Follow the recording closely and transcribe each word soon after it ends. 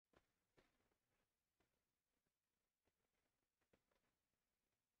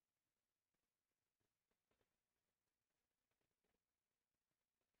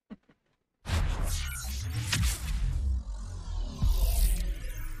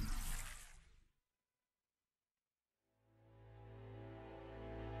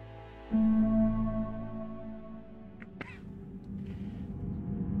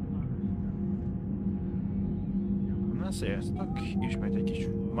Sziasztok! Ismét egy kis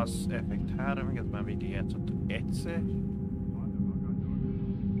Mass Effect 3, igaz már végig játszottuk egyszer.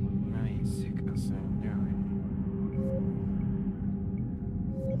 Na nézzük, azt mondja, hogy...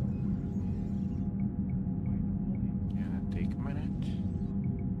 Játékmenet.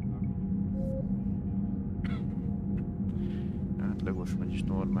 Átlagos, vagyis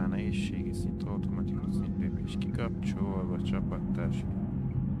normál nehézségi szint, automatikus szintben is kikapcsolva, csapattárs.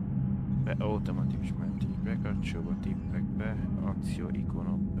 Automatikus mentés bekapcsolva, tippekbe, akció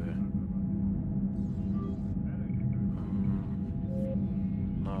ikonokba.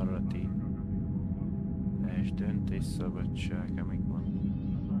 Narratív. Teljes döntésszabadság, amik van.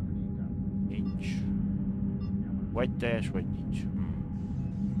 Nincs. Vagy teljes, vagy nincs.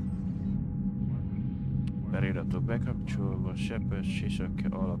 Feliratok bekapcsolva, sepes, sisake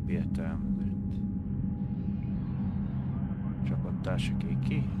alapértelmezett. Csapattársaké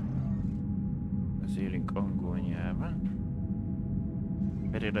ki. Beszélünk angol nyelven.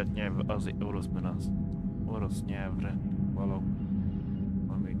 Feliratnyelv az oroszban az orosz nyelvre való.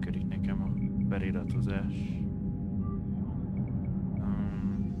 Működik nekem a feliratozás.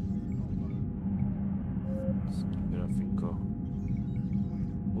 Grafika.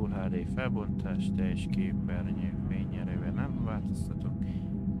 Full HD felbontás, teljes képernyő fényerővel nem változtatok.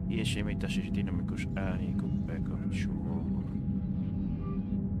 Éjségmítás és dinamikus árnyékok bekapcsolva.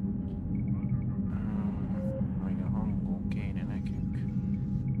 Még a hangon kéne nekünk.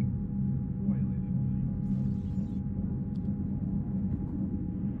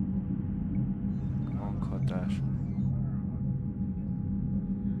 Hanghatás.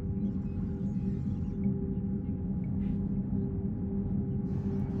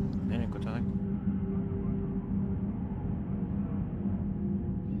 Nénik utának.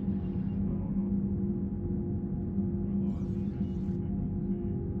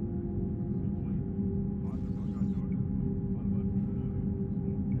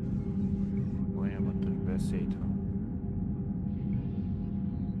 Folyamatos beszéd.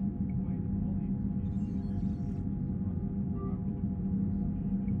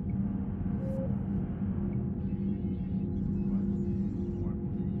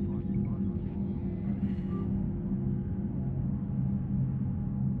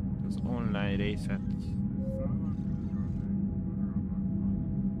 Online részet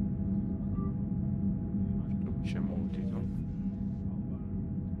sem multizom.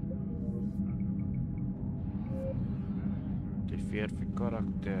 Egy férfi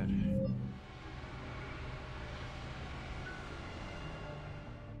karakter.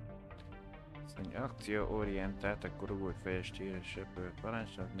 Szóval akcióorientált, akkor rugói fejes tíresebb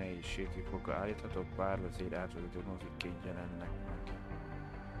parancsnak nehézségi foka állítható, párbeszéd átvezető mozikként jelennek meg.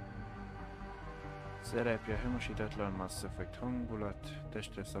 Szerepje hőmosítatlan, Mass Effect hangulat,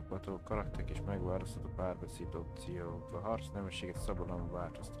 testre szabható karakterek és megválasztható párbeszéd opciók. A harc nemességet szabadon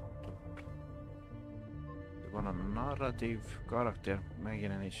változtatható. Van a narratív karakter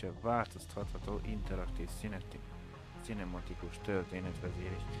megjelenése változtatható, interaktív, cinematikus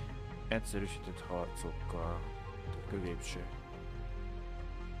történetvezérés, egyszerűsített harcokkal, középső.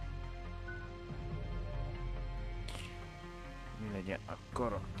 Mi legyen a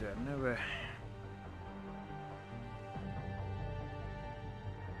karakter neve?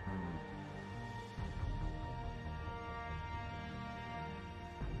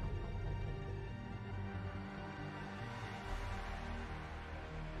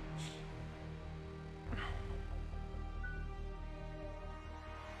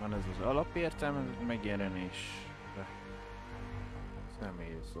 Van ez az alapértelmezett megjelenésre.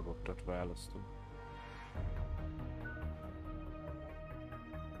 Személyszobottat választunk.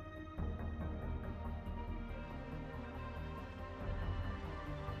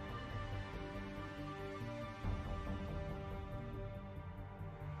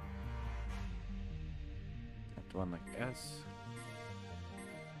 Hát vannak ez.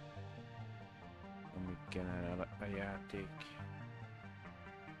 Amik generál a játék.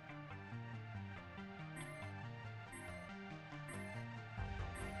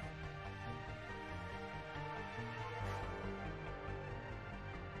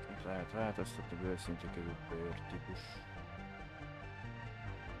 Lehet változtatni bőrszintű bőrtípus.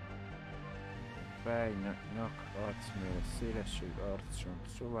 Fej, nyak, arcméret, szélesség,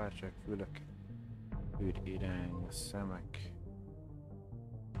 arccsont, sovárság, fülek, irány, szemek.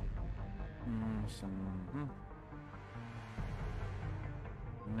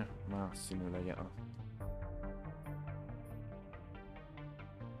 Na, más színű legyen az.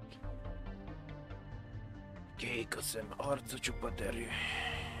 Kék a szem, arca csupa derű.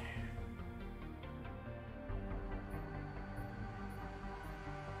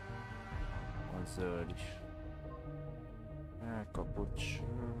 Van zöld is. kapucs,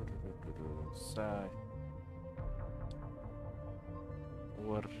 száj,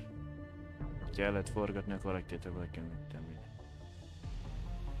 orr. Kellett forgatni a karaktert, vagy kemítem ide.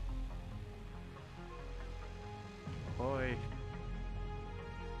 Haj.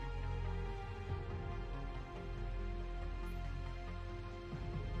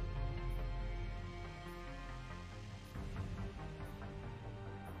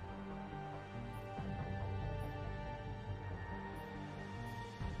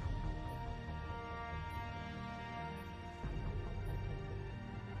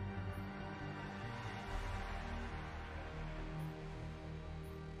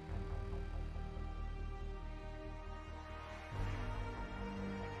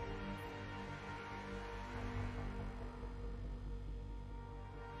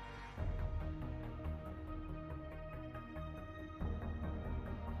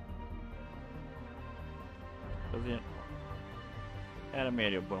 Az ilyen... Erre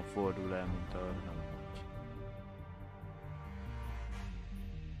miért jobban fordul el, mint arra?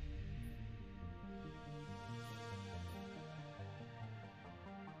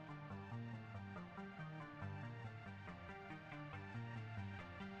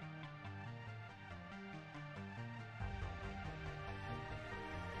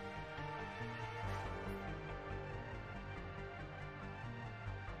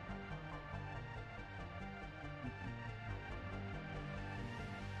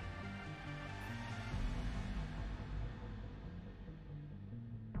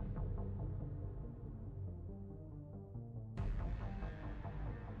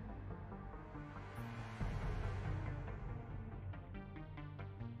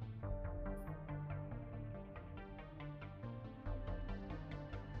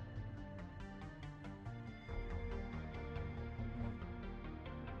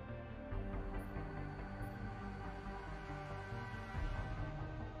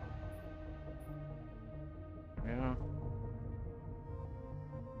 Ja.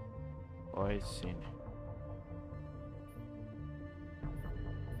 Hajszín.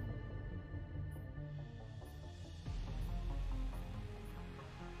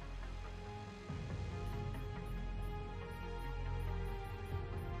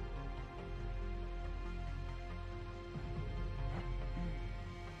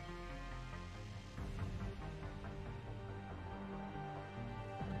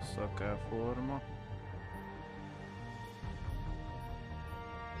 Szakáforma.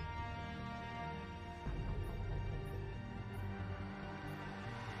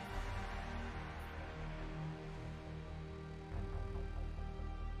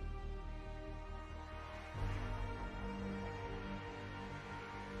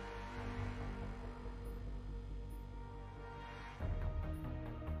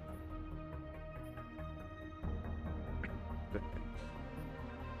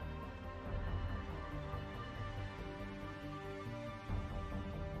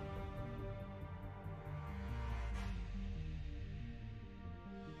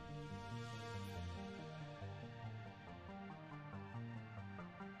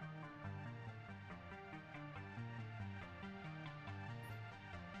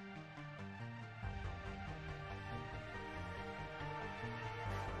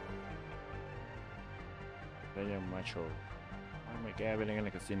 Legyen macho. Még elvileg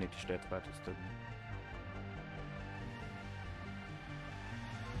ennek a színét is lehet változtatni.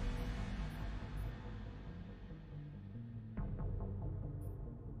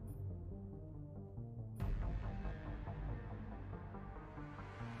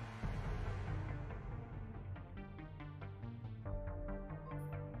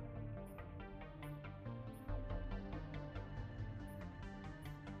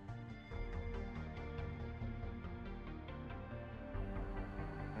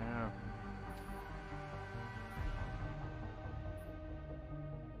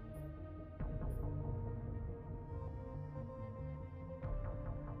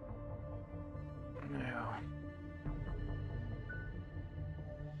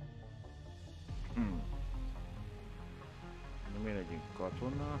 Mi legyünk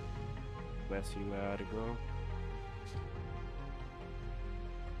katona, beszivárga,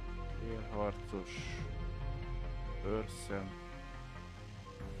 élharcos, őrszem,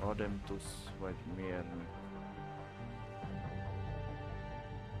 ademptus vagy mérnök.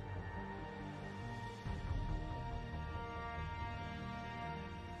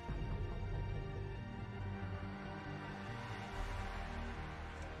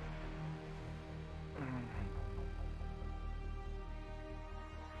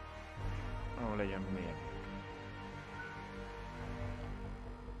 Legyen mérnök.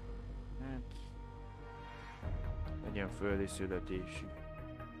 Hát... ilyen földi születésű.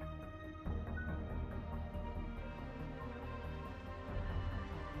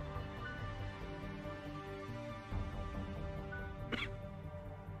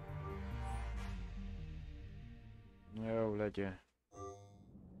 Jó legyen.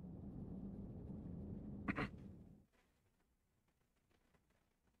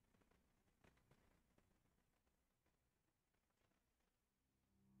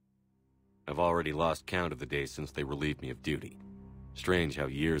 I've already lost count of the days since they relieved me of duty. Strange how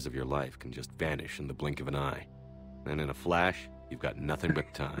years of your life can just vanish in the blink of an eye. And in a flash, you've got nothing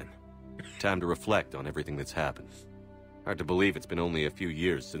but time. Time to reflect on everything that's happened. Hard to believe it's been only a few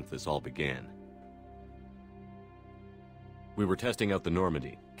years since this all began. We were testing out the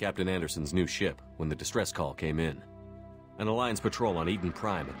Normandy, Captain Anderson's new ship, when the distress call came in. An Alliance patrol on Eden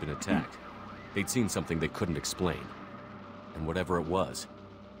Prime had been attacked. They'd seen something they couldn't explain. And whatever it was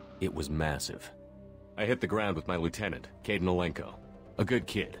massive. I hit the ground with my lieutenant, Caden. A good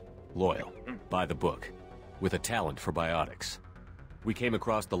kid, loyal, by the book, with a talent for biotics. We came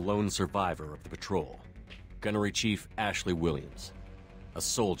across the lone survivor of the patrol, Gunnery Chief Ashley Williams. A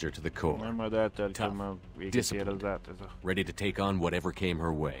soldier to the core, tough, disciplined, ready to take on whatever came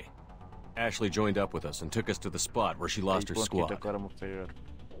her way. Ashley joined up with us and took us to the spot where she lost her squad.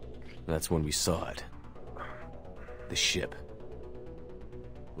 That's when we saw it. The ship.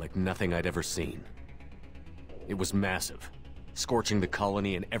 Like nothing I'd ever seen. It was massive, scorching the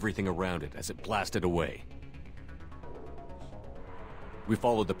colony and everything around it as it blasted away. We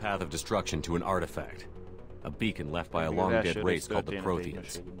followed the path of destruction to an artifact, a beacon left by a long-dead race called the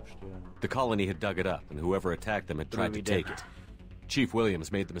Protheans. The colony had dug it up, and whoever attacked them had tried to take it. Chief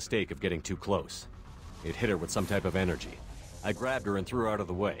Williams made the mistake of getting too close. It hit her with some type of energy. I grabbed her and threw her out of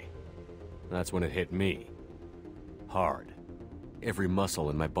the way. That's when it hit me. Hard. Every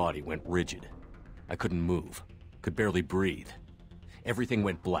muscle in my body went rigid. I couldn't move, could barely breathe. Everything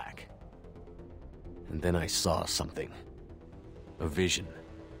went black. And then I saw something. A vision.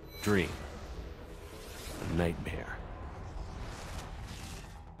 Dream. A nightmare.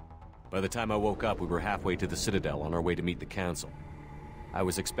 By the time I woke up, we were halfway to the Citadel on our way to meet the Council. I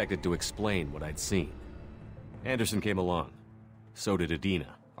was expected to explain what I'd seen. Anderson came along. So did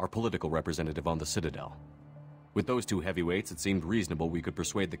Adina, our political representative on the Citadel. With those two heavyweights, it seemed reasonable we could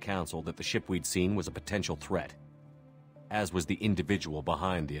persuade the Council that the ship we'd seen was a potential threat, as was the individual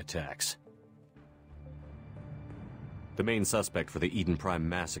behind the attacks. The main suspect for the Eden Prime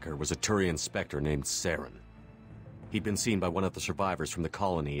massacre was a Turian Spectre named Saren. He'd been seen by one of the survivors from the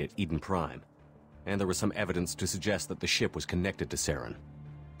colony at Eden Prime, and there was some evidence to suggest that the ship was connected to Saren.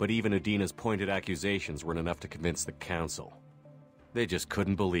 But even Adina's pointed accusations weren't enough to convince the Council. They just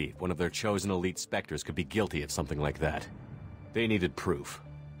couldn't believe one of their chosen elite Spectres could be guilty of something like that. They needed proof,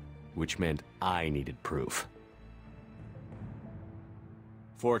 which meant I needed proof.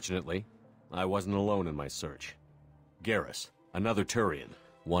 Fortunately, I wasn't alone in my search. Garrus, another Turian,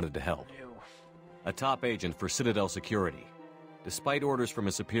 wanted to help. A top agent for Citadel Security. Despite orders from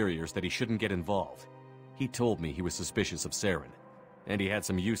his superiors that he shouldn't get involved, he told me he was suspicious of Saren, and he had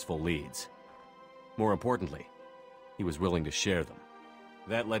some useful leads. More importantly, he was willing to share them.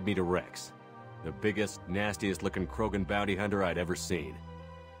 That led me to Rex, the biggest, nastiest-looking Krogan bounty hunter I'd ever seen.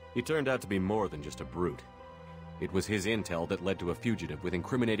 He turned out to be more than just a brute. It was his intel that led to a fugitive with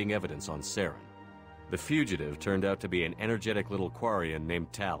incriminating evidence on Saren. The fugitive turned out to be an energetic little Quarian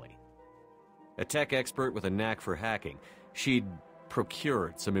named Tali. A tech expert with a knack for hacking, she'd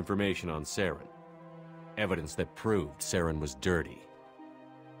procured some information on Saren. Evidence that proved Saren was dirty.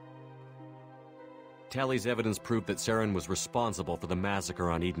 Tali's evidence proved that Saren was responsible for the massacre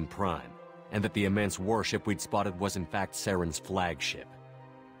on Eden Prime, and that the immense warship we'd spotted was in fact Saren's flagship.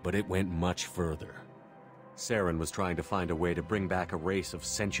 But it went much further. Saren was trying to find a way to bring back a race of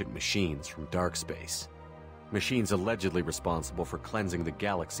sentient machines from dark space. Machines allegedly responsible for cleansing the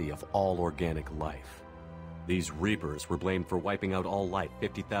galaxy of all organic life. These Reapers were blamed for wiping out all life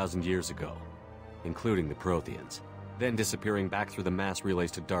 50,000 years ago, including the Protheans, then disappearing back through the mass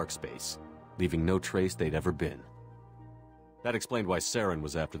relays to dark space, leaving no trace they'd ever been. That explained why Saren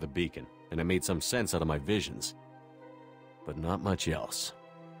was after the beacon, and it made some sense out of my visions. But not much else.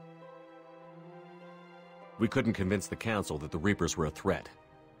 We couldn't convince the Council that the Reapers were a threat,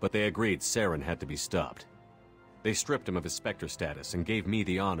 but they agreed Saren had to be stopped. They stripped him of his Spectre status and gave me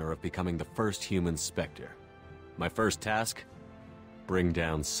the honor of becoming the first human Spectre. My first task? Bring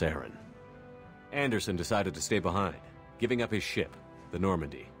down Saren. Anderson decided to stay behind, giving up his ship, the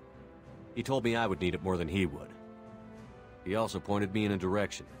Normandy. He told me I would need it more than he would. He also pointed me in a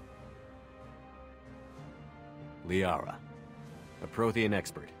direction. Liara, a Prothean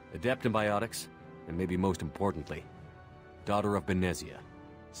expert, adept in biotics, and maybe most importantly, daughter of Benezia,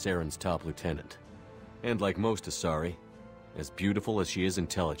 Saren's top lieutenant. And like most Asari, as beautiful as she is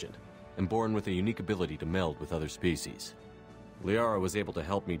intelligent, and born with a unique ability to meld with other species. Liara was able to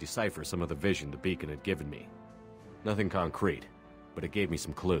help me decipher some of the vision the beacon had given me. Nothing concrete, but it gave me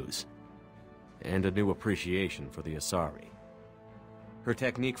some clues. And a new appreciation for the Asari. Her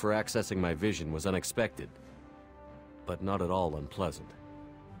technique for accessing my vision was unexpected, but not at all unpleasant.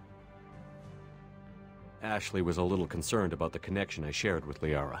 Ashley was a little concerned about the connection I shared with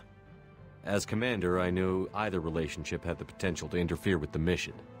Liara. As commander, I knew either relationship had the potential to interfere with the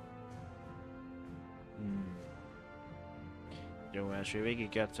mission. Jó, első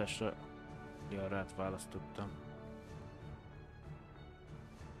végigjátszásra Liarát választottam.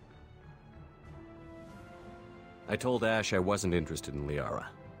 I told Ash I wasn't interested in Liara.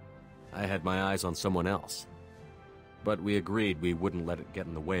 I had my eyes on someone else. But we agreed we wouldn't let it get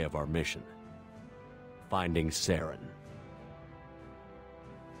in the way of our mission. Finding Saren.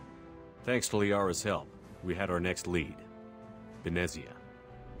 Thanks to Liara's help, we had our next lead. Benezia.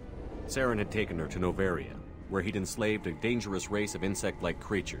 Saren had taken her to Novaria, where he'd enslaved a dangerous race of insect-like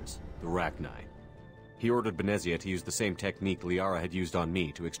creatures, the Rachni. He ordered Benezia to use the same technique Liara had used on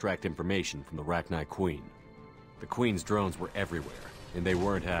me to extract information from the Rachni Queen. The Queen's drones were everywhere, and they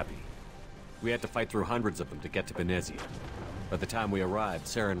weren't happy. We had to fight through hundreds of them to get to Benezia. By the time we arrived,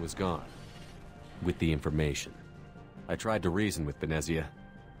 Saren was gone. With the information. I tried to reason with Benezia,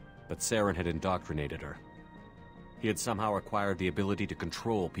 but Saren had indoctrinated her. He had somehow acquired the ability to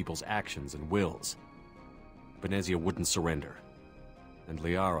control people's actions and wills. Benezia wouldn't surrender, and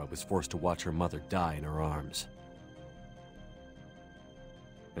Liara was forced to watch her mother die in her arms.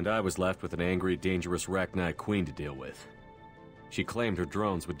 And I was left with an angry, dangerous Rachni Queen to deal with. She claimed her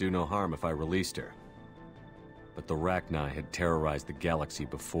drones would do no harm if I released her. But the Rachni had terrorized the galaxy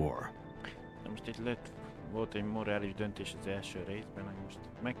before. Most itt volt egy morális döntés az első részben, hogy most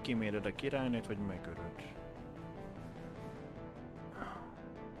megkíméred a királynőt, vagy megölöd.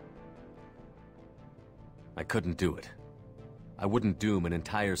 I couldn't do it. I wouldn't doom an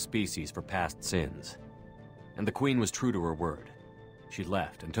entire species for past sins. And the Queen was true to her word. She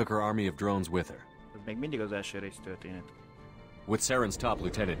left and took her army of drones with her. Ez még mindig az első rész történet. With Saren's top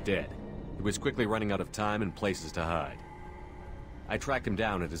lieutenant dead, he was quickly running out of time and places to hide. I tracked him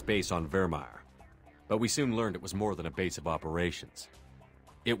down at his base on Vermeer, but we soon learned it was more than a base of operations.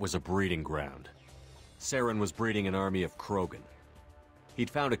 It was a breeding ground. Saren was breeding an army of Krogan. He'd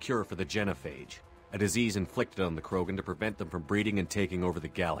found a cure for the genophage, a disease inflicted on the Krogan to prevent them from breeding and taking over the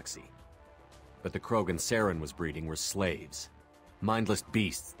galaxy. But the Krogan Saren was breeding were slaves, mindless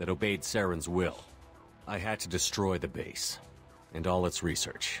beasts that obeyed Saren's will. I had to destroy the base, and all its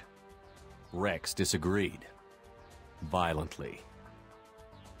research. Rex disagreed. Violently.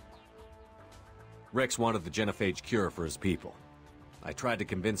 Rex wanted the genophage cure for his people. I tried to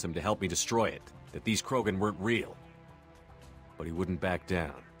convince him to help me destroy it, that these Krogan weren't real. But he wouldn't back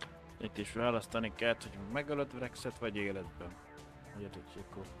down. Itt is választani kellett, hogy megölöd Rexet, vagy életben.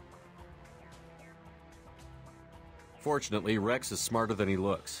 Fortunately, Rex is smarter than he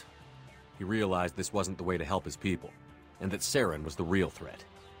looks. He realized this wasn't the way to help his people, and that Saren was the real threat.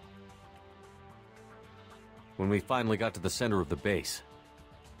 When we finally got to the center of the base,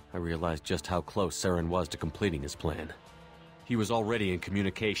 I realized just how close Saren was to completing his plan. He was already in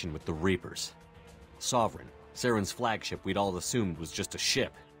communication with the Reapers. Sovereign, Saren's flagship we'd all assumed was just a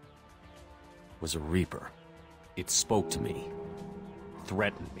ship, was a Reaper. It spoke to me,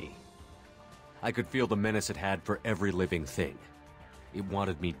 threatened me. I could feel the menace it had for every living thing. It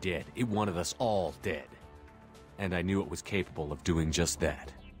wanted me dead. It wanted us all dead. And I knew it was capable of doing just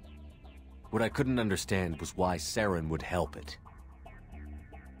that. What I couldn't understand was why Saren would help it.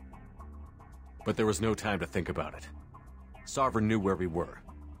 But there was no time to think about it. Sovereign knew where we were.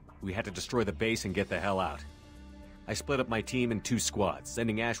 We had to destroy the base and get the hell out. I split up my team in 2 squads,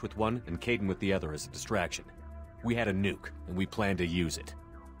 sending Ash with one and Caden with the other as a distraction. We had a nuke, and we planned to use it.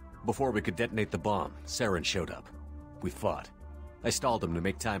 Before we could detonate the bomb, Saren showed up. We fought. I stalled him to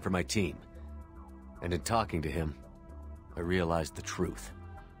make time for my team. And in talking to him, I realized the truth.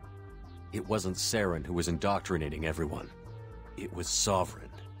 It wasn't Saren who was indoctrinating everyone. It was Sovereign.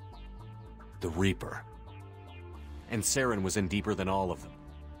 The Reaper. And Saren was in deeper than all of them.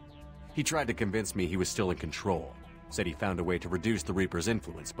 He tried to convince me he was still in control. Said he found a way to reduce the Reaper's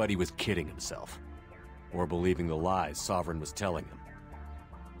influence, but he was kidding himself. Or believing the lies Sovereign was telling him.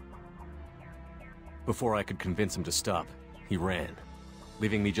 Before I could convince him to stop, he ran,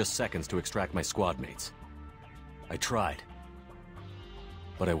 leaving me just seconds to extract my squad mates. I tried,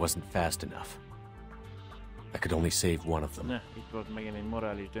 but I wasn't fast enough. I could only save one of them. Ne, itt volt megint egy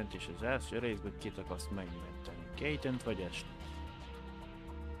morális döntés az első részben, kit akarsz megmenteni. Kaytent vagy Ashley?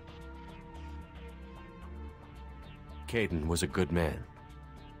 Caden was a good man,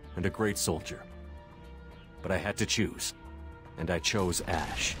 and a great soldier. But I had to choose, and I chose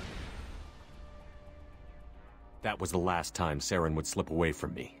Ash. That was the last time Saren would slip away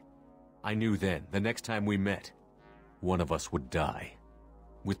from me. I knew then, the next time we met, one of us would die.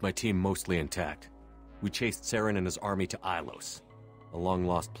 With my team mostly intact, we chased Saren and his army to Ilos, a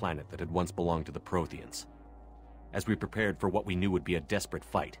long-lost planet that had once belonged to the Protheans. As we prepared for what we knew would be a desperate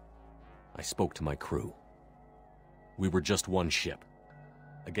fight, I spoke to my crew. We were just one ship,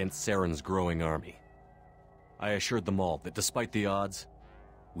 against Saren's growing army. I assured them all that despite the odds,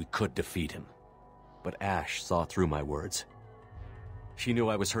 we could defeat him. But Ash saw through my words. She knew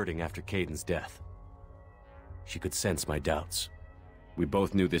I was hurting after Caden's death. She could sense my doubts. We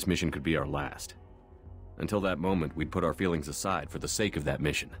both knew this mission could be our last. Until that moment, we'd put our feelings aside for the sake of that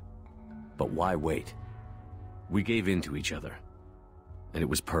mission. But why wait? We gave in to each other, and it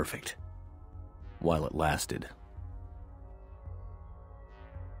was perfect. While it lasted.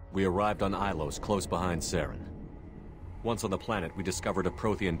 We arrived on Ilos, close behind Saren. Once on the planet, we discovered a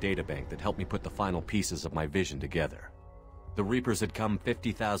Prothean databank that helped me put the final pieces of my vision together. The Reapers had come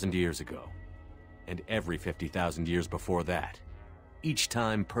 50,000 years ago, and every 50,000 years before that, each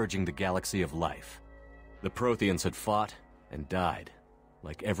time purging the galaxy of life. The Protheans had fought and died,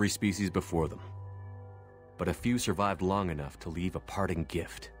 like every species before them. But a few survived long enough to leave a parting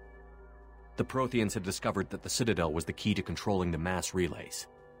gift. The Protheans had discovered that the Citadel was the key to controlling the mass relays.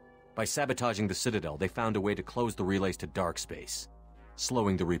 By sabotaging the Citadel, they found a way to close the relays to dark space,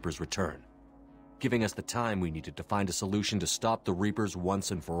 slowing the Reapers' return, giving us the time we needed to find a solution to stop the Reapers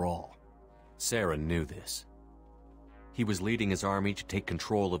once and for all. Saren knew this. He was leading his army to take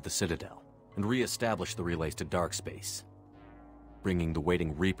control of the Citadel and re-establish the relays to dark space, bringing the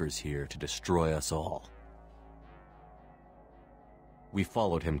waiting Reapers here to destroy us all. We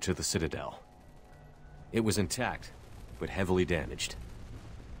followed him to the Citadel. It was intact, but heavily damaged.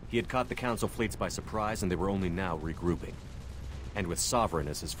 He had caught the Council fleets by surprise, and they were only now regrouping. And with Sovereign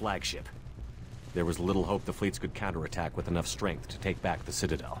as his flagship, there was little hope the fleets could counterattack with enough strength to take back the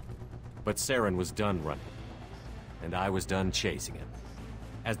Citadel. But Saren was done running, and I was done chasing him.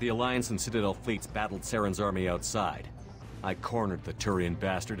 As the Alliance and Citadel fleets battled Saren's army outside, I cornered the Turian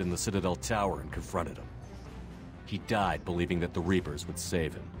bastard in the Citadel tower and confronted him. He died believing that the Reapers would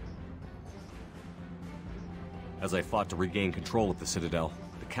save him. As I fought to regain control of the Citadel,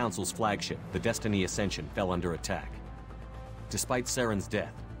 the Council's flagship, the Destiny Ascension, fell under attack. Despite Saren's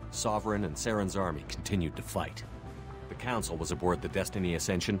death, Sovereign and Saren's army continued to fight. The Council was aboard the Destiny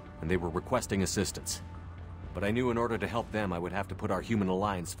Ascension, and they were requesting assistance. But I knew in order to help them, I would have to put our Human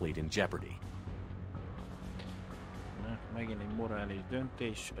Alliance fleet in jeopardy. Na, megint egy morális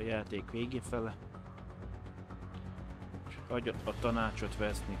döntés a játék végéfele. Vagy a tanácsot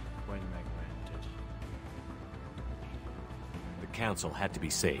veszni, vagy megmented. The Council had to be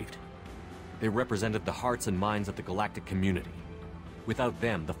saved. They represented the hearts and minds of the galactic community. Without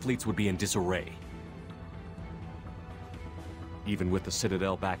them, the fleets would be in disarray. Even with the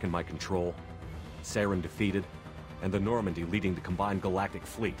Citadel back in my control, Saren defeated, and the Normandy leading the combined galactic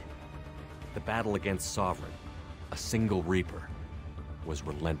fleet, the battle against Sovereign, a single Reaper, was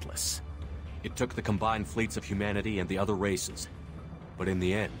relentless. It took the combined fleets of humanity and the other races, but in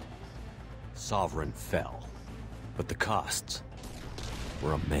the end, Sovereign fell. But the costs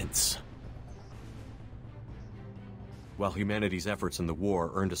were immense. While humanity's efforts in the war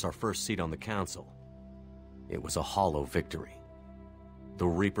earned us our first seat on the Council, it was a hollow victory. The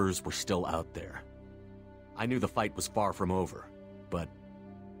Reapers were still out there. I knew the fight was far from over, but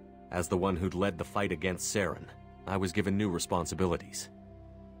as the one who'd led the fight against Saren, I was given new responsibilities.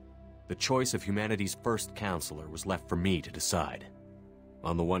 The choice of humanity's first counselor was left for me to decide.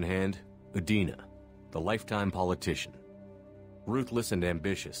 On the one hand, Udina, the lifetime politician. Ruthless and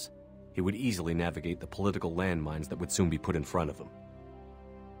ambitious, he would easily navigate the political landmines that would soon be put in front of him.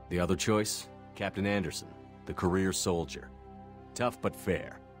 The other choice, Captain Anderson, the career soldier. Tough but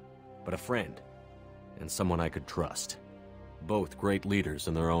fair, but a friend, and someone I could trust. Both great leaders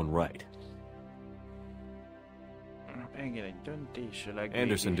in their own right.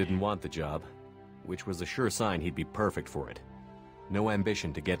 Anderson didn't want the job, which was a sure sign he'd be perfect for it. No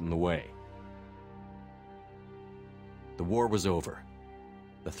ambition to get in the way. The war was over.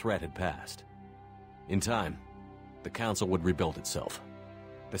 The threat had passed. In time, the Council would rebuild itself.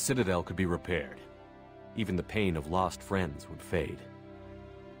 The Citadel could be repaired. Even the pain of lost friends would fade.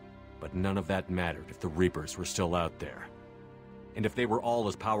 But none of that mattered if the Reapers were still out there. And if they were all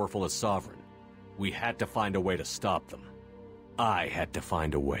as powerful as Sovereign, we had to find a way to stop them. I had to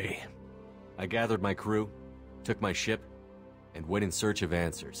find a way. I gathered my crew, took my ship, and went in search of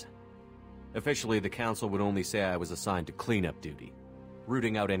answers. Officially, the Council would only say I was assigned to cleanup duty,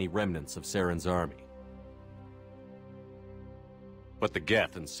 rooting out any remnants of Saren's army. But the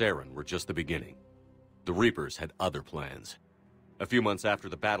Geth and Saren were just the beginning. The Reapers had other plans. A few months after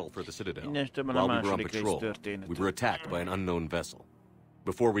the battle for the Citadel, while we were on patrol, we were attacked by an unknown vessel.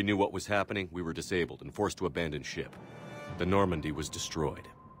 Before we knew what was happening, we were disabled and forced to abandon ship. The Normandy was destroyed.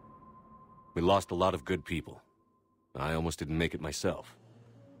 We lost a lot of good people. I almost didn't make it myself.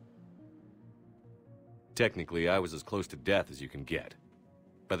 Technically, I was as close to death as you can get.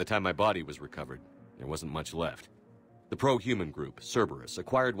 By the time my body was recovered, there wasn't much left. The pro-human group, Cerberus,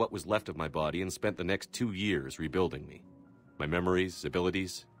 acquired what was left of my body and spent the next 2 years rebuilding me. My memories,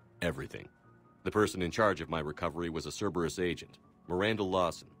 abilities, everything. The person in charge of my recovery was a Cerberus agent, Miranda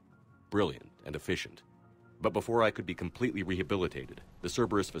Lawson. Brilliant and efficient. But before I could be completely rehabilitated, the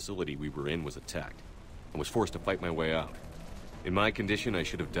Cerberus facility we were in was attacked, and was forced to fight my way out. In my condition, I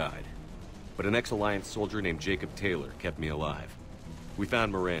should have died. But an ex-Alliance soldier named Jacob Taylor kept me alive. We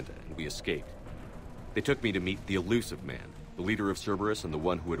found Miranda, and we escaped. They took me to meet the Elusive Man, the leader of Cerberus and the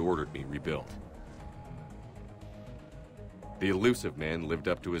one who had ordered me rebuilt. The Elusive Man lived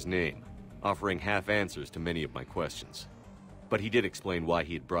up to his name, offering half answers to many of my questions. But he did explain why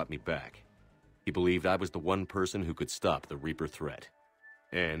he had brought me back. He believed I was the one person who could stop the Reaper threat.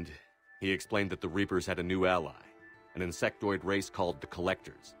 And he explained that the Reapers had a new ally, an insectoid race called the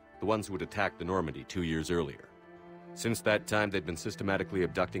Collectors, the ones who had attacked the Normandy 2 years earlier. Since that time, they'd been systematically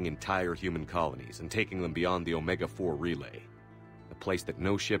abducting entire human colonies and taking them beyond the Omega-4 relay, a place that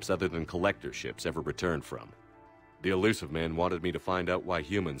no ships other than Collector ships ever returned from. The Elusive Man wanted me to find out why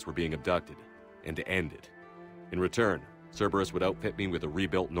humans were being abducted, and to end it. In return, Cerberus would outfit me with a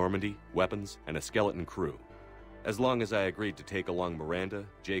rebuilt Normandy, weapons, and a skeleton crew, as long as I agreed to take along Miranda,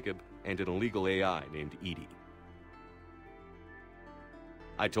 Jacob, and an illegal AI named Edie.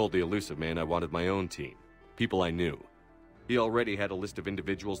 I told the Elusive Man I wanted my own team, people I knew. He already had a list of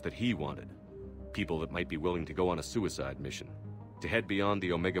individuals that he wanted, people that might be willing to go on a suicide mission, to head beyond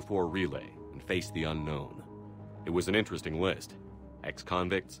the Omega-4 relay and face the unknown. It was an interesting list.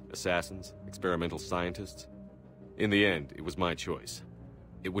 Ex-convicts, assassins, experimental scientists. In the end, it was my choice.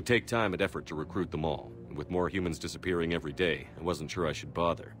 It would take time and effort to recruit them all, and with more humans disappearing every day, I wasn't sure I should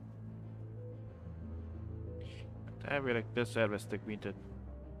bother. Elvileg beszerveztek minket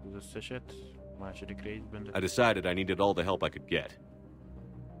az összeset, második részben. I decided I needed all the help I could get.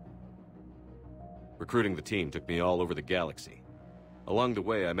 Recruiting the team took me all over the galaxy. Along the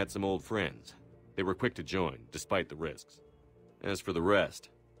way, I met some old friends. They were quick to join, despite the risks. As for the rest,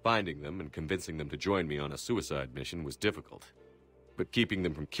 finding them and convincing them to join me on a suicide mission was difficult. But keeping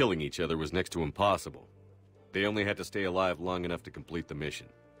them from killing each other was next to impossible. They only had to stay alive long enough to complete the mission.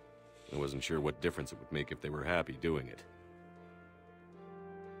 I wasn't sure what difference it would make if they were happy doing it.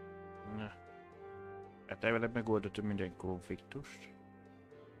 Na. Hát elvileg megoldottam minden konfliktust.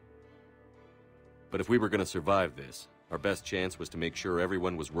 But if we were going to survive this, our best chance was to make sure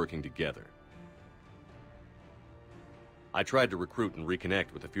everyone was working together. I tried to recruit and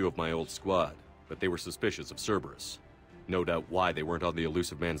reconnect with a few of my old squad, but they were suspicious of Cerberus. No doubt why they weren't on the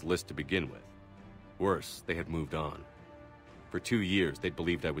Elusive Man's list to begin with. Worse, they had moved on. For 2 years, they'd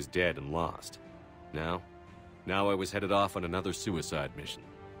believed I was dead and lost. Now I was headed off on another suicide mission.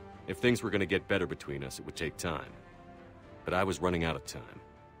 If things were going to get better between us, it would take time. But I was running out of time.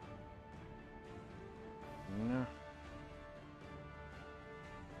 Na.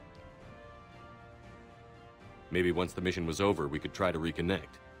 Maybe once the mission was over, we could try to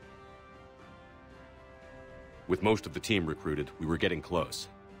reconnect. With most of the team recruited, we were getting close.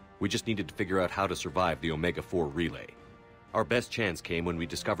 We just needed to figure out how to survive the Omega-4 relay. Our best chance came when we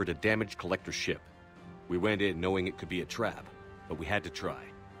discovered a damaged Collector ship. We went in knowing it could be a trap, but we had to try.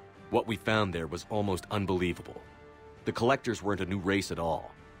 What we found there was almost unbelievable. The Collectors weren't a new race at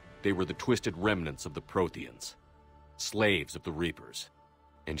all. They were the twisted remnants of the Protheans, slaves of the Reapers,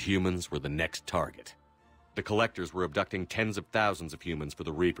 and humans were the next target. The Collectors were abducting tens of thousands of humans for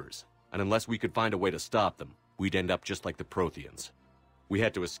the Reapers, and unless we could find a way to stop them, we'd end up just like the Protheans. We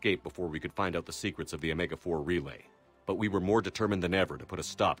had to escape before we could find out the secrets of the Omega-4 relay, but we were more determined than ever to put a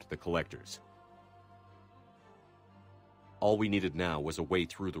stop to the Collectors. All we needed now was a way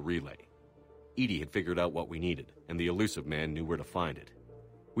through the relay. Edie had figured out what we needed, and the Elusive Man knew where to find it.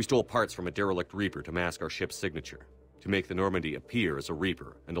 We stole parts from a derelict Reaper to mask our ship's signature, to make the Normandy appear as a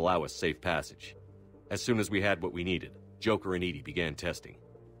Reaper and allow us safe passage. As soon as we had what we needed, Joker and Edie began testing.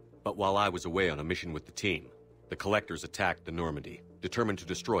 But while I was away on a mission with the team, the Collectors attacked the Normandy, determined to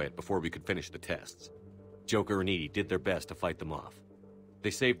destroy it before we could finish the tests. Joker and Edie did their best to fight them off.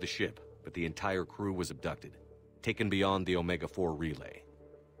 They saved the ship, but the entire crew was abducted. taken beyond the Omega-4 relay.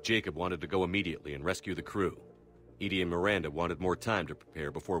 Jacob wanted to go immediately and rescue the crew. Edie and Miranda wanted more time to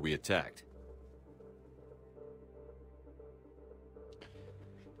prepare before we attacked.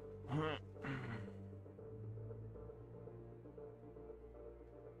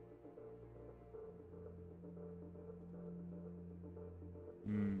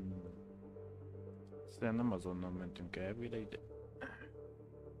 Aztán nem azonnal mentünk elvileg, de...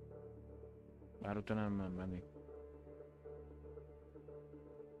 Bár utána nem menni.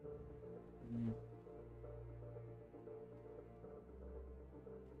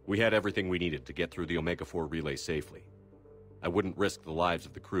 We had everything we needed to get through the Omega-4 relay safely. I wouldn't risk the lives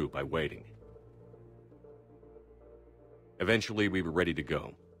of the crew by waiting. Eventually, we were ready to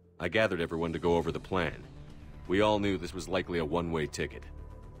go. I gathered everyone to go over the plan. We all knew this was likely a one-way ticket.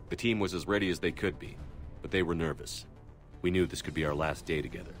 The team was as ready as they could be, but they were nervous. We knew this could be our last day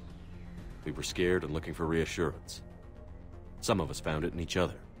together. We were scared and looking for reassurance. Some of us found it in each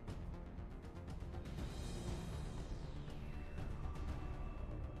other.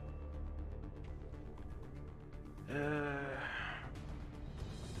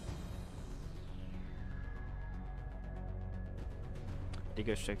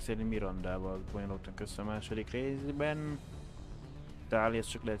 Igazság szerint Mirandával bonyolultunk össze a második részben. Talán ez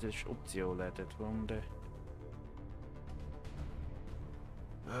csak lehetett opció lehetett volna, de...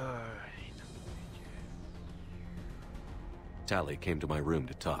 Tally came to my room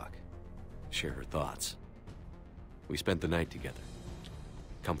to talk, share her thoughts. We spent the night together,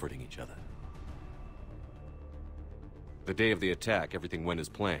 comforting each other. The day of the attack, everything went as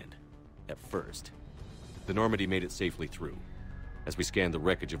planned. At first. The Normandy made it safely through. As we scanned the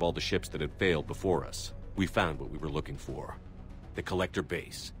wreckage of all the ships that had failed before us, we found what we were looking for. The Collector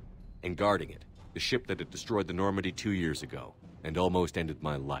base. And guarding it, the ship that had destroyed the Normandy 2 years ago, and almost ended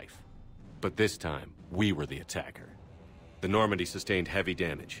my life. But this time, we were the attacker. The Normandy sustained heavy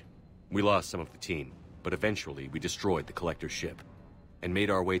damage. We lost some of the team, but eventually we destroyed the Collector ship, and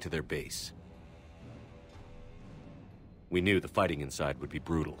made our way to their base. We knew the fighting inside would be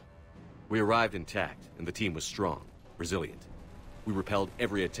brutal. We arrived intact, and the team was strong, resilient. We repelled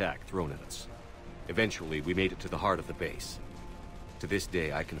every attack thrown at us. Eventually, we made it to the heart of the base. To this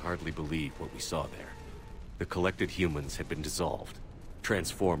day, I can hardly believe what we saw there. The collected humans had been dissolved,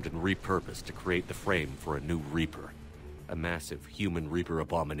 transformed and repurposed to create the frame for a new Reaper. A massive human Reaper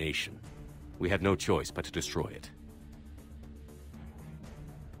abomination. We had no choice but to destroy it.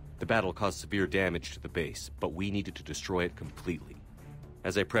 The battle caused severe damage to the base, but we needed to destroy it completely.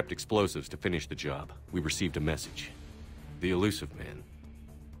 As I prepped explosives to finish the job, we received a message. The elusive man.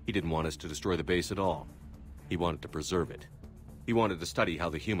 He didn't want us to destroy the base at all. He wanted to preserve it. He wanted to study how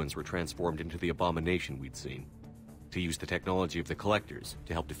the humans were transformed into the abomination we'd seen. To use the technology of the Collectors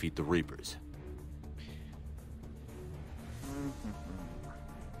to help defeat the Reapers.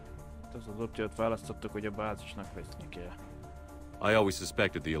 Az az opciót választottuk, hogy a bázisnak veszni kell. I always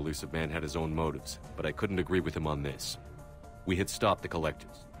suspected the elusive man had his own motives, but I couldn't agree with him on this. We had stopped the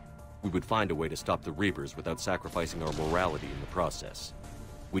Collectors. We would find a way to stop the Reapers without sacrificing our morality in the process.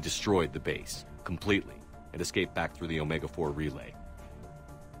 We destroyed the base, completely, and escaped back through the Omega-4 relay.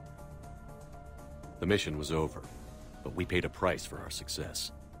 The mission was over, but we paid a price for our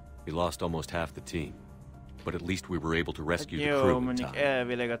success. We lost almost half the team, but at least we were able to rescue the crew in time.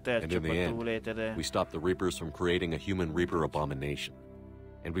 And in the end, we stopped the Reapers from creating a human Reaper abomination.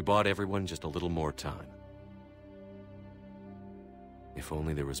 And we bought everyone just a little more time. If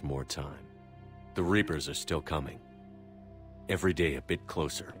only there was more time. The Reapers are still coming. Every day a bit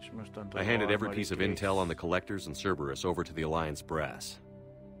closer. I handed every piece of intel on the Collectors and Cerberus over to the Alliance brass.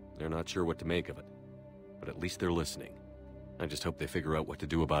 They're not sure what to make of it, but at least they're listening. I just hope they figure out what to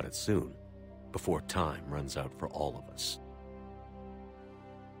do about it soon, before time runs out for all of us.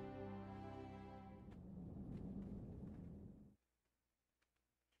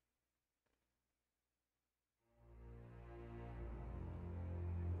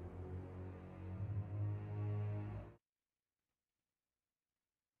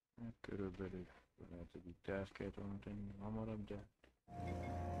 Körülbelül lehet, hogy itt el kell tenni hamarabb, de...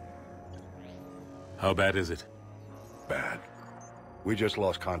 How bad is it? Bad. We just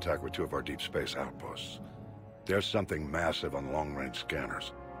lost contact with 2 of our deep space outposts. There's something massive on long-range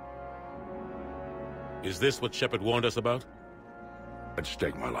scanners. Is this what Shepard warned us about? I'd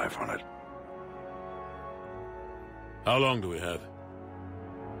stake my life on it. How long do we have?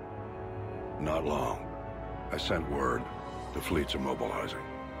 Not long. I sent word. The fleets are mobilizing.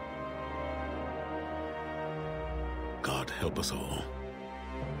 God help us all.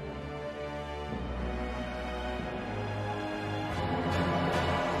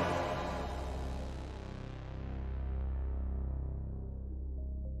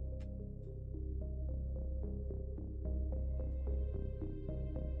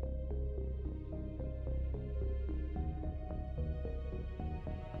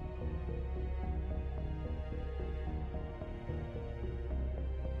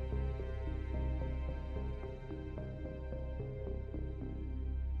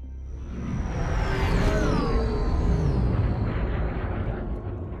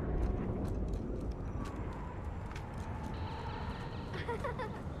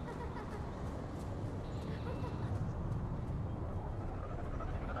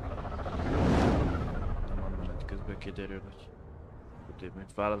 kiderül, hogy utána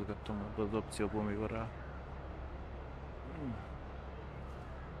mit választottam abból az opcióból, mi van rá.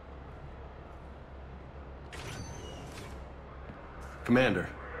 Commander.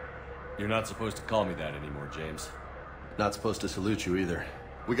 You're not supposed to call me that anymore, James. Not supposed to salute you either.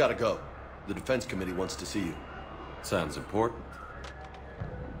 We gotta go. The Defense Committee wants to see you. Sounds important.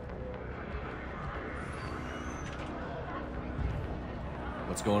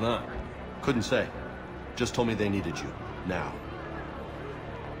 What's going on? Couldn't say. Just told me they needed you. Now.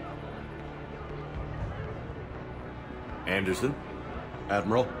 Anderson?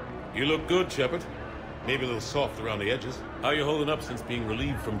 Admiral? You look good, Shepard. Maybe a little soft around the edges. How are you holding up since being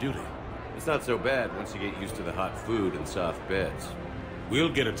relieved from duty? It's not so bad once you get used to the hot food and soft beds. We'll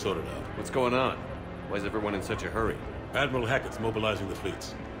get it sorted out. What's going on? Why is everyone in such a hurry? Admiral Hackett's mobilizing the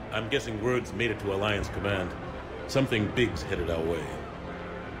fleets. I'm guessing word's made it to Alliance Command. Something big's headed our way.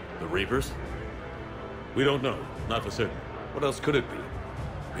 The Reapers? We don't know. Not for certain. What else could it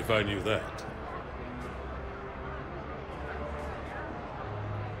be? If I knew that.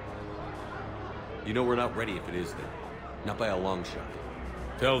 You know we're not ready if it is then. Not by a long shot.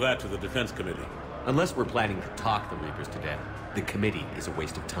 Tell that to the Defense Committee. Unless we're planning to talk the Reapers to death, the committee is a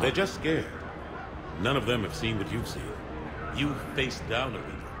waste of time. They're just scared. None of them have seen what you've seen. You faced down a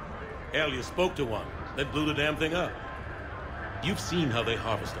Reaper. Hell, you spoke to one. That blew the damn thing up. You've seen how they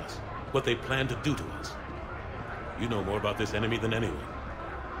harvest us. What they plan to do to us. You know more about this enemy than anyone.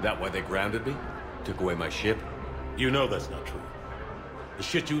 That why they grounded me? Took away my ship? You know that's not true. The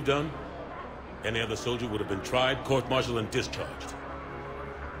shit you've done, any other soldier would have been tried, court-martialed, and discharged.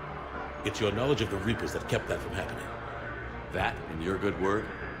 It's your knowledge of the Reapers that kept that from happening. That and your good word?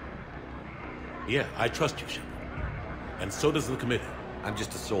 Yeah, I trust you, Shepard. And so does the committee. I'm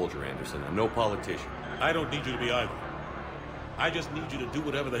just a soldier, Anderson. I'm no politician. I don't need you to be either. I just need you to do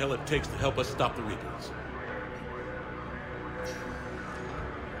whatever the hell it takes to help us stop the Reapers.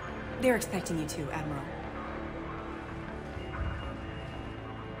 They're expecting you to, Admiral.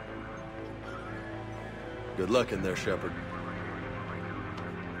 Good luck in there, Shepard.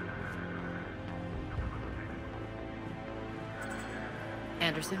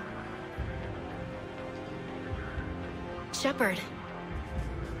 Anderson? Shepard.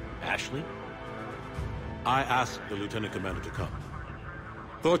 Ashley? I asked the Lieutenant Commander to come.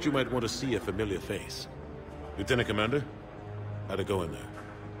 Thought you might want to see a familiar face. Lieutenant Commander, how'd it go in there?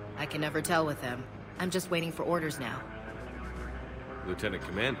 I can never tell with them. I'm just waiting for orders now. Lieutenant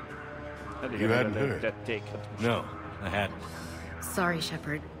Commander? You hadn't heard? That take it. No, I hadn't. Sorry,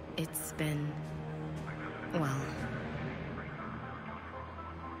 Shepard. It's been... well...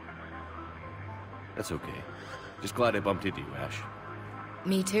 That's okay. Just glad I bumped into you, Ash.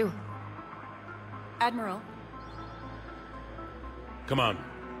 Me too. Admiral, Come on.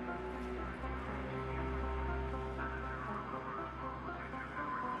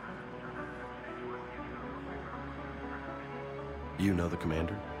 You know the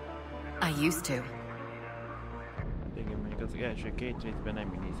commander? I used to. Igen, mondjuk az első két részben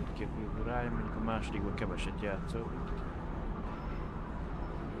nem így nézett ki a figurája, mondjuk a másodikban keveset játszol.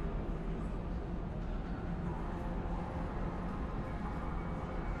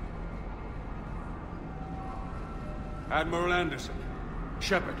 Admiral Anderson.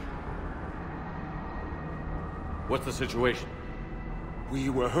 Shepard. What's the situation? We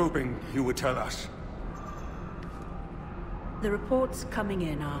were hoping you would tell us. The reports coming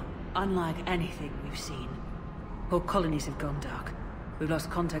in are unlike anything we've seen. Whole colonies have gone dark. We've lost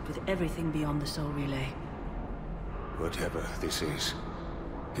contact with everything beyond the Soul Relay. Whatever this is,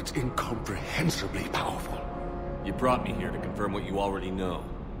 it's incomprehensibly powerful. You brought me here to confirm what you already know.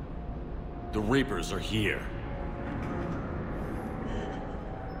 The Reapers are here.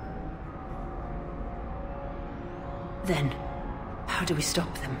 Then, how do we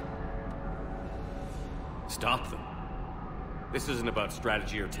stop them? Stop them. This isn't about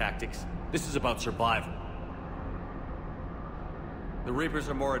strategy or tactics. This is about survival. The Reapers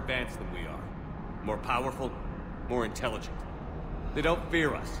are more advanced than we are. More powerful, more intelligent. They don't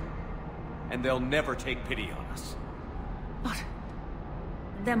fear us. And they'll never take pity on us. But...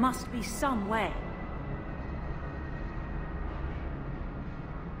 there must be some way.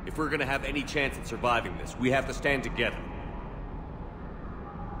 If we're gonna have any chance at surviving this, we have to stand together.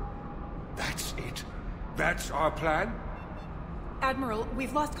 That's it? That's our plan? Admiral,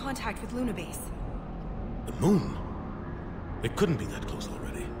 we've lost contact with Luna Base. The moon? They couldn't be that close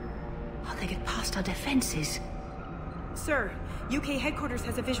already. How'd they get past our defenses? Sir, UK headquarters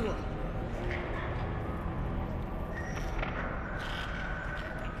has a visual.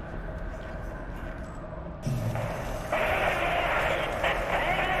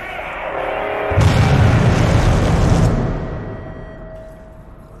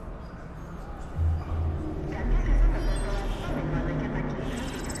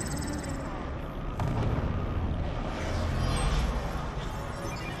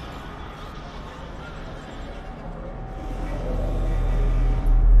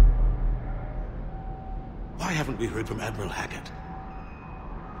 haven't we heard from Admiral Hackett?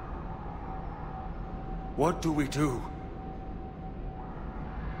 What do we do?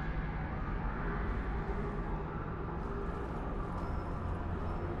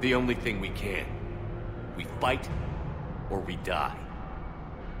 The only thing we can. We fight, or we die.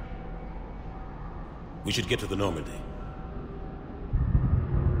 We should get to the Normandy.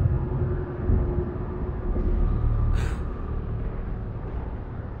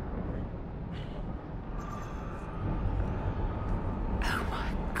 Oh my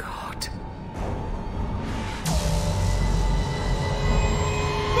God.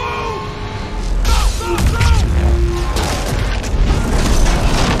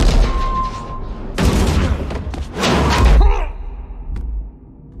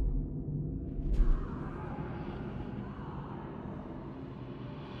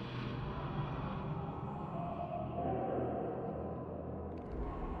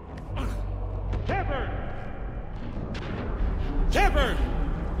 Shepard!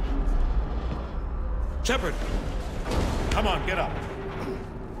 Shepard! Come on, get up.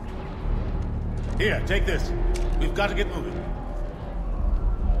 Here, take this. We've got to get moving.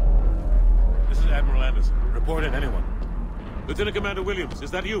 This is Admiral Anderson. Report in, anyone. Lieutenant Commander Williams,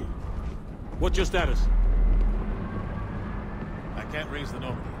 is that you? What's your status? I can't raise the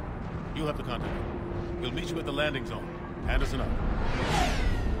Normandy. You'll have to contact him. We'll meet you at the landing zone. Anderson out.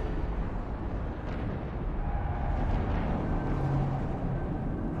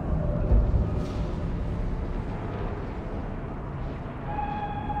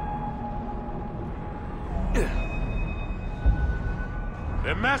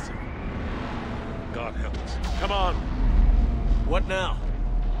 They're massive. God help us. Come on. What now?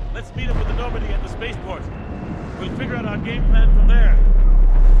 Let's meet up with the Normandy at the spaceport. We'll figure out our game plan from there.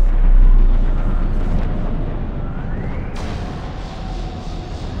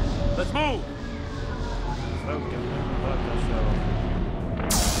 Let's move!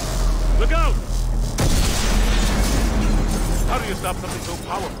 Look out! How do you stop something so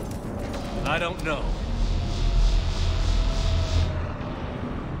powerful? I don't know.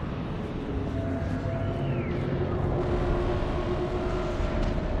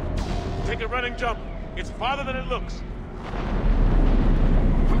 Take a running jump. It's farther than it looks.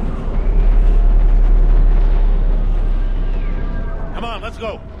 Come on, let's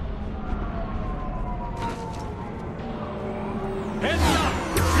go. Heads up!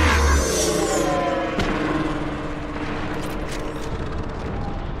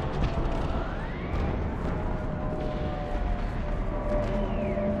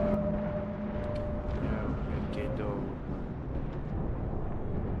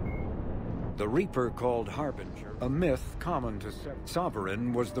 The Reaper called Harbinger, a myth common to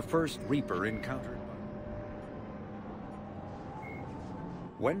Sovereign, was the first Reaper encountered.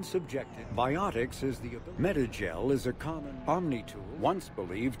 When subjected, biotics is the ability. Metagel is a common omni-tool, once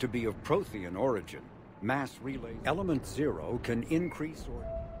believed to be of Prothean origin. Mass relay element 0 can increase or...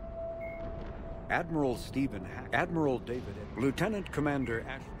 Admiral Stephen Hack, Admiral David, Lieutenant Commander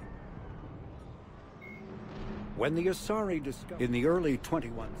Ashley. When the Asari discovered in the early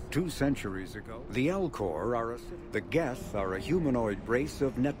 2 centuries ago, the Elcor are the Geth are a humanoid race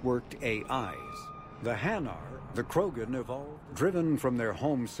of networked AIs. The Hanar, the Krogan evolved, driven from their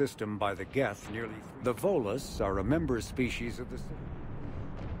home system by the Geth nearly. The Volus are a member species of the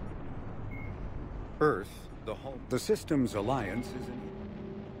Earth, the home. The system's alliance is in.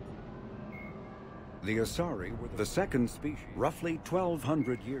 The Asari were the second species, roughly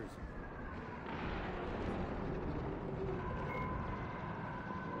 1,200 years ago.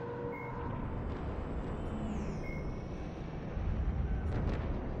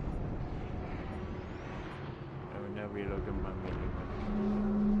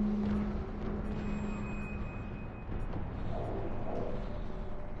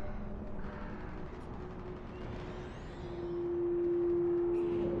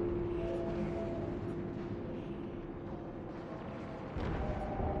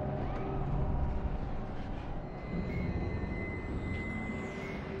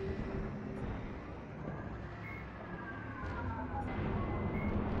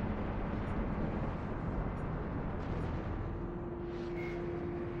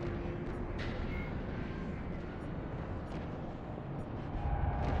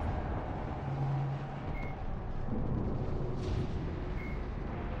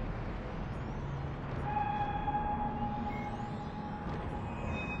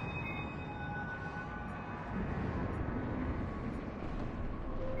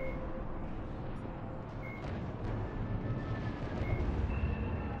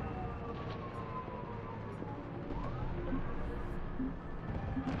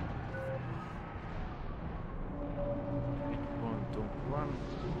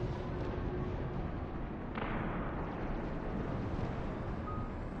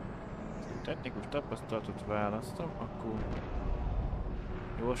 Technikus tapasztalatot választom, akkor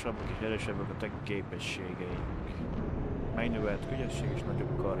gyorsabbak és erősebbek a tech képességeink. Megnövelt ügyesség és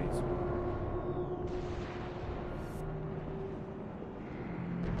nagyobb karizma.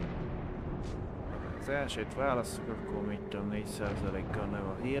 Az elsőt választjuk, akkor mit tudom, 4%-kal növ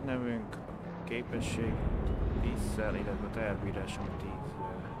a hírnevünk, a képesség 10-szel, illetve a terbírásunk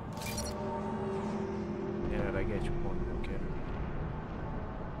 10-szel. Jelenleg 1 pontba kerül.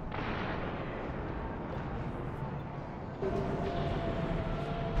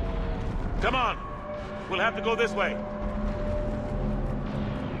 Come on! We'll have to go this way.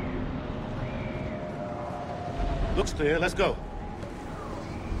 Looks clear, let's go.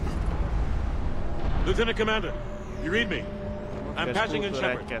 Lieutenant Commander, you read me? I'm patching in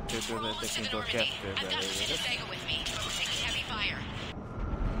Shepard.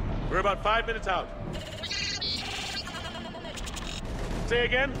 We're about 5 minutes out. Say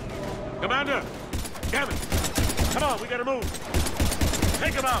again? Commander! Damn it! Come on, we gotta move!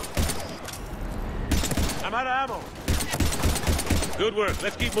 Take him out! I'm out of ammo. Good work,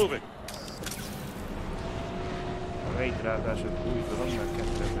 let's keep moving.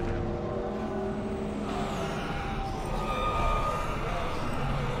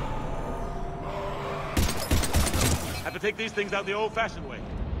 Have to take these things out the old-fashioned way.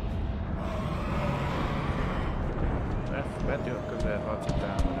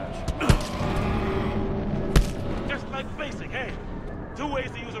 Just like facing, hey! 2 ways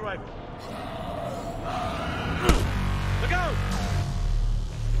to use a rifle. Look out!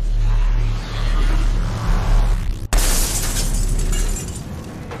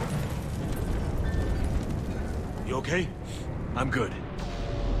 You okay? I'm good.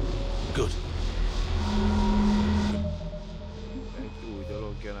 Good.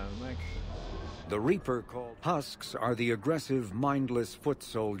 The Reaper called Husks are the aggressive, mindless foot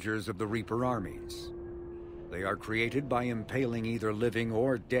soldiers of the Reaper armies. They are created by impaling either living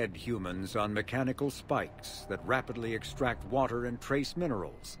or dead humans on mechanical spikes that rapidly extract water and trace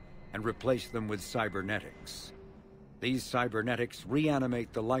minerals and replace them with cybernetics. These cybernetics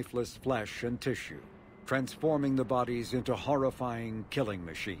reanimate the lifeless flesh and tissue, transforming the bodies into horrifying killing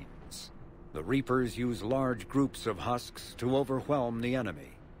machines. The Reapers use large groups of Husks to overwhelm the enemy.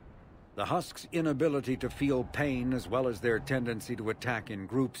 The Husks' inability to feel pain, as well as their tendency to attack in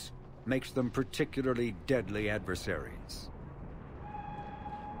groups, makes them particularly deadly adversaries.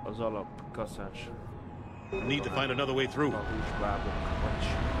 Need to find another way through.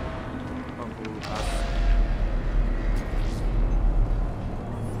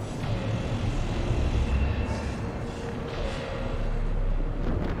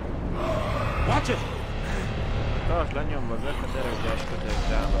 Watch it! Tartsd lenyomva az ötlet erőgyes kötelék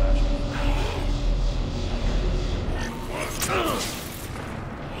támadását.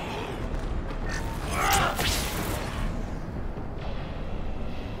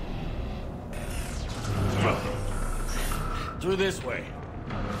 Through this way.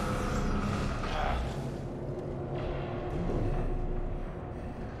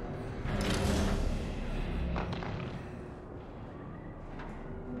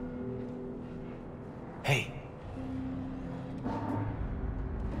 Hey.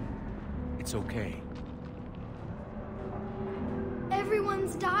 It's okay.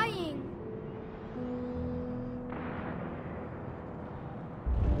 Everyone's dying.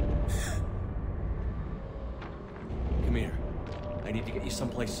 Come here. I need to get you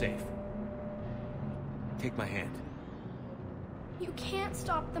someplace safe. Take my hand. You can't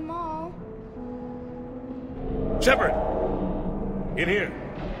stop them all. Shepard! In here.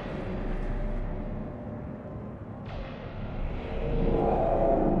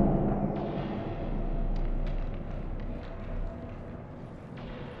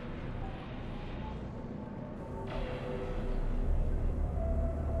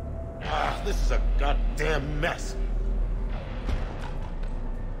 This is a goddamn mess.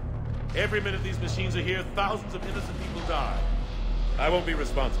 Every minute these machines are here, thousands of innocent people die. I won't be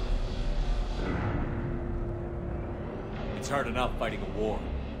responsible. It's hard enough fighting a war,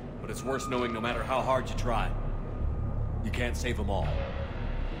 but it's worse knowing no matter how hard you try, you can't save them all.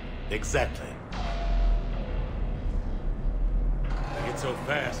 Exactly. It's so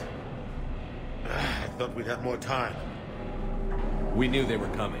fast. I thought we'd have more time. We knew they were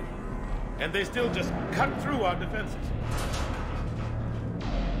coming. And they still just cut through our defenses.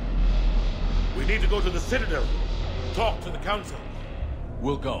 We need to go to the Citadel. Talk to the Council.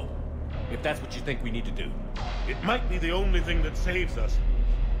 We'll go. If that's what you think we need to do. It might be the only thing that saves us.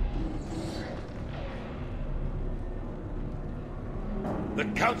 The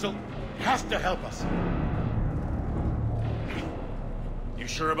Council has to help us. You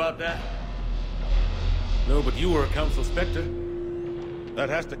sure about that? No, but you were a Council Spectre. That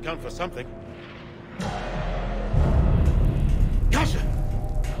has to count for something. Gotcha!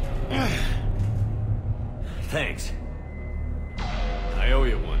 Thanks. I owe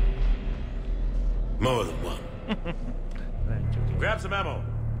you one. More than one. Grab some ammo.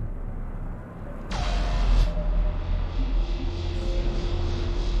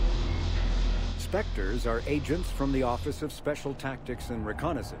 Spectres are agents from the Office of Special Tactics and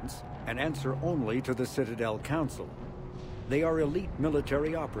Reconnaissance and answer only to the Citadel Council. They are elite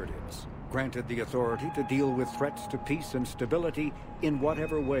military operatives, granted the authority to deal with threats to peace and stability in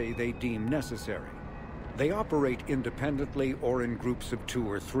whatever way they deem necessary. They operate independently or in groups of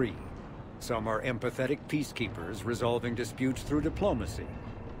 2 or 3. Some are empathetic peacekeepers resolving disputes through diplomacy.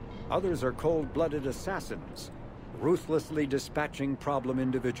 Others are cold-blooded assassins, ruthlessly dispatching problem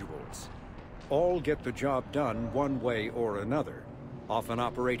individuals. All get the job done one way or another, often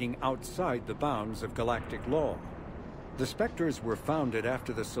operating outside the bounds of galactic law. The Spectres were founded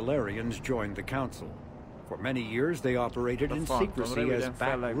after the Solarians joined the Council. For many years they operated in secrecy as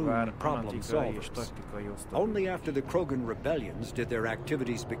backroom problem solvers. Only after the Krogan rebellions did their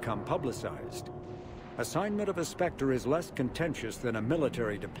activities become publicized. Assignment of a Spectre is less contentious than a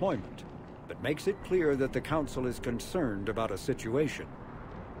military deployment, but makes it clear that the Council is concerned about a situation.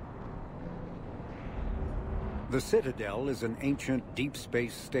 The Citadel is an ancient deep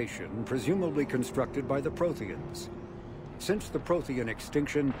space station presumably constructed by the Protheans. Since the Prothean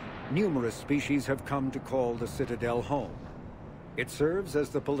extinction, numerous species have come to call the Citadel home. It serves as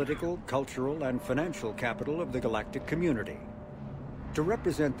the political, cultural, and financial capital of the galactic community. To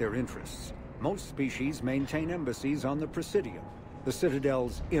represent their interests, most species maintain embassies on the Presidium, the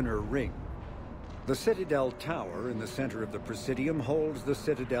Citadel's inner ring. The Citadel Tower in the center of the Presidium holds the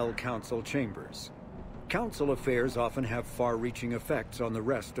Citadel Council chambers. Council affairs often have far-reaching effects on the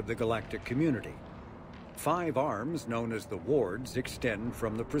rest of the galactic community. 5 arms, known as the wards, extend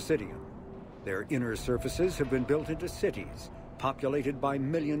from the Presidium. Their inner surfaces have been built into cities, populated by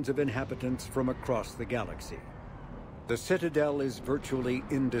millions of inhabitants from across the galaxy. The Citadel is virtually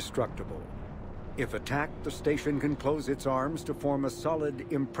indestructible. If attacked, the station can close its arms to form a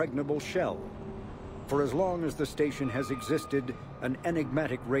solid, impregnable shell. For as long as the station has existed, an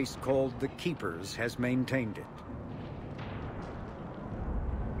enigmatic race called the Keepers has maintained it.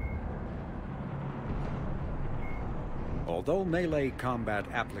 Although melee combat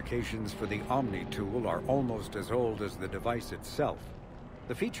applications for the Omni tool are almost as old as the device itself,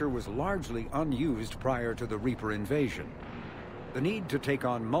 the feature was largely unused prior to the Reaper invasion. The need to take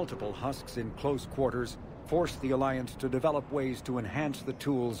on multiple husks in close quarters forced the Alliance to develop ways to enhance the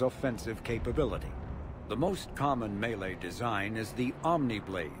tool's offensive capability. The most common melee design is the Omni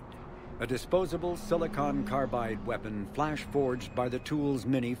Blade, a disposable silicon carbide weapon flash-forged by the tool's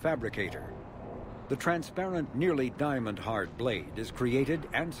mini-fabricator. The transparent, nearly diamond-hard blade is created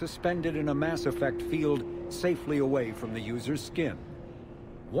and suspended in a mass effect field safely away from the user's skin.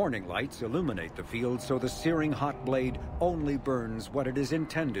 Warning lights illuminate the field so the searing hot blade only burns what it is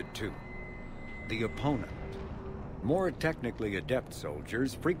intended to: the opponent. More technically adept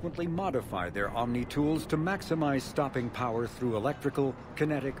soldiers frequently modify their Omni tools to maximize stopping power through electrical,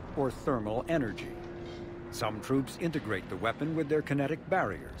 kinetic, or thermal energy. Some troops integrate the weapon with their kinetic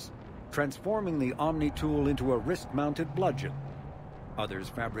barriers, transforming the Omni tool into a wrist-mounted bludgeon. Others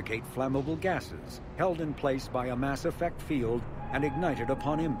fabricate flammable gases, held in place by a mass effect field and ignited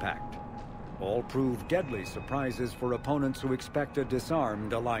upon impact. All prove deadly surprises for opponents who expect a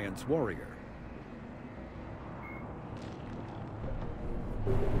disarmed Alliance warrior.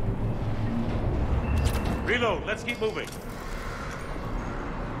 Reload, let's keep moving.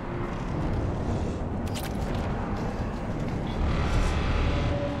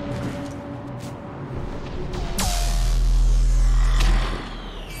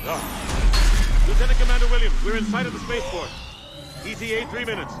 Lieutenant Commander Williams, we're in sight of the spaceport. ETA 3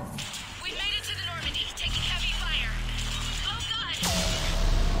 minutes. We made it to the Normandy, taking heavy fire. Oh god!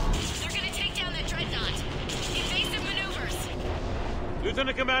 They're gonna take down that dreadnought. Evasive maneuvers.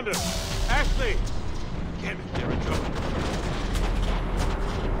 Lieutenant Commander, Ashley! Damn it, Jericho.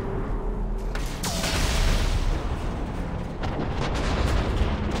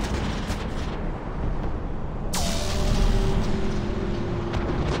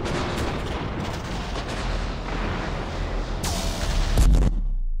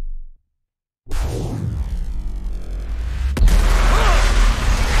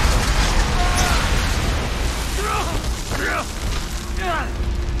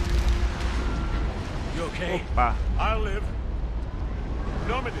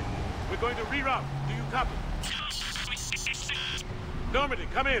 Normandy, we're going to reroute. Do you copy? Normandy,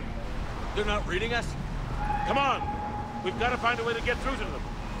 come in. They're not reading us? Come on. We've got to find a way to get through to them.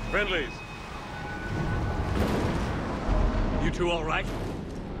 Friendlies. You two all right?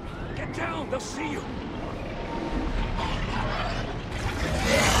 Get down, they'll see you.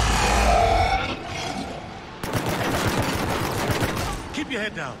 Keep your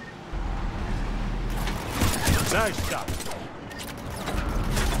head down. Nice shot.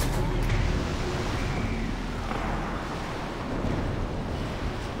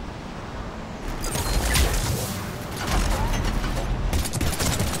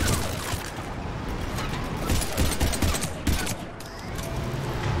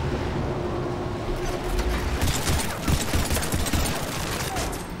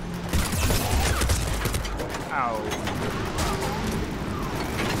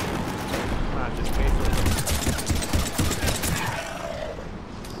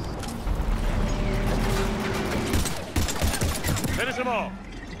 Finish them all.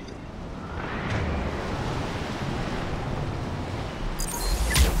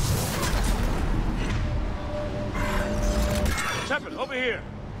 Shepard, over here.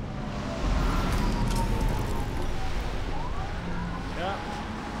 Yeah.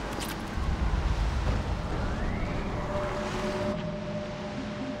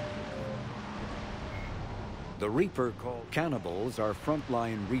 The Reaper called Cannibals are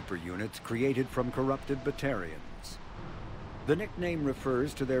frontline Reaper units created from corrupted Batarians. The nickname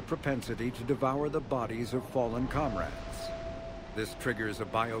refers to their propensity to devour the bodies of fallen comrades. This triggers a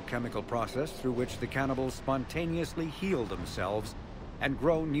biochemical process through which the cannibals spontaneously heal themselves and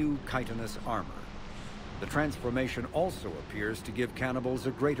grow new chitinous armor. The transformation also appears to give cannibals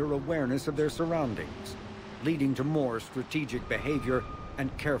a greater awareness of their surroundings, leading to more strategic behavior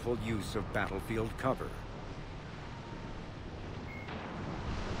and careful use of battlefield cover.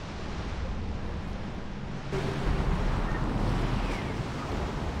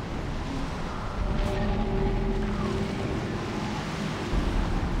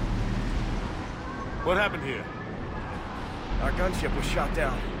 What happened here? Our gunship was shot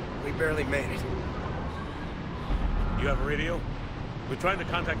down. We barely made it. You have a radio? We're trying to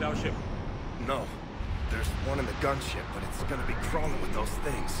contact our ship. No. There's one in the gunship, but it's gonna be crawling with those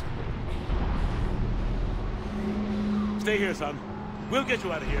things. Stay here, son. We'll get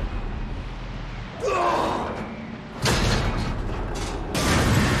you out of here.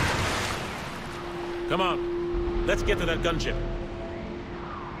 Come on. Let's get to that gunship.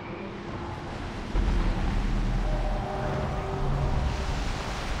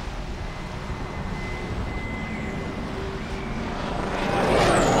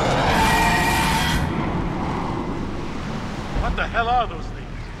 What the hell are those things?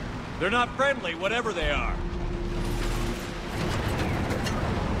 They're not friendly, whatever they are.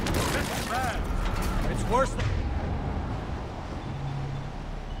 This is bad. It's worse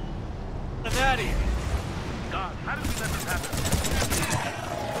than that here. God, how did we let this happen?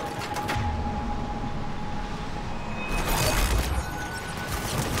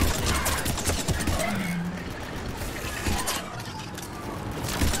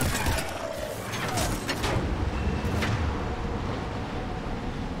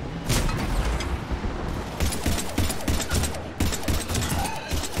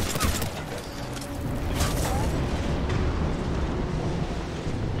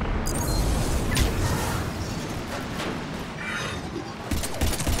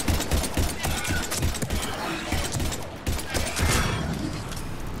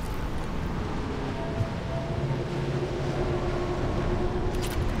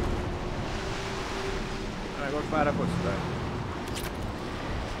 Para postar.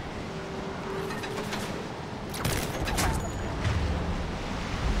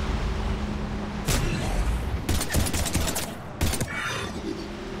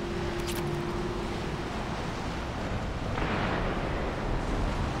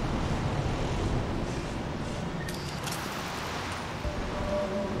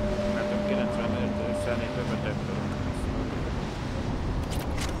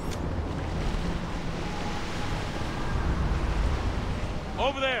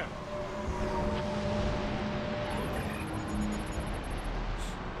 Over there!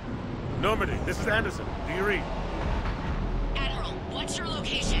 Normandy, this is Anderson. Do you read? Admiral, what's your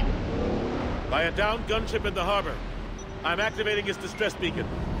location? By a downed gunship in the harbor. I'm activating its distress beacon.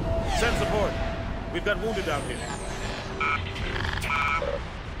 Send support. We've got wounded down here.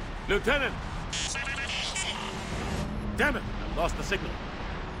 Lieutenant! Damn it! I lost the signal.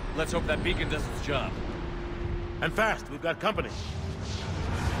 Let's hope that beacon does its job. And fast. We've got company.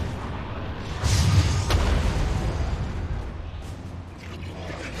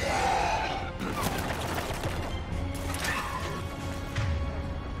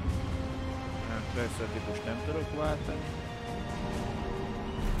 Suppressor-típus nem tudok váltani.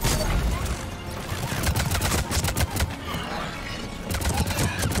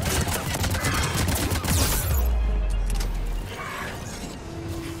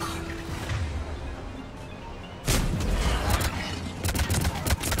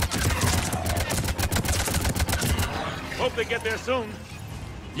 Hope they get there soon.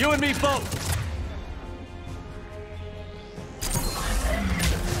 You and me both!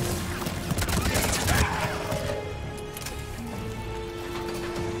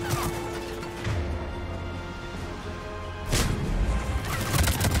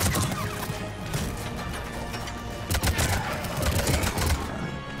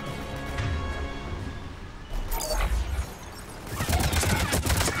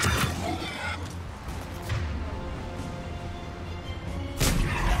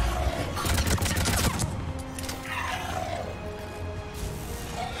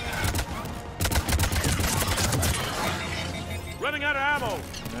 Running out of ammo.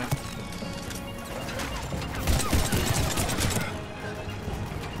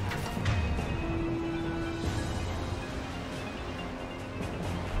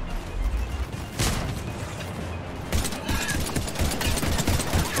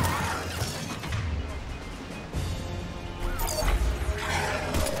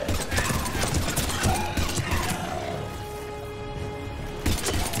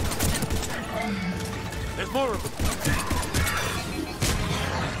 There's more of them.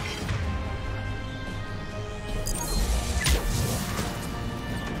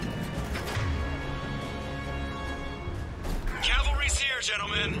 Cavalry's here,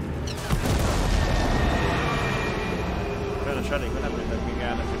 gentlemen. Sajnos elég, nem mindent még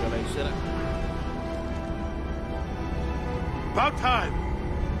elnökig a lejszere. About time.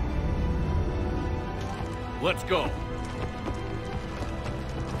 Let's go.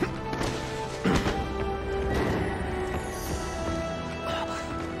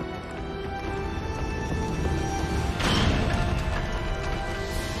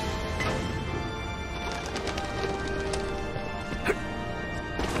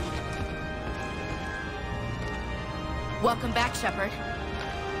 Welcome back, Shepard.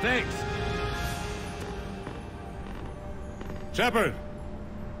 Thanks. Shepard!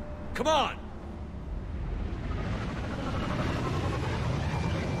 Come on!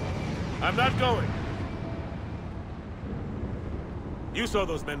 I'm not going. You saw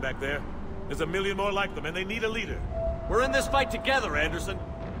those men back there. There's a million more like them, and they need a leader. We're in this fight together, Anderson.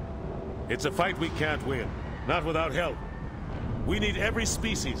 It's a fight we can't win. Not without help. We need every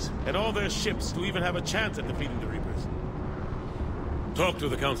species, and all their ships, to even have a chance at defeating the Reapers. Talk to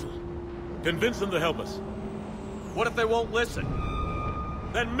the Council. Convince them to help us. What if they won't listen?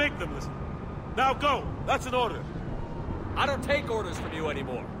 Then make them listen. Now go! That's an order. I don't take orders from you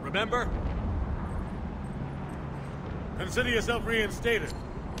anymore, remember? Consider yourself reinstated,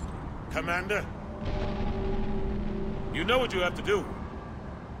 Commander. You know what you have to do.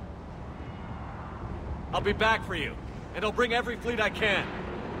 I'll be back for you, and I'll bring every fleet I can.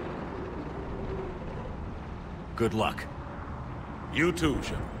 Good luck. You too,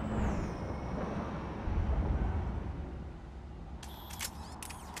 Shepard.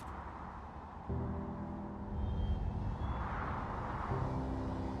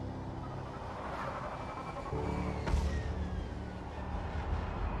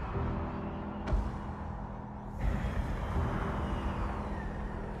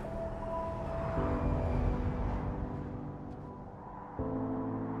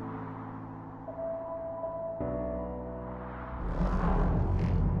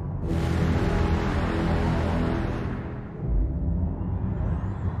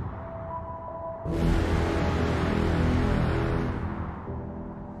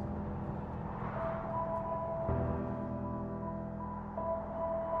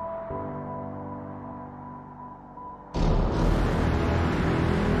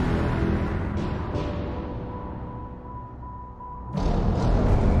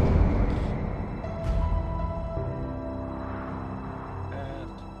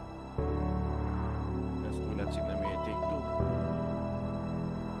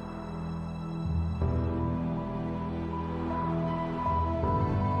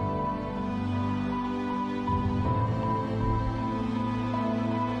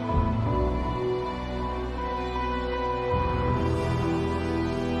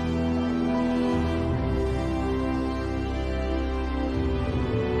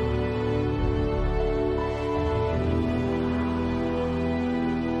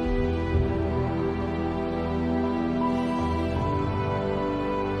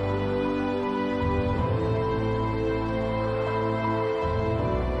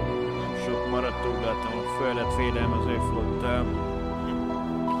 Földet védelmező flottám.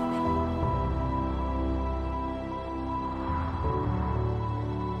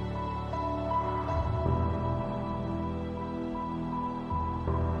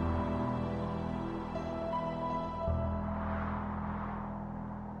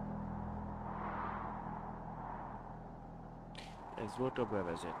 Ez volt a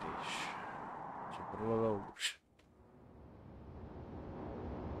bevezetés. Csak prológus.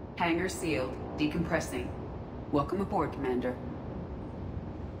 Hangar sealed. Decompressing. Welcome aboard, Commander.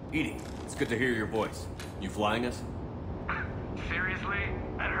 Edie, it's good to hear your voice. You flying us? Seriously?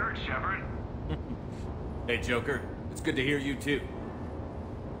 That hurts, Shepard. Hey, Joker. It's good to hear you, too.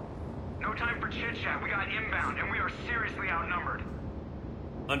 No time for chit-chat. We got inbound, and we are seriously outnumbered.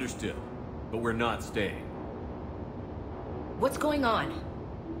 Understood. But we're not staying. What's going on?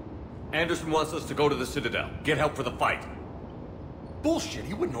 Anderson wants us to go to the Citadel. Get help for the fight. Bullshit,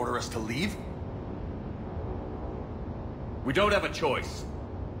 he wouldn't order us to leave. We don't have a choice.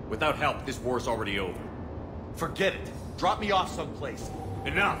 Without help, this war's already over. Forget it. Drop me off someplace.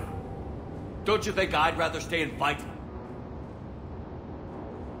 Enough! Don't you think I'd rather stay and fight?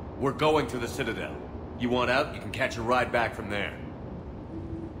 We're going to the Citadel. You want out, you can catch a ride back from there.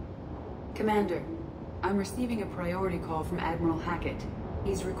 Commander, I'm receiving a priority call from Admiral Hackett.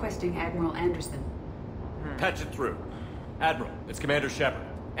 He's requesting Admiral Anderson. Patch it through. Admiral, it's Commander Shepard.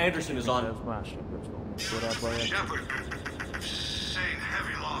 Anderson is on... Shepard, sustained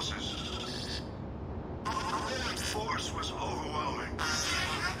heavy losses. The Roman force was overwhelming.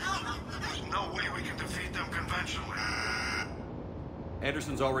 There's no way we can defeat them conventionally.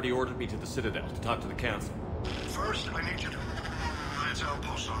 Anderson's already ordered me to the Citadel to talk to the Council. First, I need you to lance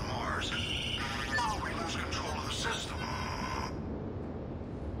outposts on Mars. We lose control of the system.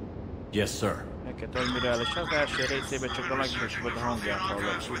 Yes, sir. Neked admirális az első részében csak a legnagyobb a hangját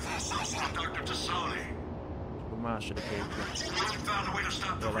hallottuk. A második évben.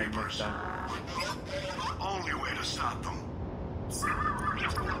 Jelen megtán. Only way to stop them.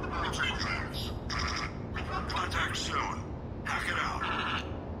 Contact soon. Hack it out.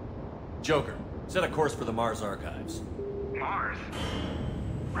 Joker, set a course for the Mars archives. Mars?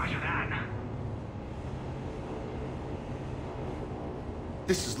 Roger that.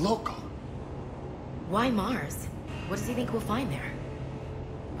 This is local. Why Mars? What does he think we'll find there?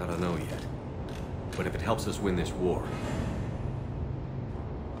 I don't know yet. But if it helps us win this war...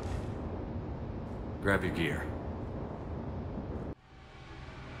 Grab your gear.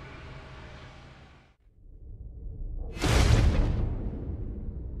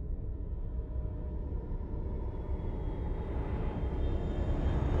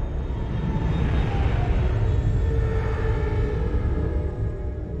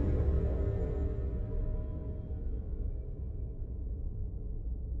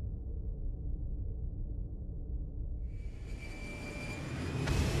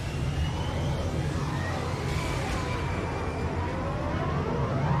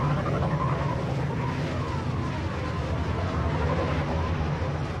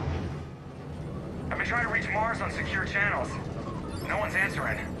 Trying to reach Mars on secure channels. No one's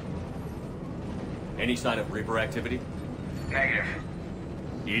answering. Any sign of Reaper activity? Negative.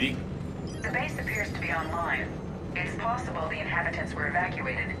 Edie? The base appears to be online. It's possible the inhabitants were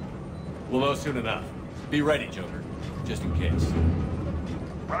evacuated. We'll know soon enough. Be ready, Joker. Just in case.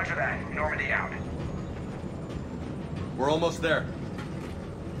 Roger that. Normandy out. We're almost there.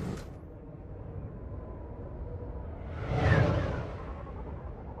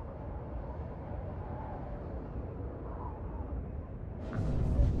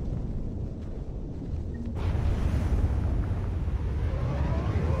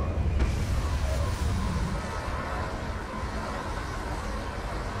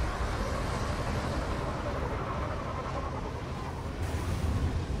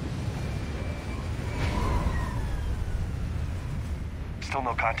 Still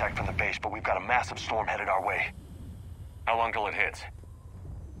no contact from the base, but we've got a massive storm headed our way. How long till it hits?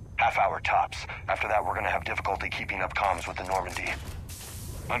 Half hour tops. After that, we're gonna have difficulty keeping up comms with the Normandy.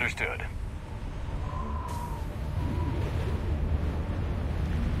 Understood.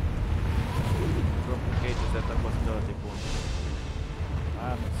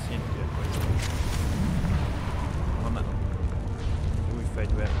 Van új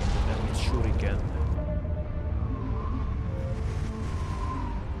fegyver, nem mint shuriken.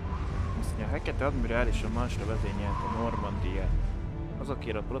 A Hackett admirális a Marsra vezényelt a Normandiát.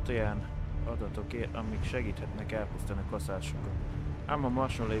 Azokért a proteán adatokért, amik segíthetnek elpusztítani a kaszásokat. Ám a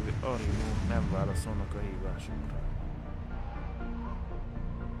Marson lévő archívumok nem válaszolnak a hívásokra.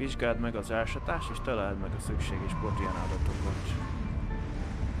 Vizsgáld meg az ásatást és találd meg a szükséges proteán adatokat.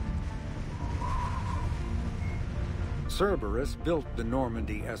 Cerberus built the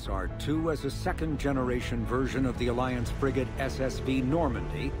Normandy SR-2 as a second-generation version of the Alliance frigate SSV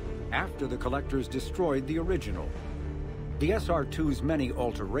Normandy after the Collectors destroyed the original. The SR-2's many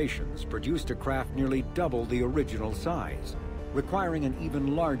alterations produced a craft nearly double the original size, requiring an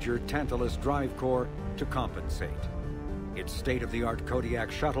even larger Tantalus drive core to compensate. Its state-of-the-art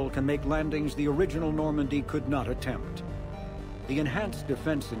Kodiak shuttle can make landings the original Normandy could not attempt. The Enhanced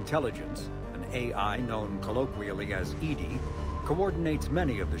Defense Intelligence, an AI known colloquially as EDI, coordinates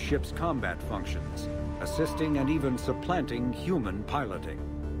many of the ship's combat functions, assisting and even supplanting human piloting.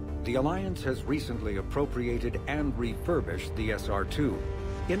 The Alliance has recently appropriated and refurbished the SR-2.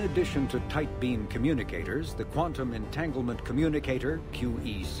 In addition to tight beam communicators, the Quantum Entanglement Communicator,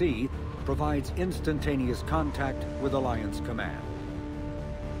 QEC, provides instantaneous contact with Alliance Command.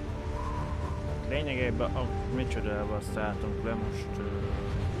 Lényegében micsodával szálltunk le most.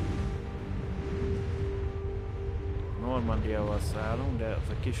 Normandiával szállunk, de az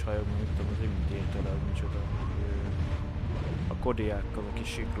a kis hajó, mint tudom, az imitétel, az micsoda. A kodiákkal, a kis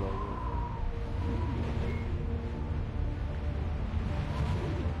siklóval.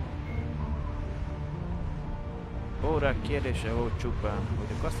 Órák kérdése volt csupán,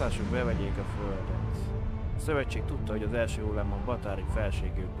 hogy a kaszások bevegyék a földet. A szövetség tudta, hogy az első hullámon Batári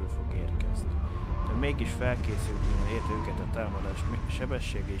felségőkből fog érkezni, de mégis felkészült, mivel ért őket a támadás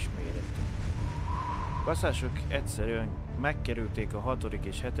sebessége és mérete. A kaszások egyszerűen megkerülték a 6.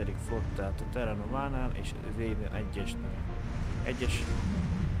 és 7. flottát a Terranovánál és az éven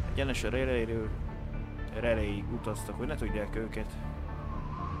egyenes a reléig utaztak, hogy ne tudják őket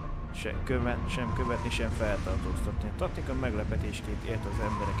sem követni, sem feltartóztatni. A taktika meglepetésként ért az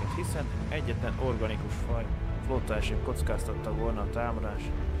embereket, hiszen egyetlen organikus faj flottás sem kockáztatta volna a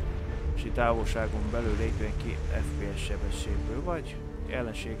támadási távolságon belül lépjen ki FPS sebességből, vagy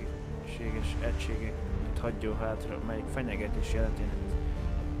ellenséges egységek hagyjon hátra, melyik fenyegetés jelentének az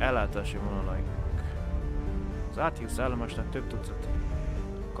ellátási vonalaiknak. Az Artius állomásnál több tucat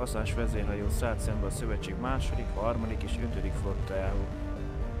kaszás vezérhajó szállt szembe a szövetség 2., 3. és 5. flottájával.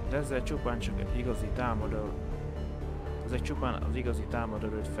 De ezzel csupán csak egy igazi támadó, az igazi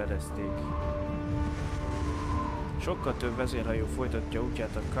támadót fedezték. Sokkal több vezérhajó folytatja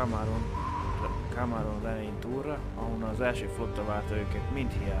útját a Cameron Lane túlra, ahonnan az első flotta várta őket,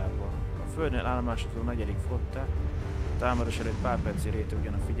 mind hiába. A földnél állomásozó 4. flottát a támadás előtt pár percig érte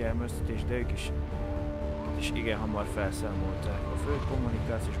ugyan a figyelmeztetés, de ők is igen hamar felszámolták. A fő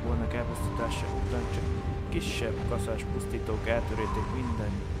kommunikációs bolnak elpusztítása után csak kisebb kaszás pusztítók eltörölték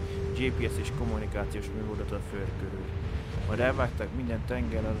minden GPS és kommunikációs műholdat a föld körül. Majd elvágták minden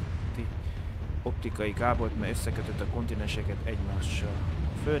tenger alatti optikai kábelt, mert összekötött a kontinenseket egymással.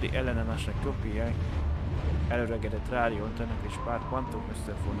 A földi ellenállásnak kopjáj előregedett rádióantennek és pár kvantum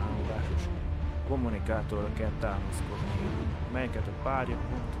összefonálódásos kommunikátorra kell támaszkodni, melyeket a párja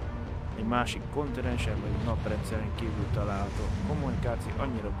pont egy másik kontinensen vagy naprendszeren kívül található. A kommunikáció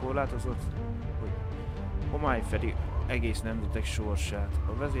annyira korlátozott, hogy homály fedi egész nemzetek sorsát.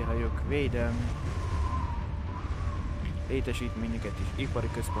 A vezérhajók védelmi létesítményeket és ipari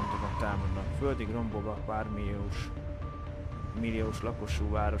központokat támadnak, földig rombolva pár milliós lakosú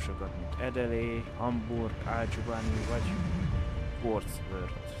városokat, mint Edelé, Hamburg, Alcsubáni vagy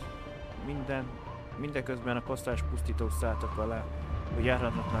Portsmouth. Mindeközben a kasztás pusztítók szálltak alá, hogy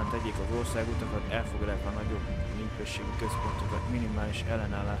járhatatlan tegyék az országutakat, elfoglalják a nagyobb népességi központokat minimális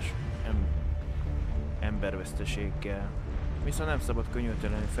ellenállás emberveszteséggel. Viszont nem szabad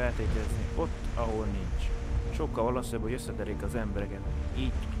könnyűtlenül feltételezni ott, ahol nincs. Sokkal valószínűbb, hogy összederik az embereket,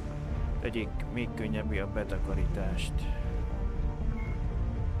 így tegyék még könnyebbé a betakarítást.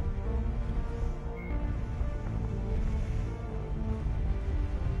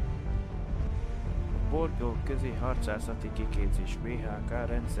 A bolygók közé harcászati kiképzés BHK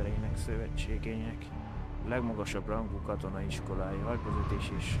rendszerének szövetségének legmagasabb rangú katonai iskolái,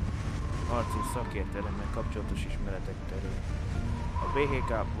 hadvezetés és harci szakértelemmel kapcsolatos ismeretek terén. A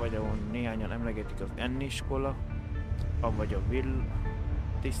BHK vagy ahol néhányan emlegetik az N iskola, avagy a Will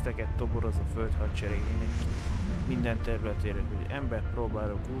tiszteket toboroz a föld hadseregének minden területére, hogy embert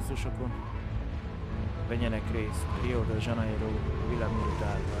próbáló kurzusokon vegyenek részt Rio de Janeiro Villa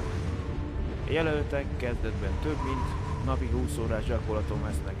Militárban. A jelöltek kezdetben több mint napi 20 órás gyakorlaton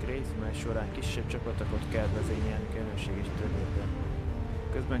vesznek részt, mely során kisebb csapatokat kell vezényelni közönséges területen.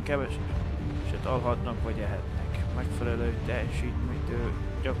 Közben keveset alhatnak vagy ehetnek. Megfelelő teljesítménytől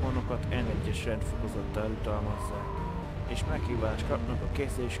gyakornokat N1-es rendfokozattal jutalmazzák, és meghívást kapnak a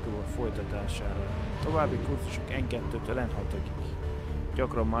készüléskor folytatására. További kurzusok N2-től N6-ig.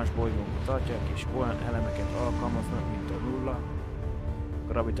 Gyakran más bolygókon tartják, és olyan elemeket alkalmaznak, mint a nulla,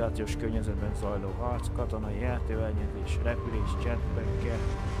 gravitációs környezetben zajló harc, katonai eltőelnyezés, repülés, jetpackkel,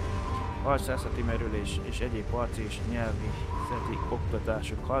 harcászati merülés és egyéb harci és nyelvészeti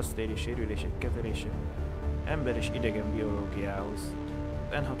oktatások, harctéri sérülések kezelése, ember és idegen biológiához.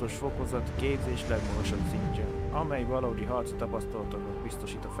 N6-os fokozat képzés legmagasabb szintje, amely valódi harci tapasztalatokat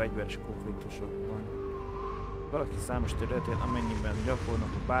biztosít a fegyveres konfliktusokban. Valaki számos területén, amennyiben gyakornok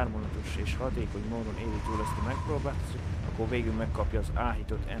bármónatos és hatékony módon éli túl ezt a megpróbáltatást, akkor végül megkapja az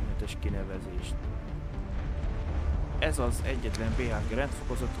áhított M7-es kinevezést. Ez az egyetlen BHK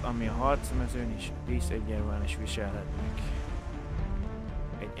rendfokozat, ami a harcmezőn is díszegyenlően is viselhetnek.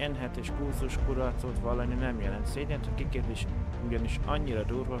 Egy N7-es kurzus kudarcot vallani nem jelent szégyent, a kiképzés ugyanis annyira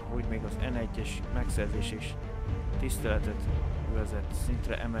durva, hogy még az N1-es megszerzés is tiszteletet vezet,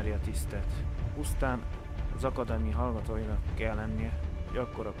 szintre emeli a tisztet. Pusztán az akadémia hallgatóinak kell lennie, hogy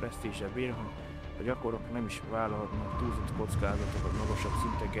akkora presztízsel bír, hogy a gyakornok nem is vállalhatnak túlzott kockázatokat magasabb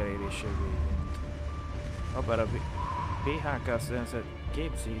szintek elérése végén. Habár a BHK rendszer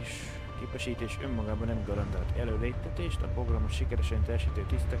képesítés önmagában nem garantált előléptetést, a programot sikeresen teljesítő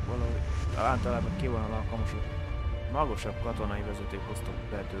tisztek valahogy általában kivonal alkalmasak magasabb katonai vezetőposztok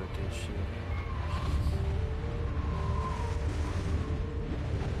betöltésére.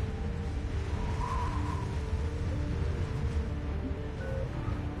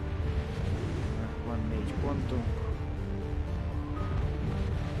 Van 4 pontunk.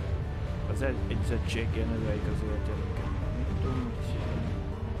 Az egyzettséggel növeljük az életerőket. Mit tudunk?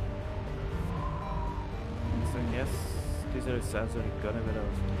 Ez 15%-kal növel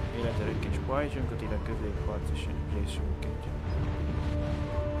az életerők és pajzsunkat, ide középharci részünket.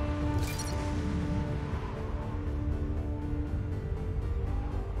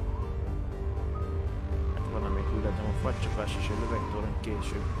 Hát valamelyik ületem a fagycsapás és a lövegtorony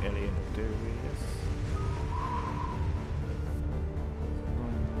később elérhetővé lesz.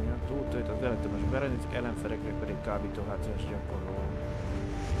 Túltölt az elektromos berendezés, ellenfelekre pedig kábítóhátszás gyakorol.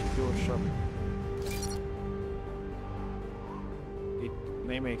 Gyorsabb.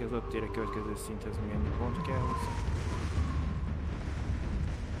 Némelyik az ott ér a következő szinthez milyen pont kell hozzá.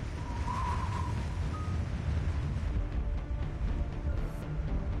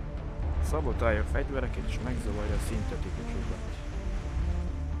 Szabotálja a fegyvereket és megzavarja a szintetikusokat.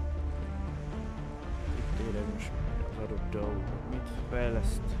 Itt ér most az adott dolgokat. Mit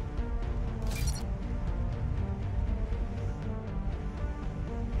fejleszt?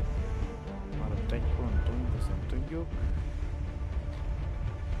 Maradt egy pontunk, azt nem tudjuk.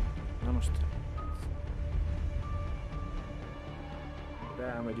 Na most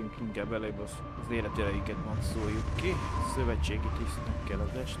rámegyünk inkább előbb az életereiket maxoljuk ki. Szövetségi tisztnek kell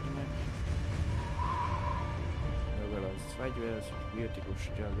az esninek. Növel az fegyverez,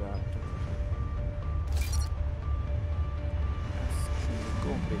 birtikus gyagáltak. Ez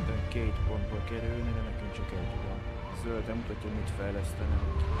konkrétan 2 pontba kerülne, de nekünk csak egy van. Zöld mutatja, mit fejlesztenem.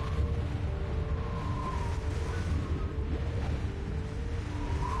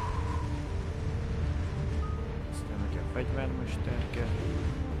 Fegyvermesterke.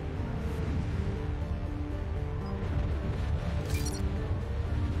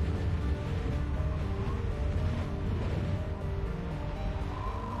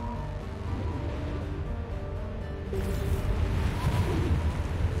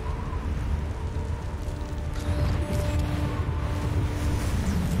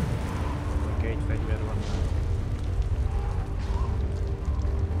 Egy fegyver van.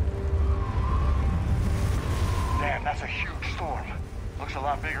 Damn, that's a huge storm. Looks a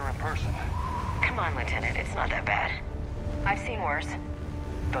lot bigger in person. Come on, Lieutenant, it's not that bad. I've seen worse.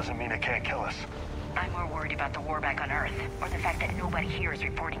 Doesn't mean it can't kill us. I'm more worried about the war back on Earth, or the fact that nobody here is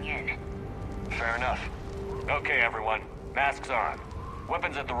reporting in. Fair enough. Okay, everyone. Masks on.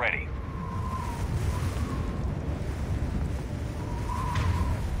 Weapons at the ready.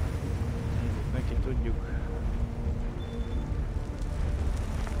 Neki tudjuk.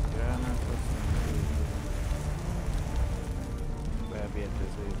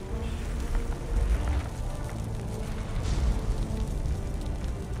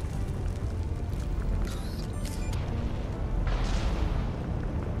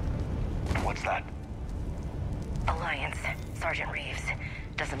 What's that? Alliance. Sergeant Reeves.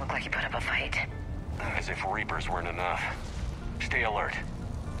 Doesn't look like he put up a fight. As if Reapers weren't enough. Stay alert.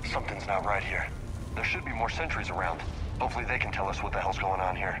 Something's not right here. There should be more sentries around. Hopefully they can tell us what the hell's going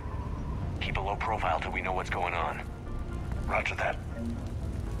on here. Keep a low profile till we know what's going on. Roger that.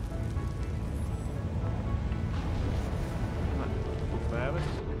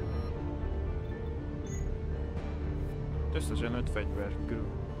 Összesen 5 fegyver körül.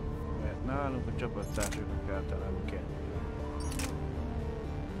 Mert nálunk a csapattársaknak általában kell.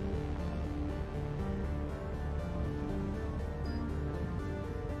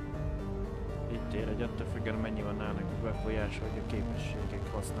 eltér, hogy attól függően mennyi van nálunk befolyás, hogy a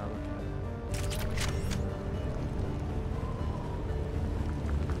képességek használatát.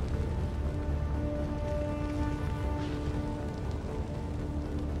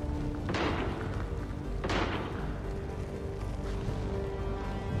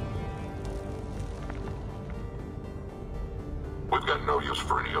 We've got no use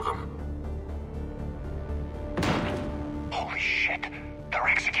for any of them. Holy shit. They're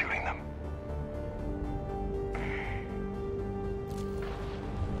executing them.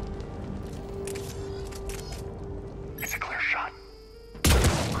 It's a clear shot.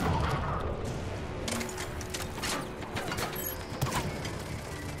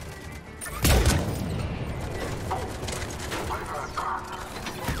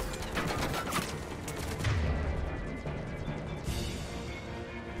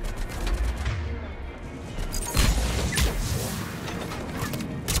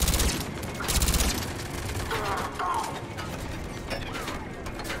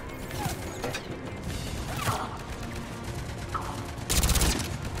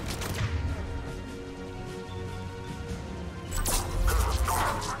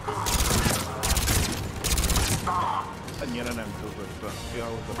 Annyira nem tudod be. Ja,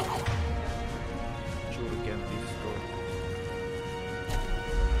 oda. Shuriken pisztoly.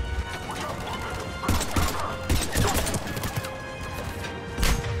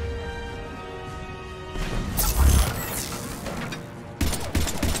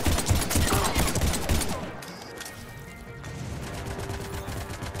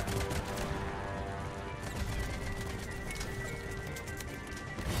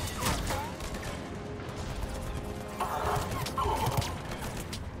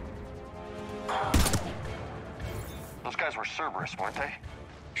 Those guys were Cerberus, weren't they?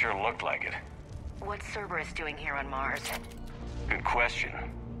 Sure looked like it. What's Cerberus doing here on Mars? Good question.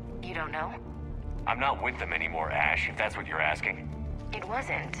 You don't know? I'm not with them anymore, Ash, if that's what you're asking. It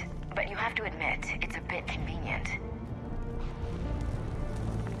wasn't, but you have to admit, it's a bit convenient.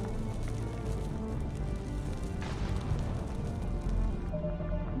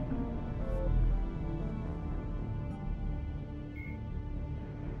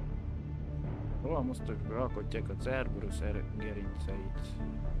 Rohamosztagok alkotják a Cerberus gerinceit.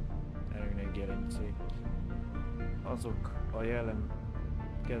 Erőnek gerincét. Azok a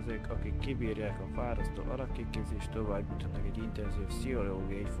jellemkezők, akik kibírják a fárasztó alakkéképzést, tovább juthatnak egy intenzív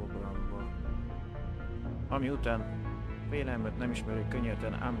pszichológiai fogalomba. Ami után félelmet nem ismerő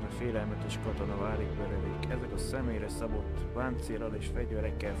könnyedén, ám a félelmetes katona válik belőlük. Ezek a személyre szabott páncélral és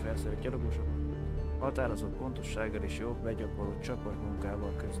fegyverekkel felszerelt gyalogosok határozott pontossággal és jobb begyakorló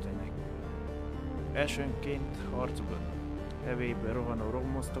csapatmunkával küzdenek. Elsőnként harcban hevébe rohanó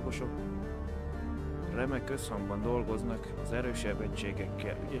rohamosztagosok remek összhangban dolgoznak az erősebb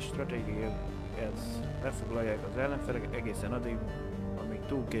egységekkel. Ügyes stratégiák ez lefoglalják az ellenfeleket egészen addig, amíg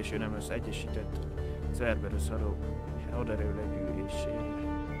túl késő nem lesz egyesített Cerberus haderő legyűrésére.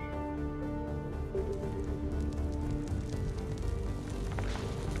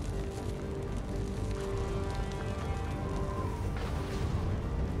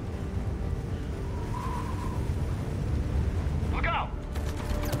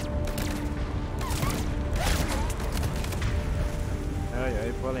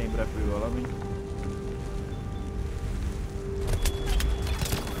 Jajjaj, valami repül valami.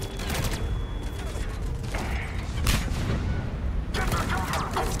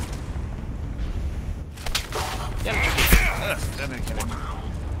 Gyere csak itt! Remélkedek.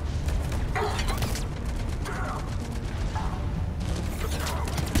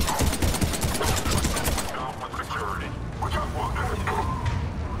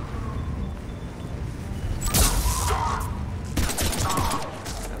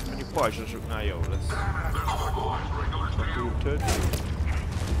 Pajzsosoknál jó lesz. Túltört.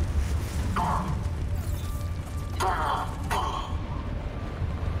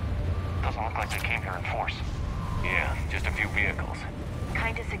 Doesn't look like they came here in force. Yeah, just a few vehicles.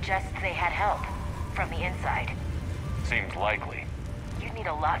 Kinda suggests they had help from the inside. Seems likely. You'd need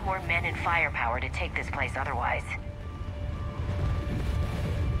a lot more men and firepower to take this place otherwise.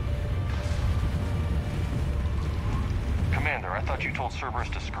 Commander, I thought you told Cerberus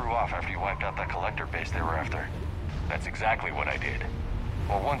to screw off after you wiped out that collector base they were after. That's exactly what I did.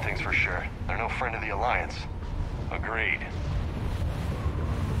 Well, one thing's for sure. They're no friend of the Alliance. Agreed.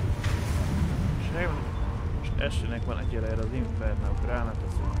 Most esőnek van egyre erre az Inferno gránát,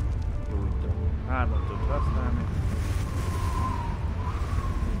 azt gyújtom. 3-at tud használni.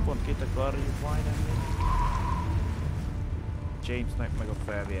 Pont két akarjuk majdnem még. Jamesnek meg a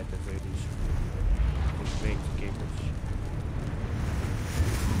felvérteződ is. És végképes.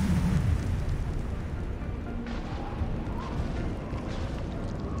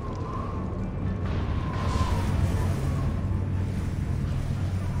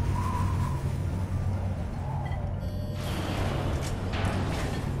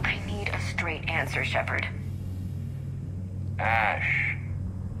 answer, Shepard. Ash.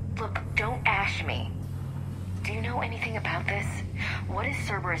 Look, don't ash me. Do you know anything about this? What is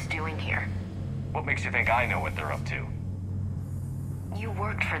Cerberus doing here? What makes you think I know what they're up to? You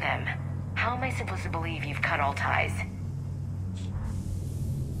worked for them. How am I supposed to believe you've cut all ties?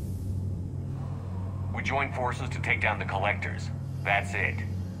 We joined forces to take down the Collectors. That's it.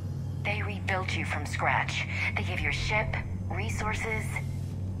 They rebuilt you from scratch. They gave you a ship, resources.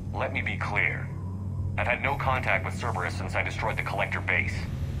 Let me be clear. I've had no contact with Cerberus since I destroyed the Collector base.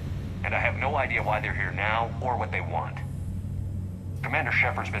 And I have no idea why they're here now, or what they want. Commander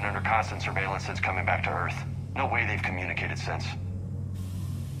Shepard's been under constant surveillance since coming back to Earth. No way they've communicated since.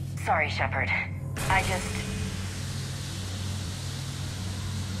 Sorry, Shepard. I just...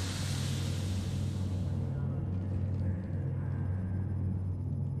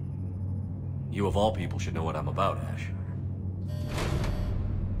 You of all people should know what I'm about, Ash.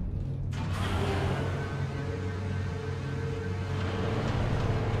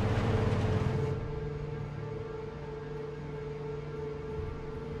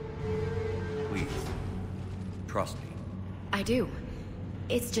 Please, trust me. I do.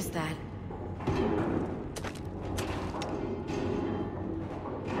 It's just that...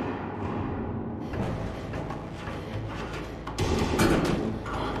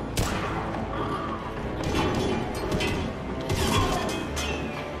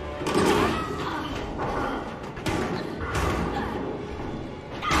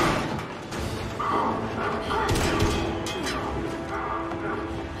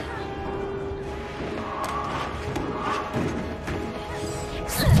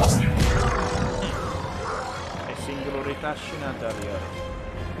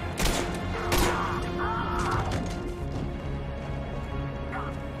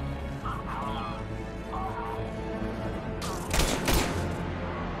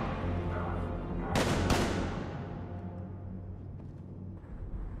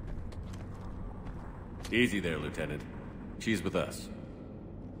 Easy there, Lieutenant. She's with us.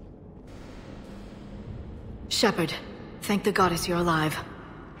 Shepard, thank the goddess you're alive.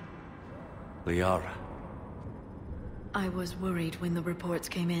 Liara. I was worried when the reports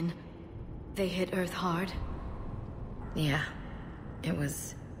came in. They hit Earth hard. Yeah. It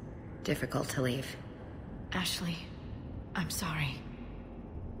was difficult to leave. Ashley, I'm sorry.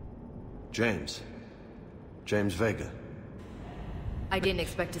 James. James Vega. I didn't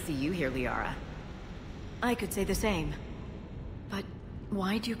expect to see you here, Liara. I could say the same. But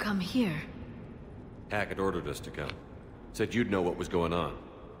why'd you come here? Hackett ordered us to come. Said you'd know what was going on.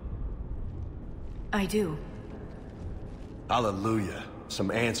 I do. Hallelujah.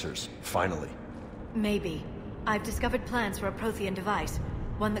 Some answers, finally. Maybe. I've discovered plans for a Prothean device.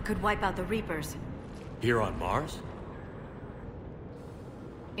 One that could wipe out the Reapers. Here on Mars?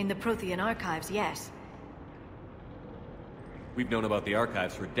 In the Prothean archives, yes. We've known about the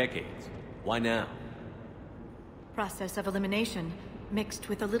archives for decades. Why now? Process of elimination, mixed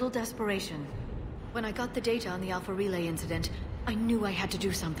with a little desperation. When I got the data on the Alpha Relay incident, I knew I had to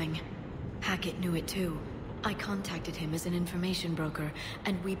do something. Hackett knew it too. I contacted him as an information broker,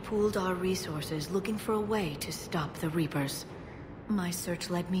 and we pooled our resources looking for a way to stop the Reapers. My search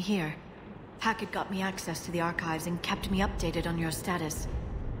led me here. Hackett got me access to the archives and kept me updated on your status.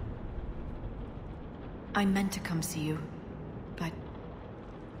 I meant to come see you, but...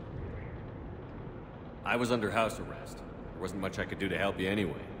 I was under house arrest. There wasn't much I could do to help you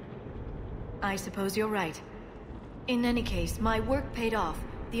anyway. I suppose you're right. In any case, my work paid off.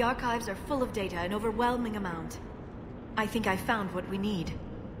 The archives are full of data, an overwhelming amount. I think I found what we need.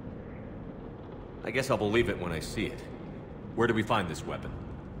 I guess I'll believe it when I see it. Where do we find this weapon?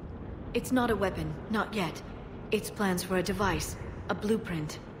 It's not a weapon, not yet. It's plans for a device, a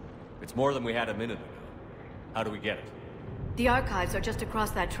blueprint. It's more than we had a minute ago. How do we get it? The archives are just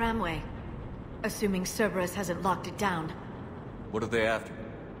across that tramway. Assuming Cerberus hasn't locked it down. What are they after?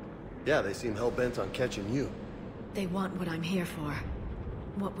 Yeah, they seem hell-bent on catching you. They want what I'm here for.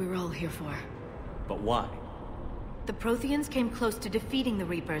 What we're all here for. But why? The Protheans came close to defeating the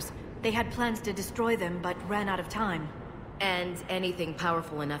Reapers. They had plans to destroy them, but ran out of time. And anything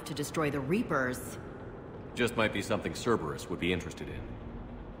powerful enough to destroy the Reapers... Just might be something Cerberus would be interested in.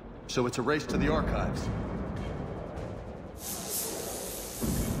 So it's a race to the archives.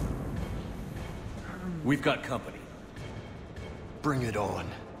 We've got company. Bring it on.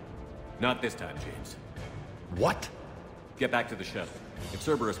 Not this time, James. What? Get back to the shuttle. If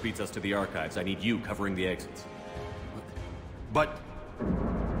Cerberus beats us to the archives, I need you covering the exits. But...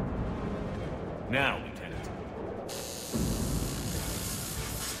 Now, Lieutenant.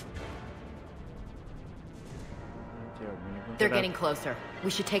 They're getting closer. We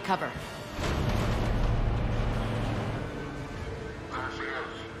should take cover.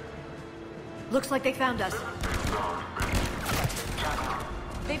 Looks like they found us.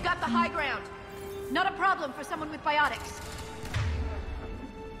 They've got the high ground. Not a problem for someone with biotics.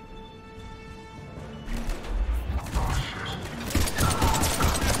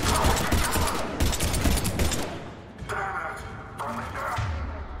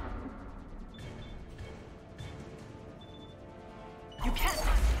 You can't.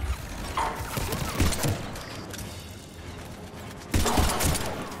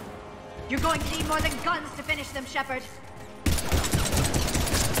 You're going to need more than guns to finish them, Shepard.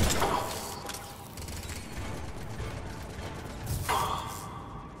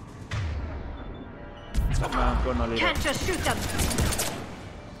 Can't just shoot them.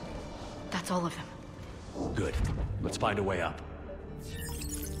 That's all of them. Good. Let's find a way up.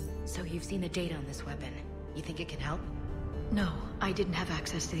 So you've seen the data on this weapon. You think it can help? No, I didn't have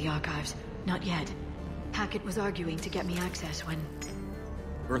access to the archives. Not yet. Hackett was arguing to get me access when...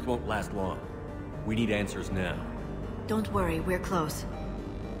 Earth won't last long. We need answers now. Don't worry, we're close.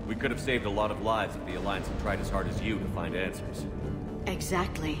 We could have saved a lot of lives if the Alliance had tried as hard as you to find answers.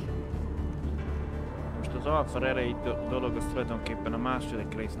 Exactly. Most az alfa relay dolog az tulajdonképpen a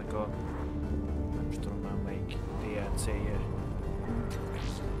második résznek a... nem is tudom már melyik DLC-je.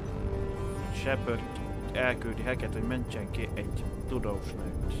 Shepard elküldi Hackett, hogy mentsen ki egy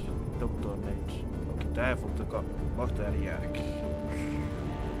tudósnőt, doktornőt, akit elfogtak a baktériák.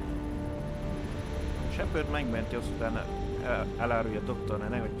 Shepard megmenti, aztán elárulja a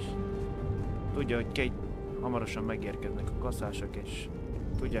doktornőnek, hogy tudja, hogy Kate hamarosan megérkeznek a kaszások, és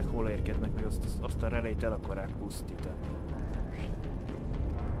tudják, hol érkeznek, hogy azt a relényt el akarják pusztítani.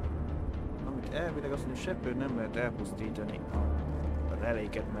 Amit elvileg azt mondja, Shepard nem lehet elpusztítani a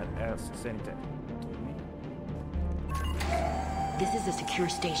reléket, mert szerintem... This is a secure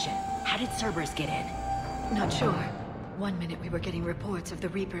station. How did Cerberus get in? Not sure. One minute we were getting reports of the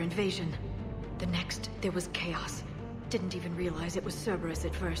Reaper invasion. The next, there was chaos. Didn't even realize it was Cerberus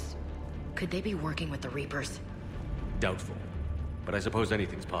at first. Could they be working with the Reapers? Doubtful. But I suppose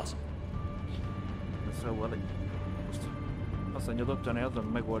anything's possible. Szóval azt mondja a doktorné, azon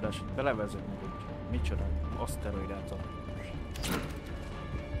megoldás, hogy belevezetnek, hogy micsoda aszteroidát a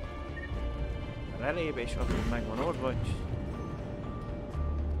relébe, és akkor megvan oldva, hogy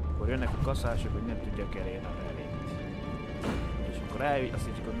akkor jönnek a kaszások, hogy nem tudják elérni a relét. És akkor eljön, azt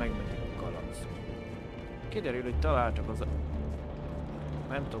hiszik, hogy megmentik a kalanc. Kiderül, hogy találtak az...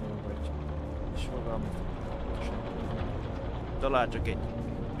 nem tudom, hogy is fogalmaz. Találtak egy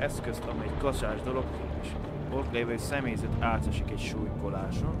eszközt, amely egy kaszás dolog, és ott lévő személyzet átesik egy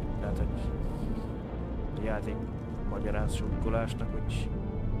súlykoláson. Tehát, hogy a játék magyaráz súlykolásnak, hogy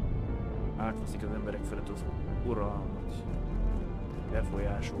átveszik az emberek felett az uralmat,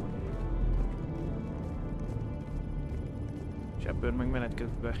 befolyásolni. Shepard meg menet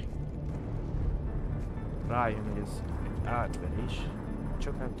közben rájön, hogy ez egy átverés,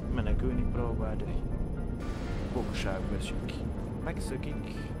 csak hát menekülni próbál, de fogságba esik.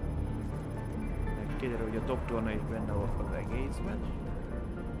 Megszökik, meg kiderül, hogy a doktorna is benne volt az egészben.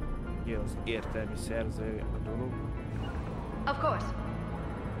 Ugye az értelmi szerzője a dolog. Of course.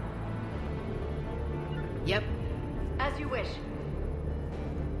 Yep. As you wish.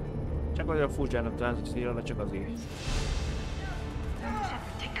 Csak olyan furcsának táncolja, de csak azért.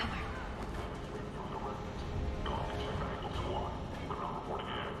 Shepard, take cover.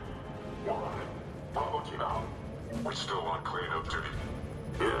 We still want cleanup duty.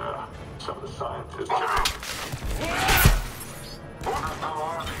 Yeah, some of the scientists. Orders no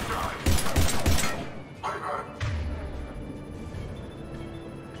longer be done.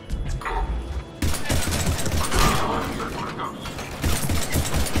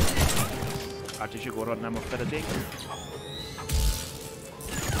 Át is ugorhatnám a feledéket.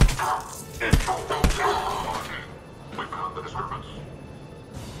 We found the disturbance.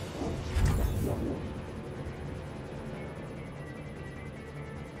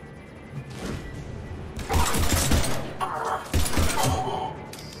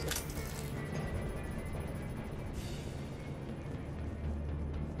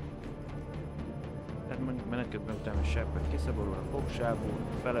 Menekülben utána Shepard kiszabadul a fogságból,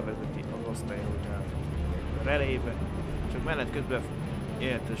 felevezeti az osztályoltát a relébe, csak menet közben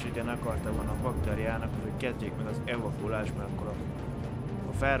értesíteni akarta volna a bakteriának, hogy kezdjék meg az evakuálást, mert akkor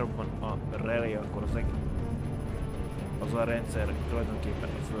ha felrobban a relé, akkor az a rendszer tulajdonképpen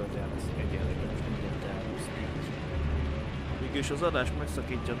a Földön lesz egyenlően, és mindent elpusztít. Végülis az adást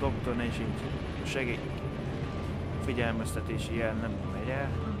megszakítja a doktorné, és így a segély figyelmeztetési jel nem megy el.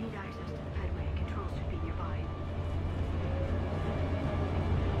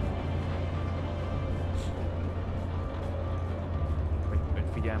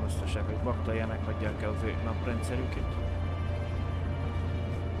 kérem azt a sefet, baktaljának hagyják el az ő naprendszerüket.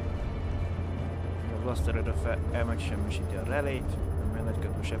 A blasteröre elmegsemmisíti a relét, menet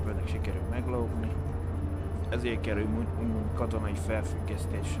közben Shepardnek sikerül meglógni. Ezért kerül úgymond katonai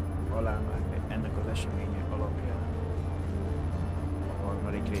felfüggesztés alá már ennek az események alapján a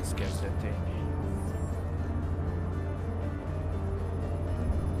harmadik rész kezdetén.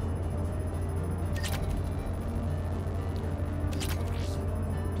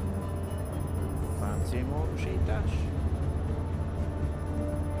 Páncélmódosítás.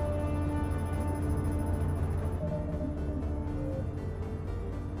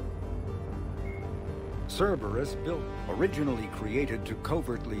 Cerberus built, originally created to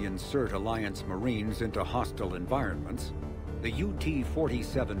covertly insert Alliance Marines into hostile environments, the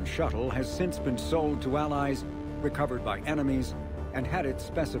UT-47 shuttle has since been sold to allies, recovered by enemies, and had its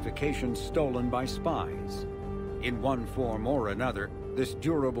specifications stolen by spies. In one form or another, this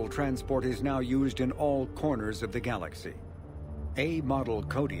durable transport is now used in all corners of the galaxy. A-model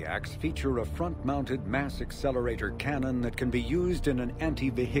Kodiaks feature a front-mounted mass accelerator cannon that can be used in an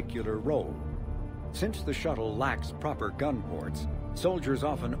anti-vehicular role. Since the shuttle lacks proper gun ports, soldiers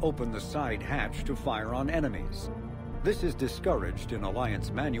often open the side hatch to fire on enemies. This is discouraged in Alliance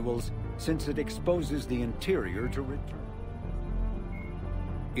manuals since it exposes the interior to return.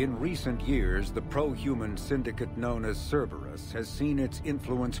 In recent years, the pro-human syndicate known as Cerberus has seen its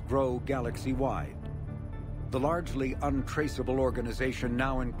influence grow galaxy-wide. The largely untraceable organization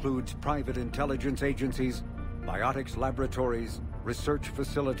now includes private intelligence agencies, biotics laboratories, research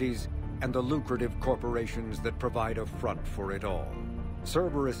facilities, and the lucrative corporations that provide a front for it all.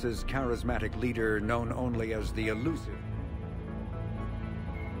 Cerberus's charismatic leader, known only as the Elusive.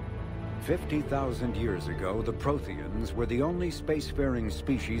 50,000 years ago, the Protheans were the only spacefaring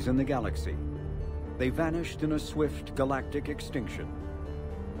species in the galaxy. They vanished in a swift galactic extinction.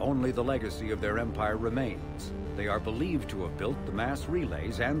 Only the legacy of their empire remains. They are believed to have built the mass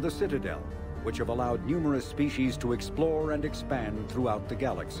relays and the Citadel, which have allowed numerous species to explore and expand throughout the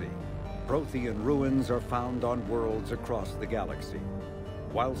galaxy. Prothean ruins are found on worlds across the galaxy.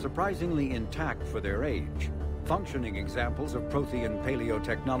 While surprisingly intact for their age, functioning examples of Prothean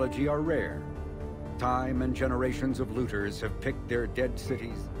paleotechnology are rare. Time and generations of looters have picked their dead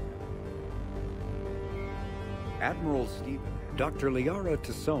cities. Admiral Stephen, Dr. Liara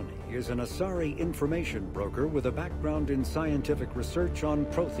Tassoni is an Asari information broker with a background in scientific research on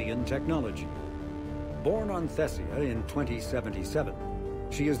Prothean technology. Born on Thessia in 2077,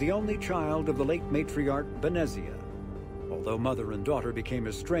 she is the only child of the late matriarch Benezia. Although mother and daughter became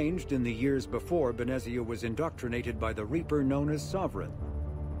estranged in the years before Benezia was indoctrinated by the Reaper known as Sovereign.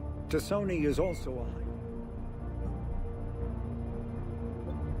 Tassoni is also a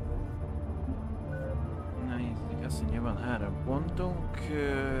Azt mondja, van 3 pontunk.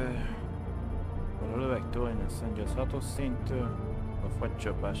 A lövegtolajnak szentje az 6-os szintől, a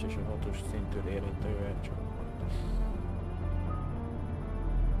fagycsapás és a 6-os szintől érint a jövetcsapát.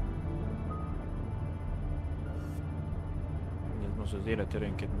 Ez most az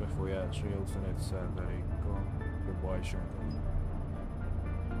életerőnket befolyásolja 25%-kal a bajsunkat.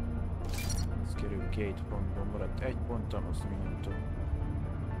 Ez kerül 2 pontban, maradt 1 ponton, azt még nem tudom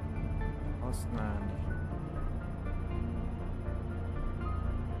használni.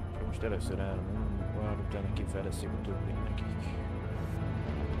 Most először elmondjuk, utána kifejlesztjük a többit nekik.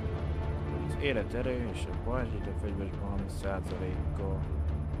 Az életerő és a bajzsit a fegyveresben 30%-kal.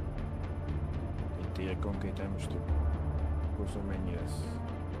 Itt írja konkrétan most húzom mennyi lesz.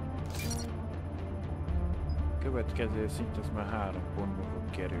 A következő szint az már 3 pontba fog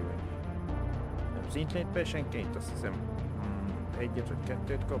kerülni. Nem szintlétpesenként, azt hiszem 1-et vagy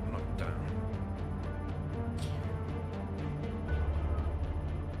 2-t kapnak talán.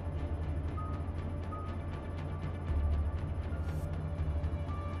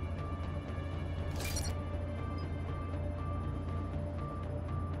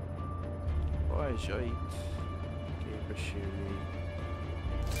 Pajzsait, képességei.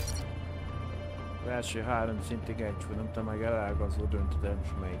 Az első 3 szintig egy fő, nem te meg elágazó döntöd el,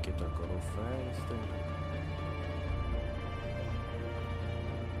 most melyiket akarod fejleszteni.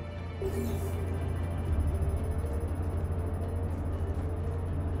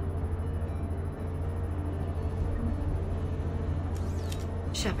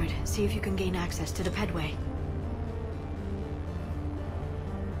 Shepard, see if you can gain access to the pedway.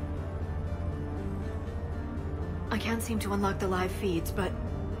 I can't seem to unlock the live feeds, but...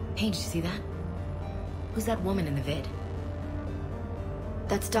 Hey, did you see that? Who's that woman in the vid?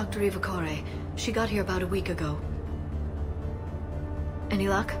 That's Dr. Ivakore. She got here about a week ago. Any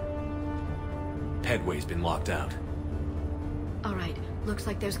luck? Pedway's been locked out. All right. Looks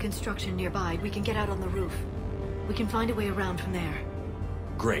like there's construction nearby. We can get out on the roof. We can find a way around from there.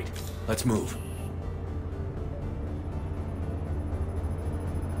 Great. Let's move.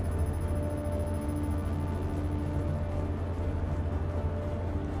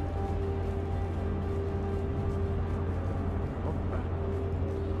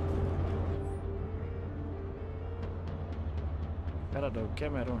 Kiadó,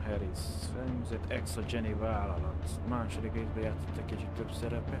 Cameron Harris, felnézett extra Jenny vállalat. Második részben játszott egy kicsit több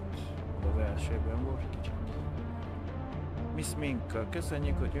szerepet, az elsőben volt kicsit. Miss Minka,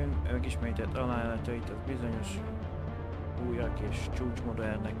 köszönjük, hogy ön megismételt ajánlatait az bizonyos újak és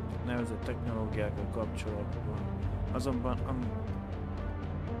csúcsmodellnek nevezett technológiákkal kapcsolatban. Azonban,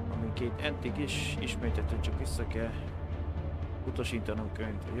 amiket eddig is ismételten csak vissza kell utasítanunk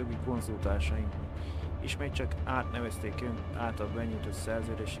önt a jogi konzultásaink. Ismét csak átnevezték ön által benyújtott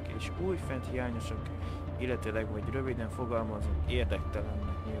szerződések és újfent hiányosak, illetőleg, vagy röviden fogalmazunk,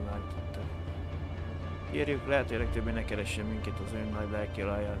 érdektelennek nyilvánítottak. Kérjük, lehetőleg többé ne keressen minket az ön nagy lelki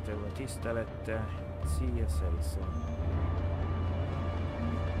ajánlatával. Tisztelettel, C.S. Harrison.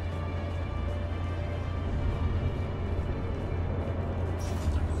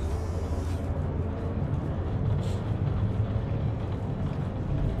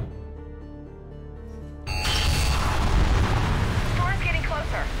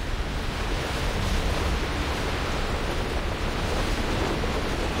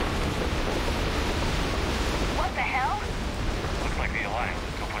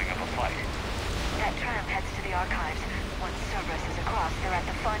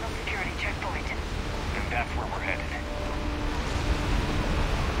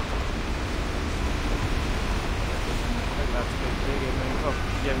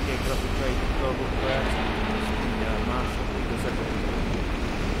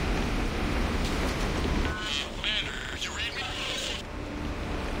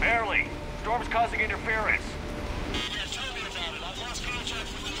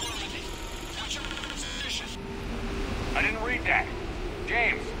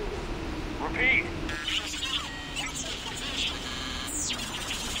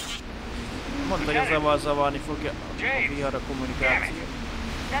 Zavarni fogja a vihar a kommunikáció.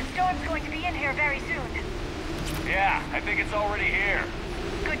 That storm's going to be in here very soon. Yeah, I think it's already here.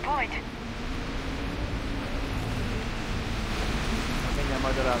 Good point. Mindjárt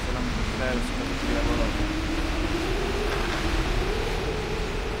magyarázolom, hogy elveszik az útjére valahol.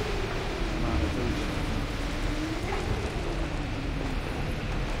 Már az úgy.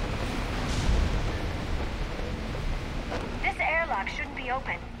 This airlock shouldn't be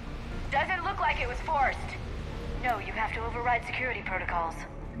open. Doesn't look like it was forced. No, you have to override security protocols.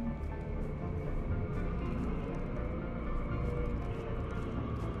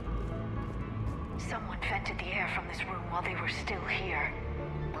 Someone vented the air from this room while they were still here.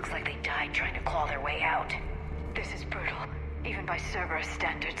 Looks like they died trying to claw their way out. This is brutal, even by Cerberus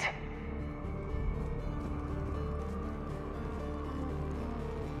standards.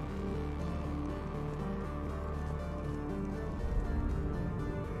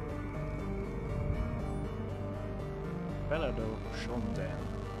 Kiadó, Shondan.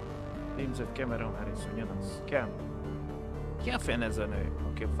 Némzett Cameron Harris, ugyanaz. Cam. Ki a fene ez a nő,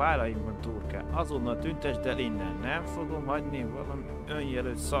 aki a fájlainkban turkál? Azonnal tüntesd el innen. Nem fogom hagyni valami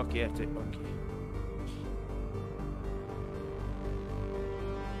önjelölt szakértő, aki...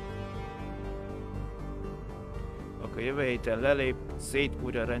 Akkor jövő héten lelép,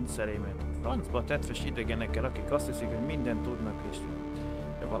 szétkúrja a rendszerémet. Francba tetvés idegenekkel, akik azt hiszik, hogy mindent tudnak és...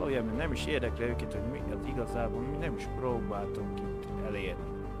 De valójában nem is érdekli őket, hogy mi az igazából, mi nem is próbáltunk itt elérni.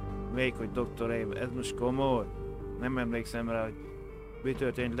 Még hogy Dr. Ava, ez most komoly? Nem emlékszem rá, hogy mi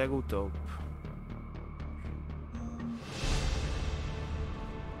történt legutóbb.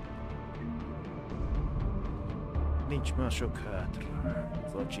 Nincs már sok hátra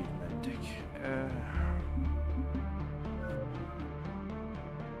az achievementek.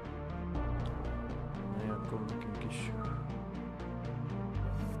 Akkor nekünk is.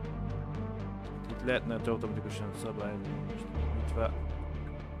 Itt lehetne automatikusan szabályozni most. Itt van.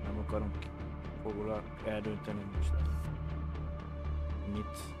 Nem akarom foglal eldönteni most.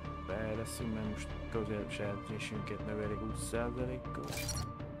 Mit fejleszünk, mert most közelségünket növelik 20%-kal.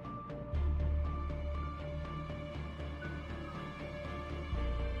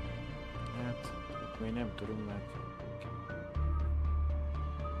 Hát, itt még nem tudunk, mert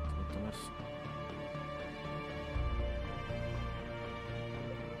szerintem ezt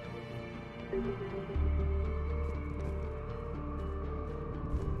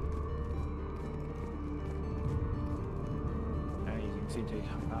elhívunk szintén, hogy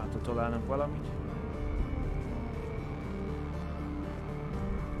hátra találnak valamit.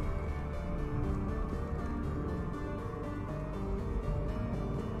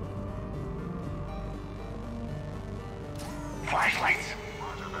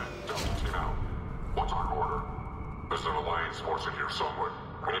 somewhere.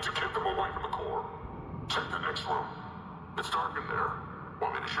 We need to keep them away from the core. Check the next room. It's dark in there.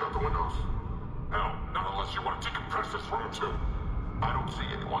 Want me to shut the windows? Hell, not unless you want to decompress this room too. I don't see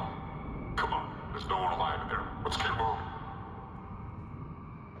anyone. Come on, there's no one alive in there. Let's keep moving.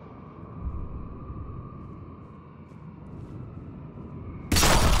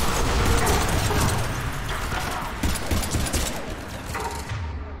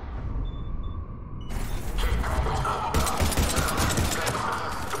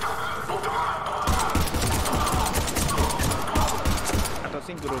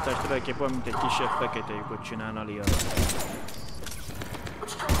 Szinkronítás tulajdonképpen mint egy kisebb fekete lyukot csinálna Liara.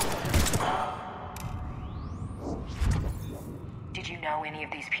 Did you know any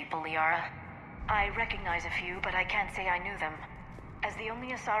of these people, Liara? I recognize a few, but I can't say I knew them. As the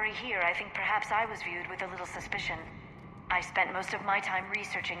only Asari here, I think perhaps I was viewed with a little suspicion. I spent most of my time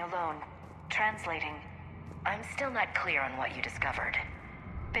researching alone, translating. I'm still not clear on what you discovered.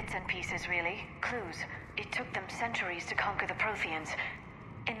 Bits and pieces, really. Clues. It took them centuries to conquer the Protheans.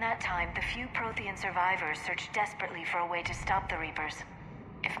 In that time, the few Prothean survivors searched desperately for a way to stop the Reapers.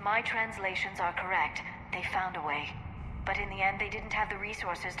 If my translations are correct, they found a way. But in the end, they didn't have the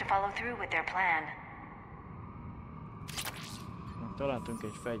resources to follow through with their plan. Találtunk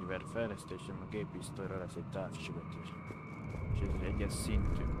egy fegyver fejlesztésen, a géppisztolyra lesz egy távcsövetés. És ez egy egyes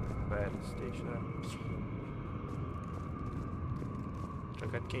szintű fejlesztésre.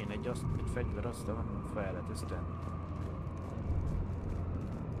 Csak hát kéne egy fegyver aztán, amit fel lehet ezt tenni.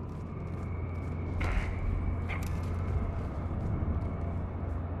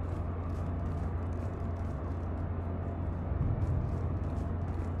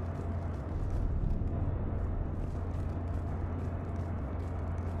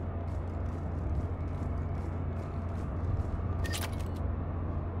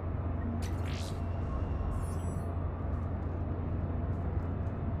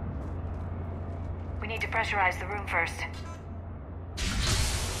 We need to pressurize the room first.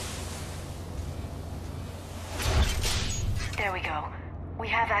 There we go. We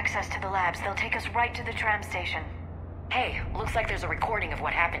have access to the labs. They'll take us right to the tram station. Hey, looks like there's a recording of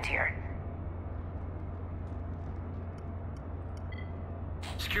what happened here.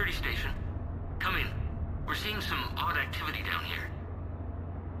 Security station. Come in. We're seeing some odd activity down here.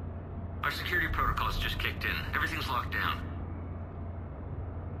 Our security protocol's just kicked in. Everything's locked down.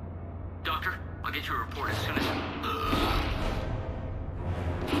 Doctor, I'll get you a report as soon as...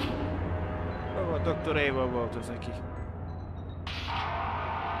 Dr. Ava volt az, aki.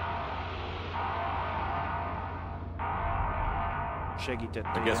 Segített.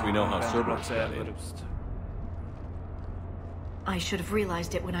 I guess we know how Cerberus got in. I should have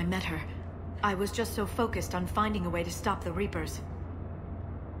realized it when I met her. I was just so focused on finding a way to stop the Reapers.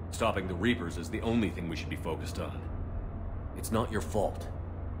 Stopping the Reapers is the only thing we should be focused on. It's not your fault.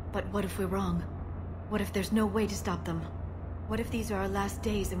 But what if we're wrong? What if there's no way to stop them? What if these are our last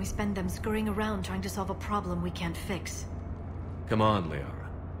days and we spend them scurrying around trying to solve a problem we can't fix? Come on, Liara.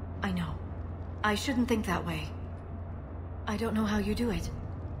 I know. I shouldn't think that way. I don't know how you do it.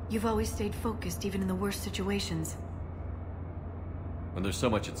 You've always stayed focused even in the worst situations. When there's so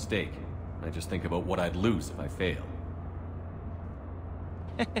much at stake, I just think about what I'd lose if I fail.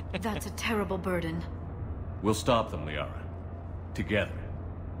 That's a terrible burden. We'll stop them, Liara. Together.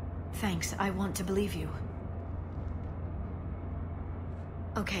 Thanks, I want to believe you.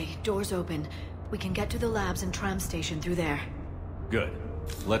 Okay, doors open. We can get to the labs and tram station through there. Good.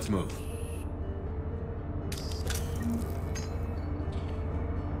 Let's move.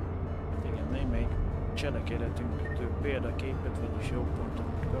 Igen, még cselekedetünk több példaképet, vagyis jó pontot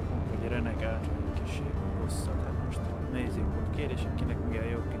kapunk, hogy renegált, vagy kicsit rosszat. Hát most nézzük, hogy kérdés, kinek mi a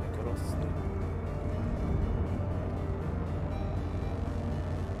jó, kinek a rossz.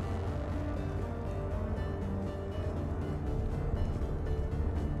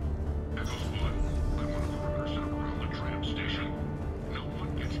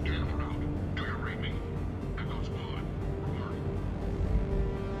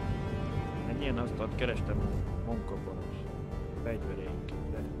 Kerestem munkaparos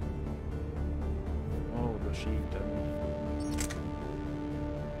fegyvereinket, de módosítani.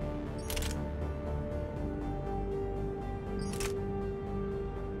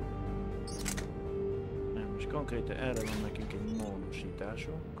 Nem, most konkrétan erre van nekünk egy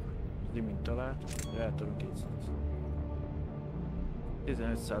módosításunk. Az imént találtuk, el tudunk itt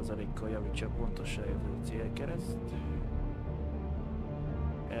 15%-kal javítsa a pontosságot a célkereszt.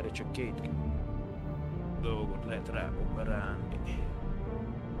 Erre csak két dolgot lehet ráoperálni.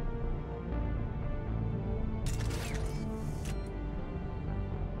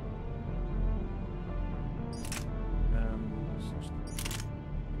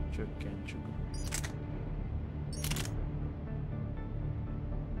 Csökkentsük.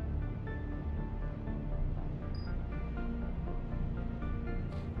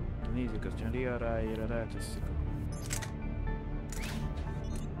 Nézzük, azt jön Lia ráére, rátesszük.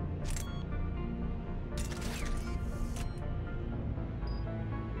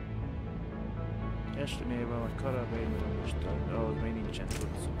 Esténél vagy karabénben most, ahhoz még nincsen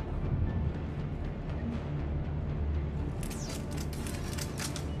tudszó.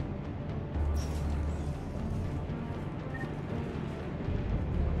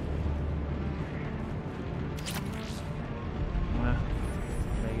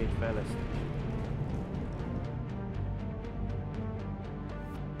 Fejlesztő.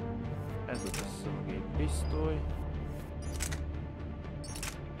 Ez a szolgéppisztoly.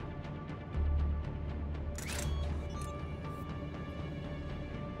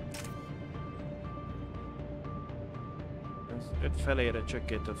 Ez 5 felére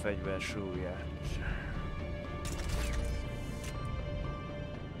csökkent a fegyver súlyát.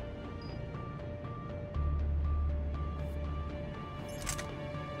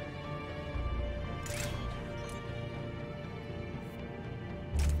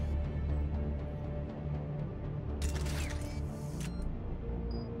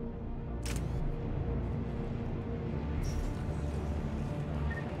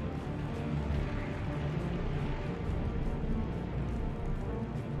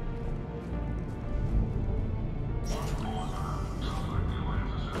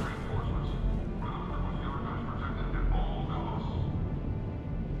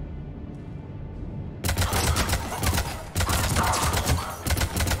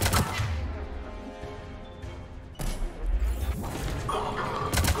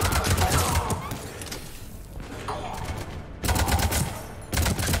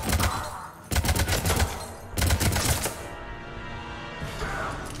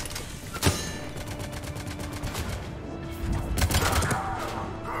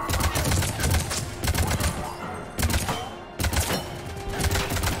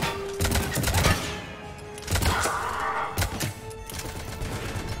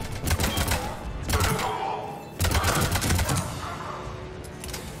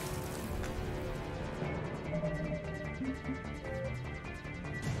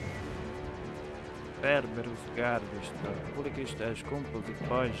 Cerberus gárdista, polikristályos kompozit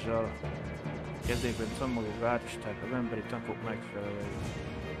pajzsal, kezében szomorú gárdisták az emberi tankok megfelelői.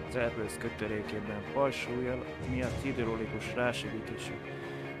 Cerberus kötelékében pajzsúlyjal miatt hidraulikus rásegítése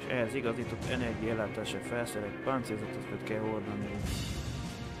és ehhez igazított energiaellátása felszerelt páncélzatokat kell hordani.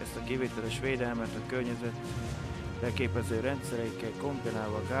 Ezt a kivételes védelmet a környezet leképező rendszereikkel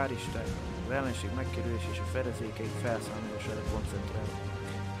kombinálva a gárdisták az ellenség megkerülés és a fedezékeik felszámolására koncentrál.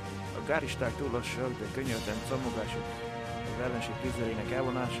 A gárdisták túl lassak, de könnyelten szamogások az ellenség tüzelének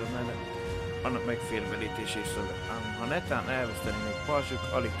elvonása mellett annak megfélbelítésé szolgál. Ám ha netán elvesztenének pajzsuk,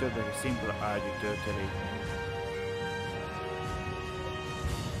 alig többet egy szimpla ágyi töltelék.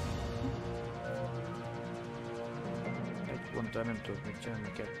 Egy ponttal nem tudok mit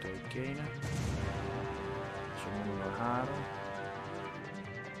csinálni, 2 kéne. És a 0-3.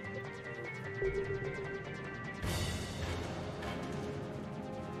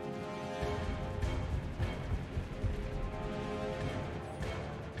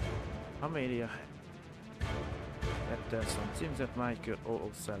 Amelia Patterson címzett Michael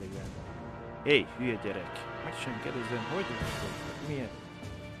O'Sullivan. Hé, hülye gyerek! Meg sem kérdezem, hogy vagyok? Milyen?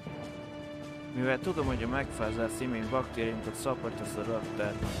 Mivel tudom, hogy a megfázás színén baktériumokat szaporítasz a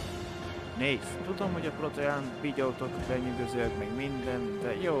raktárban. Nézd, tudom, hogy a proteán bigyótok, benyűgözők, meg minden,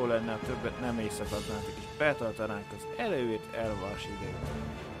 de jó lenne, ha többet nem éjszakaznátok és betartanánk az előírt elvás időt.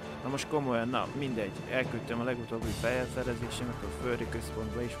 Na most komolyan, na mindegy, elküldtem a legutóbbi felszerezésemet a földi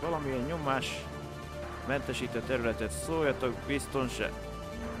központba és valamilyen nyomás mentesített területet szóljatok, biztonság.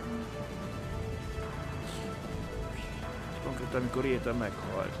 Konkrétan amikor írtam,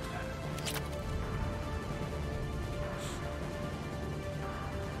 meghalt.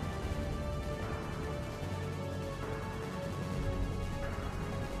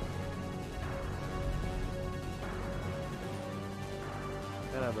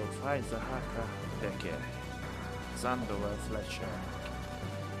 Fajza Haka Decker. Sandoval Fletcher.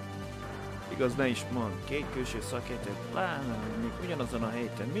 Igaz, ne is mond, 2 külső szakértő, pláne még ugyanazon a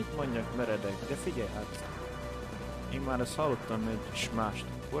héten. Mit mondjak, meredek, de figyelj hát. Én már ezt hallottam egy mást.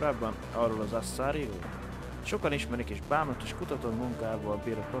 Korábban arról az Asszáriról. Sokan ismerik és bámulatos kutató munkával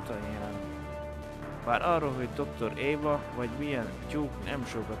bír a proteinján. Bár arról, hogy Dr. Eva vagy milyen tyúk nem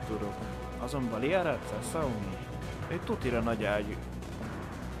sokat tudok. Azonban Liaráccal Sauni, ő tutira nagy ágyú.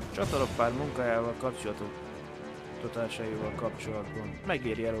 Csataropár munkájával kapcsolatot kutatásaival kapcsolatban.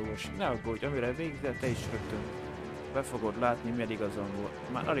 Megéri elolvasni, ne aggódj, amire végzel, te is rögtön be fogod látni, milyen igazam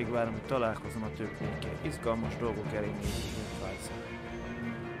volt. Már alig várom, hogy találkozom a többiekkel. Izgalmas dolgok elé nézünk, Fájszer.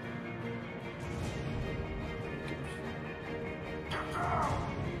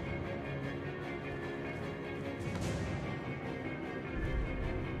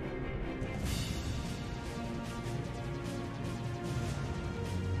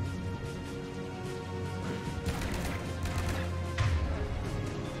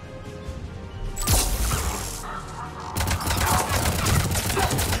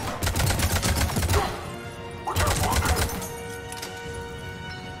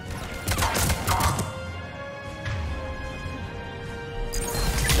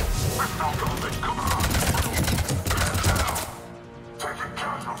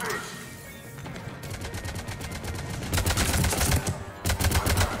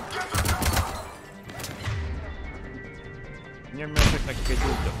 Nyomjatok nekik egy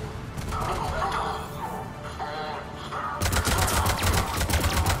úton.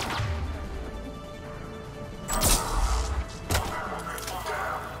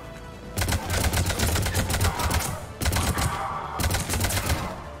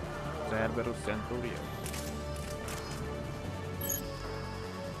 Cerberus Centurion.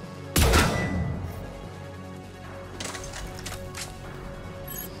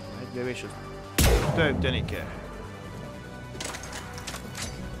 Egy lövés, az tölteni kell.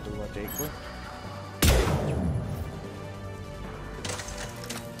 Túlhatékony.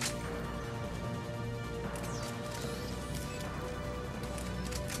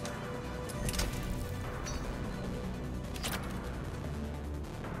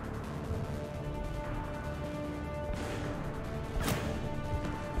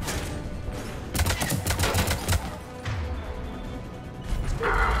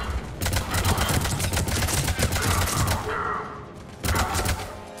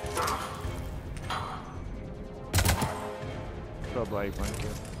 Próbáljuk majd ki.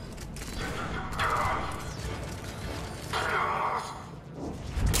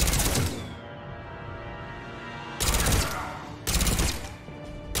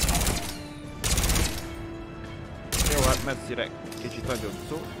 Jó, hát messzire kicsit nagyobb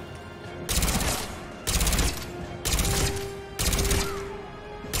szó.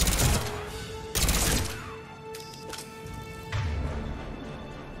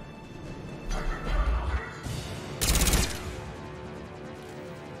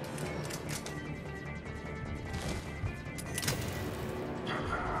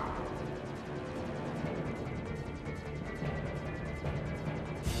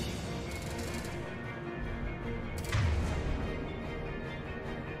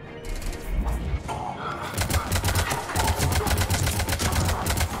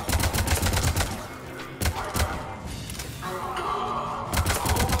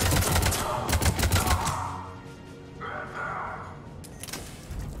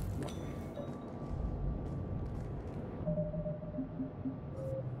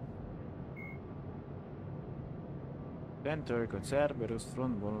 Mentőrök a Cerberus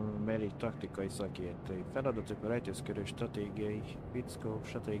frontvonalbeli taktikai szakértői. Feladatuk a rejtőzködő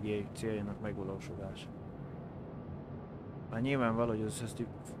stratégiai céljának megvalósulása. Már nyilvánvaló, hogy az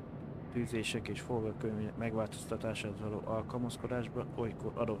összetűzések és forgatókönyv megváltoztatását való alkalmazkodásban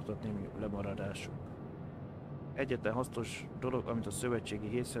olykor adódhat némi lemaradásuk. Egyetlen hasznos dolog, amit a szövetségi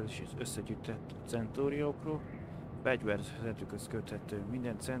hétszerzés összegyűjtett centúriókról, fegyverzetükhöz köthető.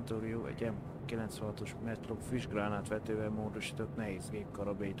 Minden centúrió egy M96-os metrok füstgránátvetővel módosított nehézgép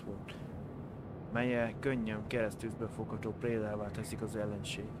karabét volt, mellyel könnyen keresztülbe fogható prédává teszik az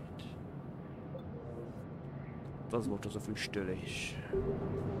ellenségét. Az volt az a füstölés.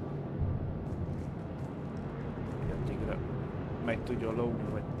 Addigra meg tudja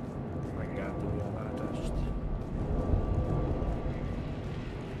lógni, vagy meggátolja a látást.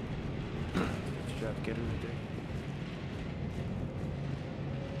 És átkerültek.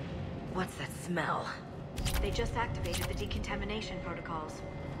 What's that smell? They just activated the decontamination protocols.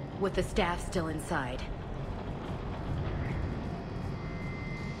 With the staff still inside.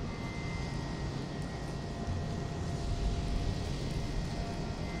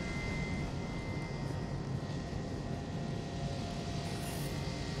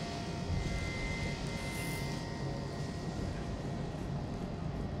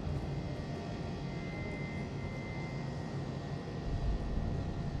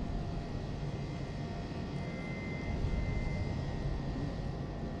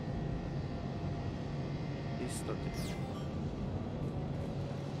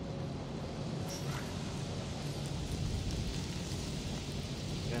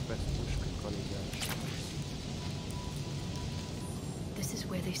 Repesz puska kalibrális.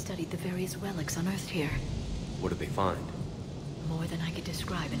 where they studied the various relics unearthed here. What did they find? More than I could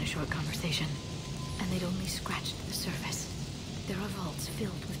describe in a short conversation. And they'd only scratched the surface. There are vaults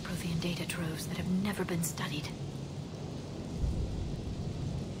filled with Prothean data troves that have never been studied.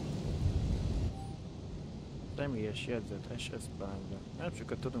 Személyes jegyzet SS bányra. Nem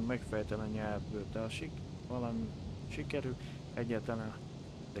sokat tudunk megfejteni a nyelvből, de valami sikerül egyáltalán,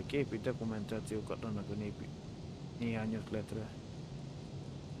 de képi dokumentációkat adnak a néhány ötletre.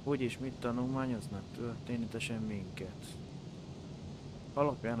 Úgyis mit tanulmányoznak történetesen minket.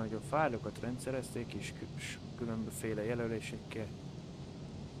 Alapján, hogy a fájlokat rendszerezték és különbözőféle jelölésekkel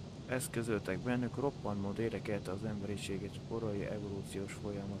eszközöltek bennük, roppant mód érdekelte az emberiséget korai evolúciós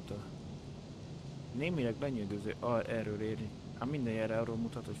folyamata. Némileg lenyűgöző erről érni, ám minden jel arról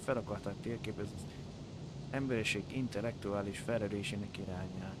mutat, hogy fel akarták térképezni az emberiség intellektuális fejlődésének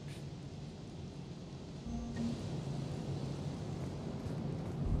irányát.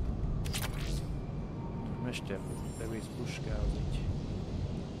 Mester, bevész puskához így.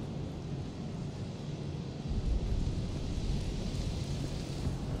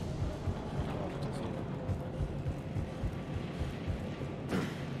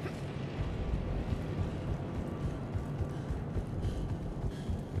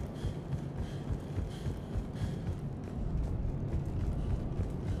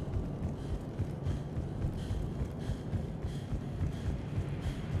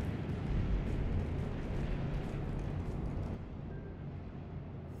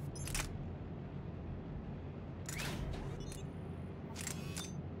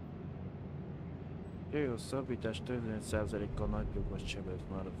 Jó hosszabbítás 15%-kal nagyobbat sebez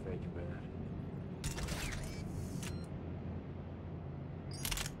már a fegyver.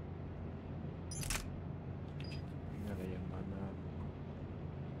 Ne legyen már nálunk.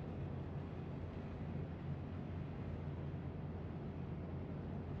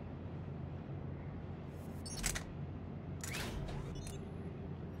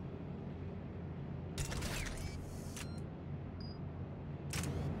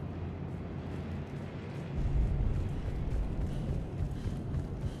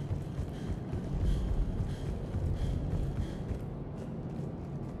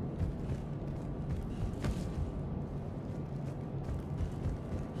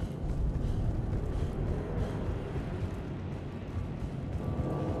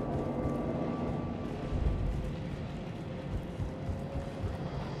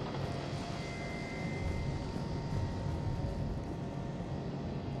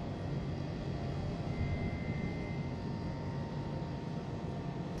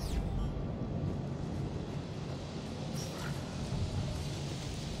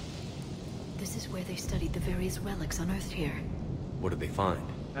 This is where they studied the various relics unearthed here. What did they find?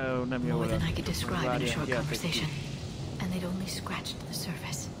 Oh, more than I could describe in a short conversation. And they'd only scratched the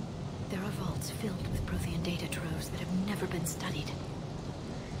surface. There are vaults filled with Prothean data troves that have never been studied.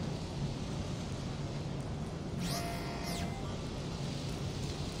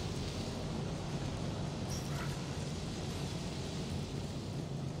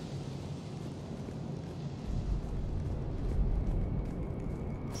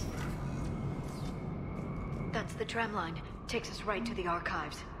 That's the tram line. Takes us right to the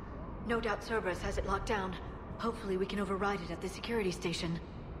archives. No doubt Cerberus has it locked down. Hopefully we can override it at the security station.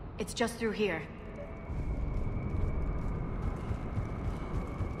 It's just through here.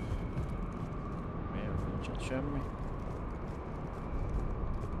 Semmi.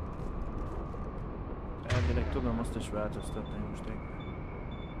 Elvileg tudom azt is változtatni most egy.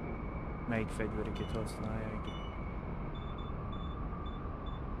 Melyik fegyveriket használják.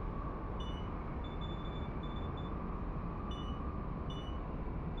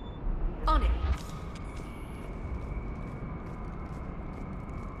 On it.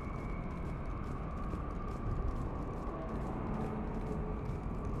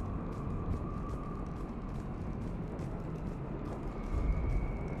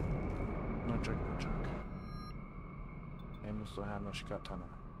 Csak. M23-as katana.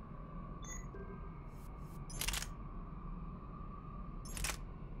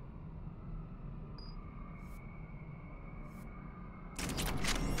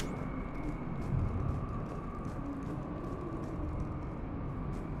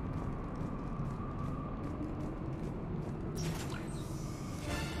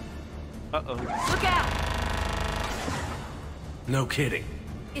 Uh-oh. Look out! No kidding.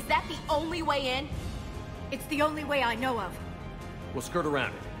 Is that the only way in? It's the only way I know of. We'll skirt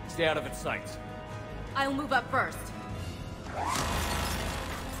around it. Stay out of its sights. I'll move up first.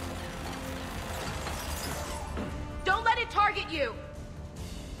 Don't let it target you!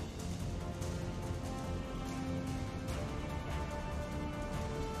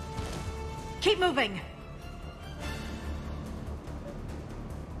 Keep moving!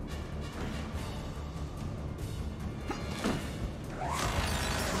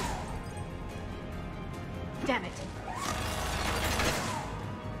 Damn it.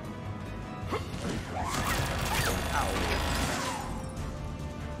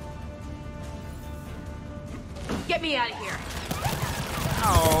 Get me out of here.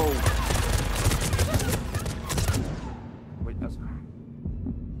 Ow. Wait, that's...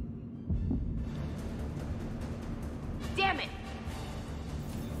 Damn it.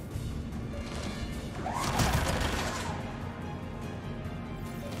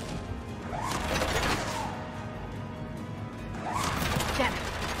 Damn it.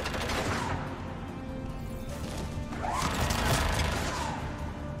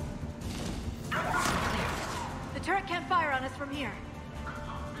 The turret can't fire on us from here.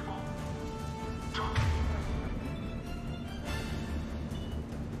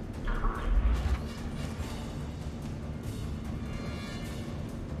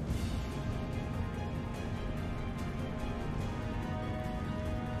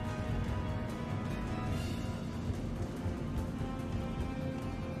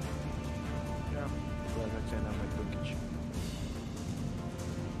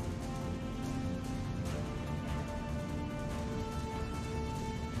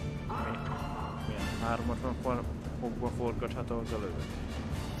 Hármasban fogva forgatható az a lövet.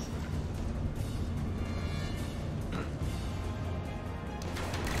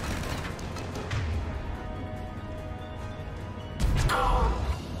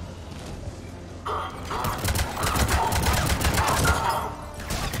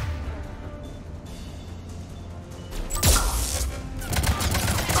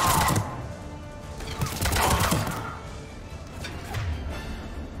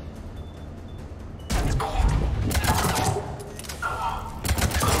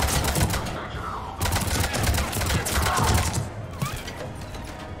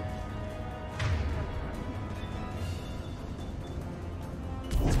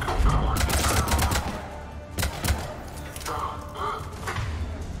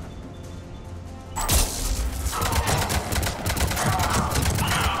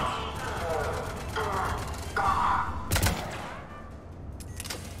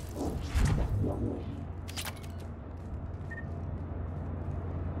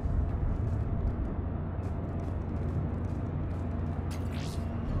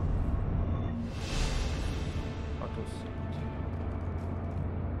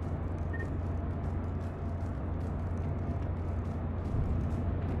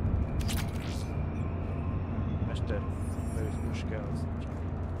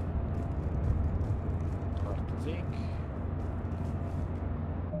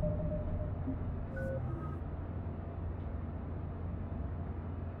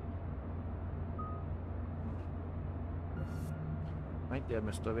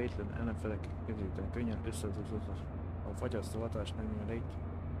 Megdermesztő a vétlen ellenfelek közülten könnyen összezúzott a fagyasztó hatás nem jön rég,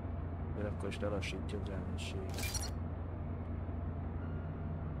 de akkor is lelassítja az ellenséget.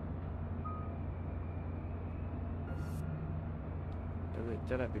 Ez egy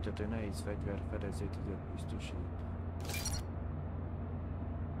telepíthető nehéz fegyver fedezétizet biztosít.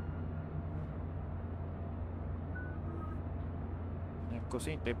 Akkor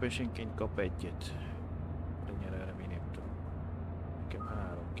szintlépésenként kap egyet. De nyer erre mi nem tudom. Nekem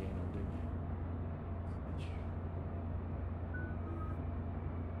 3 kéne, de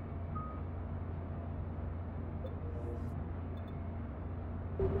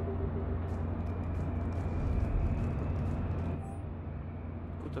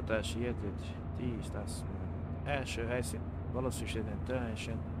kutatási jegyzet 10 lesz. Első helyszín valószínűségen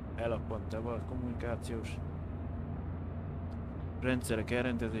teljesen elappant a kommunikációs rendszerek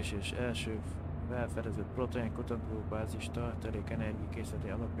elrendezése és első felfedezett protein kutató bázis tartalék energiakészleti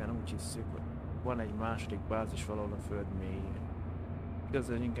alapján úgy hiszük, hogy van egy második bázis valahol a föld mélyén.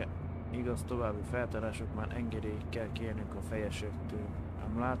 Igaz, további feltárások már engedélyt kell kérnünk a fejesektől,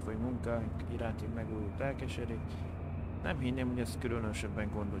 ám látva, hogy munkánk iránti megújult lelkesedés, nem hinném, hogy ez különösebben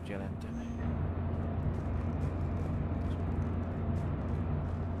gondot jelentene.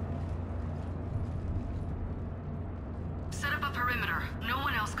 Set up a perimeter. No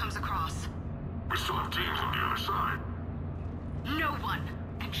one else comes across. We still have teams on the other side. No one!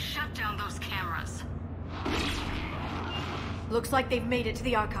 And shut down those cameras. Looks like they've made it to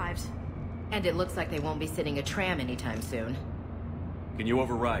the archives. And it looks like they won't be sitting a tram anytime soon. Can you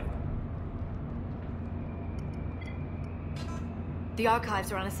override? The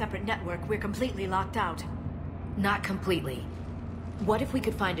archives are on a separate network. We're completely locked out. Not completely. What if we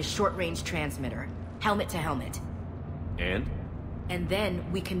could find a short-range transmitter? Helmet to helmet. And then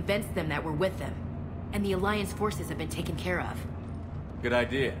we convince them that we're with them. And the Alliance forces have been taken care of. Good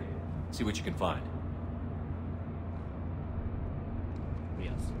idea. See what you can find.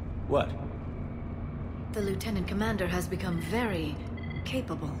 Yes. What? The Lieutenant Commander has become very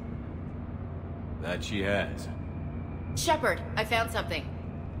capable. That she has. Shepard, I found something.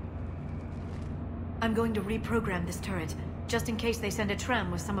 I'm going to reprogram this turret, just in case they send a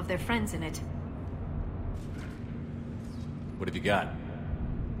tram with some of their friends in it. What have you got?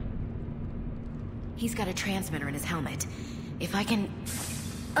 He's got a transmitter in his helmet. If I can...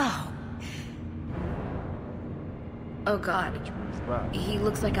 Oh. Oh god. He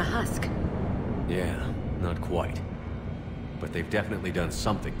looks like a husk. Yeah, not quite. But they've definitely done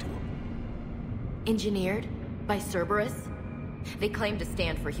something to him. Engineered by Cerberus? They claim to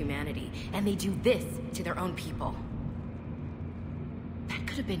stand for humanity, and they do this to their own people. That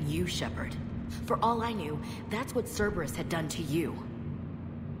could have been you, Shepard. For all I knew, that's what Cerberus had done to you.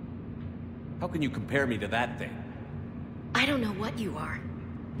 How can you compare me to that thing? I don't know what you are.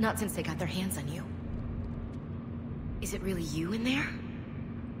 Not since they got their hands on you. Is it really you in there?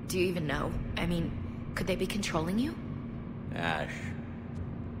 Do you even know? I mean, could they be controlling you? Ash.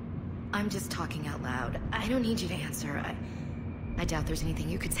 I'm just talking out loud. I don't need you to answer. I doubt there's anything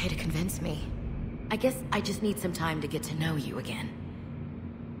you could say to convince me. I guess I just need some time to get to know you again.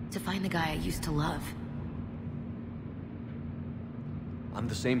 To find the guy I used to love. I'm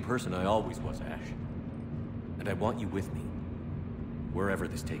the same person I always was, Ash. And I want you with me. Wherever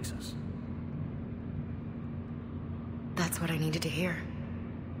this takes us. That's what I needed to hear.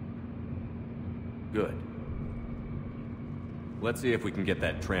 Good. Let's see if we can get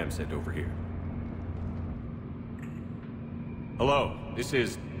that tram sent over here. Hello, this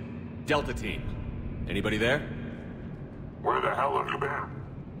is Delta Team. Anybody there? Where the hell have you been?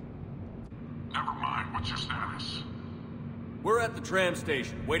 Never mind, what's your status? We're at the tram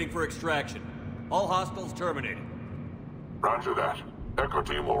station, waiting for extraction. All hostiles terminated. Roger that. Echo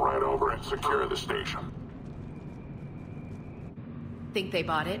Team will ride over and secure the station. Think they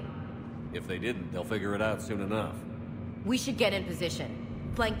bought it? If they didn't, they'll figure it out soon enough. We should get in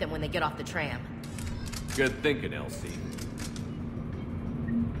position. Flank them when they get off the tram. Good thinking, LC.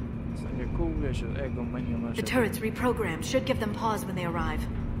 The turret's reprogrammed. Should give them pause when they arrive.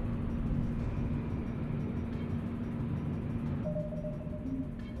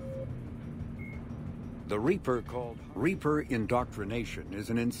 The Reaper, called Reaper indoctrination, is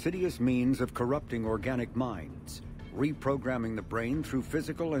an insidious means of corrupting organic minds, reprogramming the brain through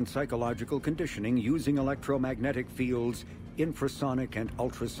physical and psychological conditioning using electromagnetic fields, infrasonic and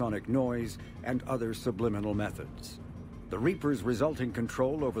ultrasonic noise, and other subliminal methods. The Reaper's resulting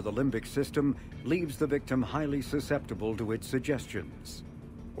control over the limbic system leaves the victim highly susceptible to its suggestions.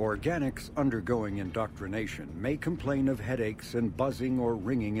 Organics undergoing indoctrination may complain of headaches and buzzing or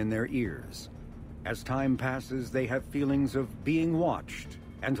ringing in their ears. As time passes, they have feelings of being watched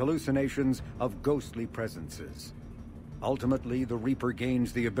and hallucinations of ghostly presences. Ultimately, the Reaper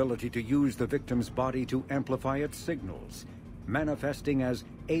gains the ability to use the victim's body to amplify its signals, manifesting as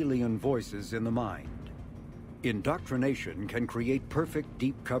alien voices in the mind. Indoctrination can create perfect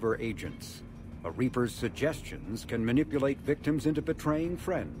deep cover agents. A Reaper's suggestions can manipulate victims into betraying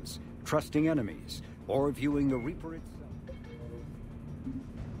friends, trusting enemies, or viewing the Reaper itself.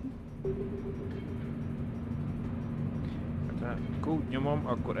 Q nyomom,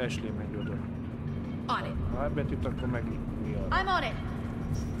 akkor Ashley megy oda. On it. Ha betűt, akkor meg mi a... I'm on it.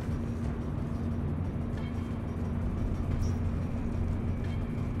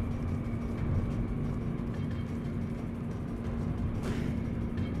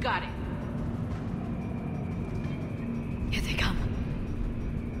 Got it. Here they come.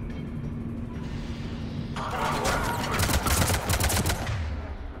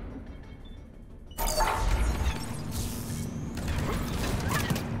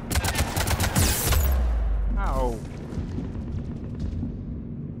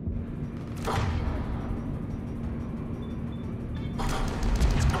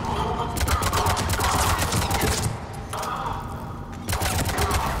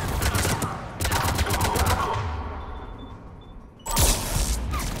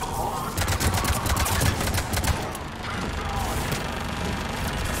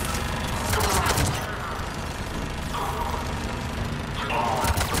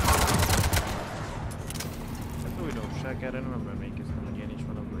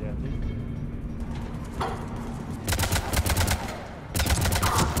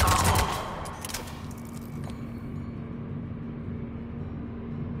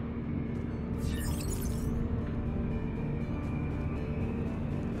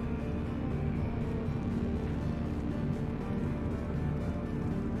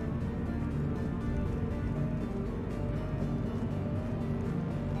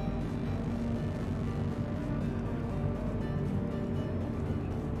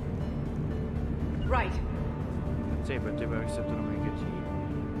 Szépetében vissza tudom őket hívni.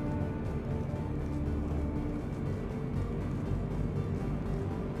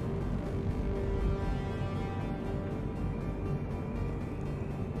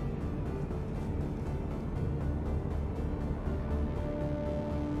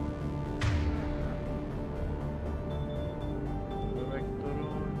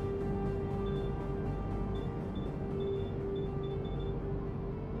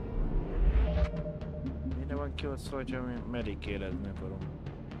 Ki ott szól, hogyha medikélezni akarom.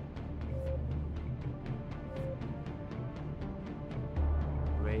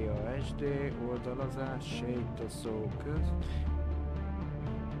 VASD, oldalazás, sejtaszó köz,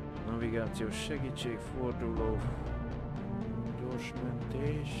 navigációs segítség, forduló,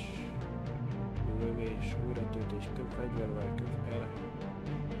 gyorsmentés, lövés, újratöltés, fegyvervel, el,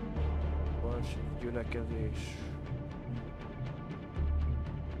 fals, gyülekezés.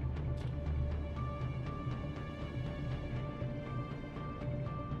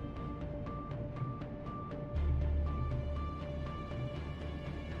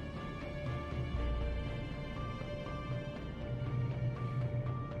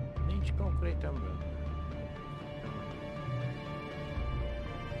 Konkrétan benne.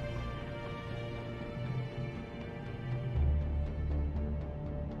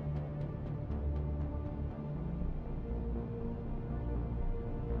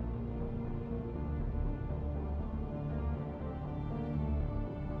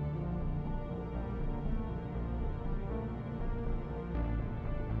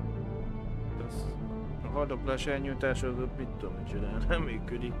 A haldoklás elnyújtása azok mit tudom, hogy csinál, nem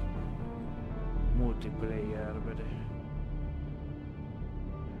működik. Multiplayerbe, de...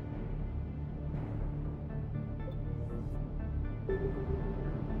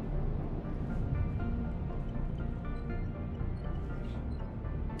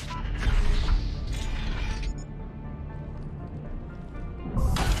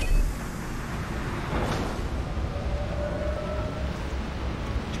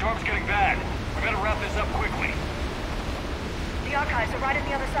 Storm's getting bad. We better wrap this up quickly. The archives are right on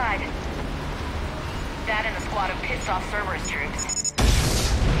the other side. That and a squad of pissed-off Cerberus troops.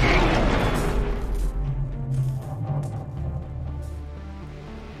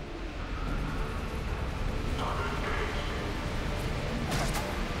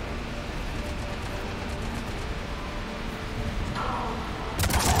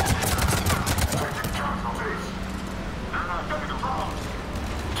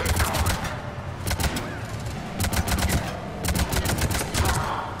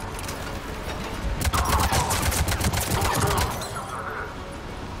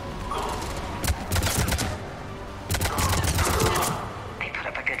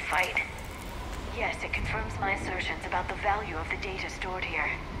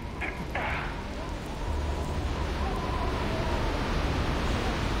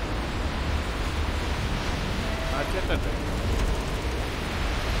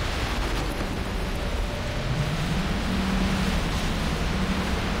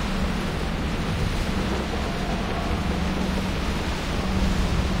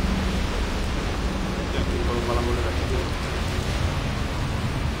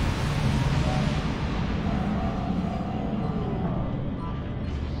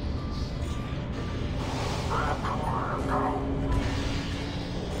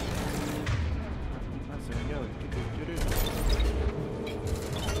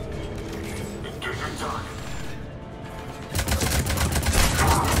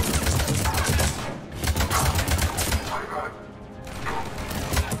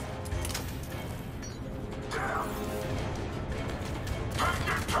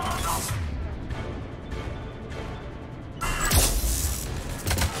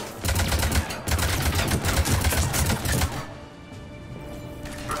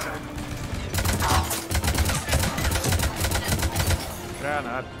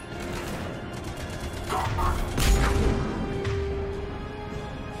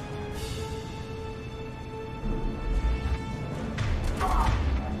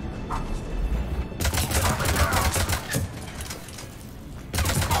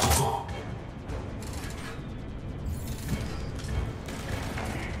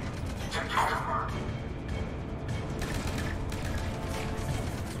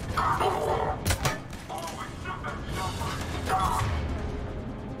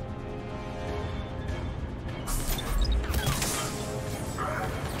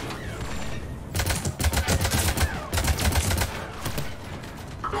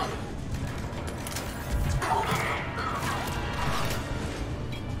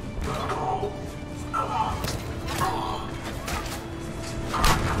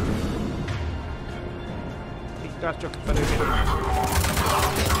 csak felülmérem.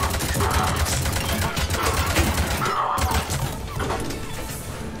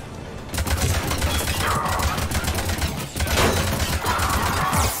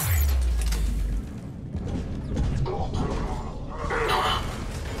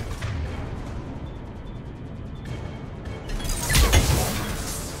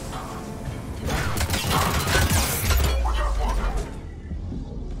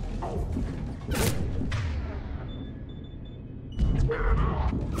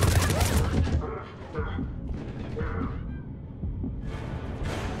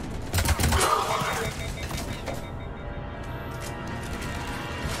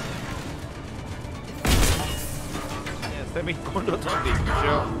 Te mit gondolod addig is,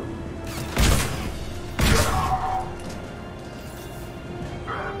 jó?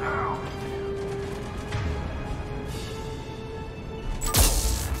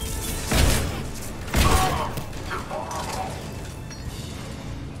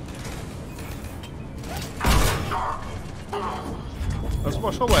 Az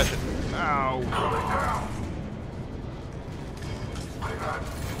most hova esett? Áú!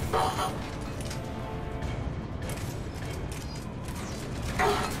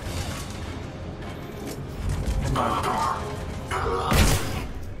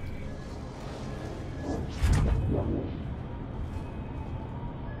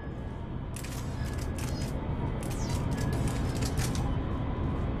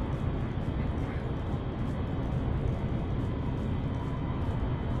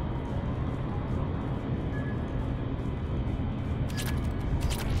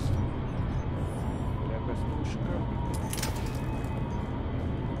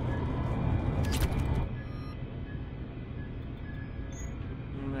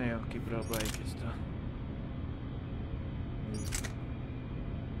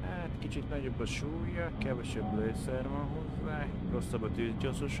 Kicsit nagyobb a súlya, kevesebb lőszer van hozzá, rosszabb a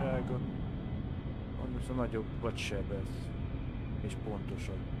tűzgyorssága, viszont nagyobbat sebez, és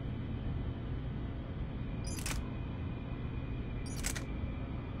pontosabb.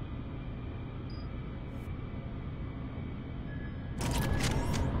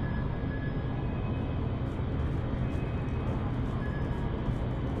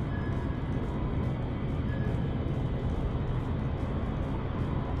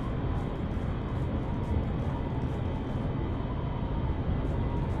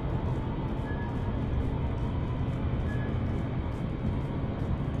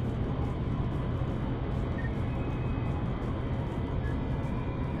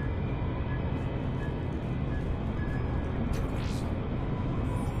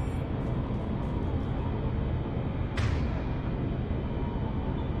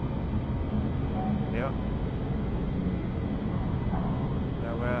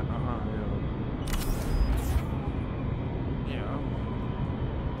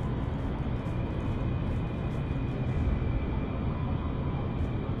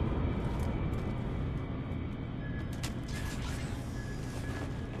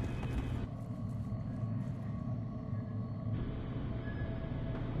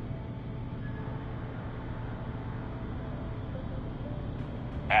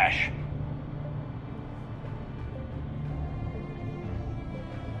 Ash.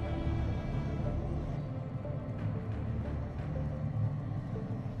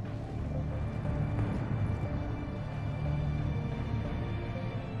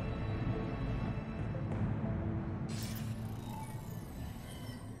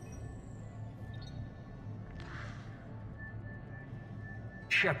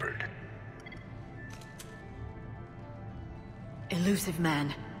 Shepard. Elusive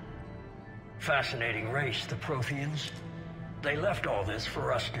man. Fascinating race, the Protheans. They left all this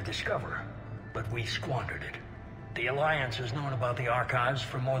for us to discover, but we squandered it. The Alliance has known about the archives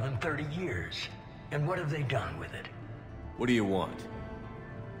for more than 30 years. And what have they done with it? What do you want?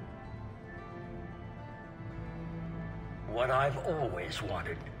 What I've always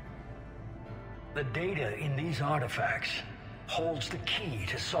wanted. The data in these artifacts holds the key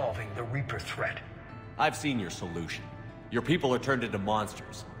to solving the Reaper threat. I've seen your solution. Your people are turned into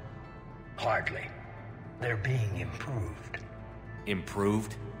monsters. Hardly. They're being improved.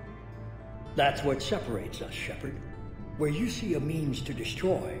 Improved? That's what separates us, Shepard. Where you see a means to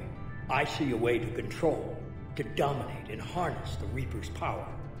destroy, I see a way to control, to dominate and harness the Reaper's power.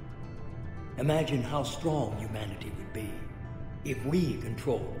 Imagine how strong humanity would be if we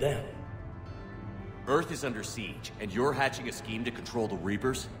controlled them. Earth is under siege, and you're hatching a scheme to control the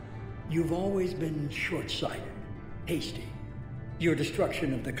Reapers? You've always been short-sighted, hasty. Your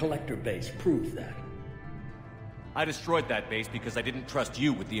destruction of the Collector base proved that. I destroyed that base because I didn't trust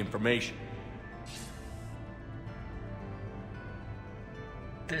you with the information.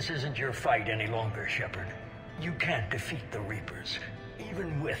 This isn't your fight any longer, Shepard. You can't defeat the Reapers,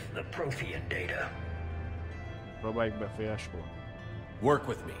 even with the Prothean data. Próbáljuk befolyásolni. Work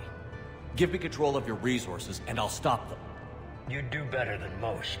with me. Give me control of your resources, and I'll stop them. You'd do better than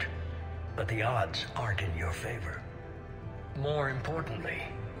most, but the odds aren't in your favor. More importantly,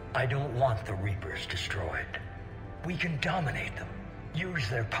 I don't want the Reapers destroyed. We can dominate them, use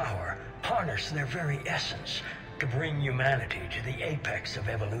their power, harness their very essence, to bring humanity to the apex of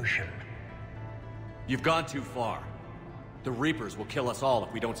evolution. You've gone too far. The Reapers will kill us all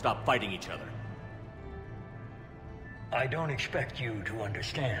if we don't stop fighting each other. I don't expect you to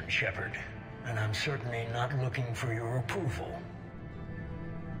understand, Shepard, and I'm certainly not looking for your approval.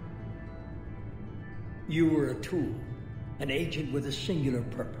 You were a tool, an agent with a singular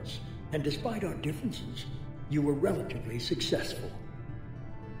purpose, and despite our differences, you were relatively successful.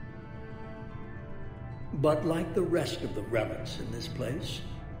 But like the rest of the relics in this place,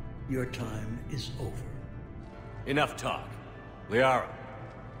 your time is over. Enough talk. Liara.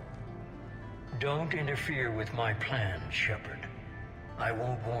 Don't interfere with my plan, Shepard. I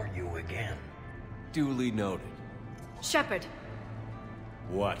won't warn you again. Duly noted. Shepard,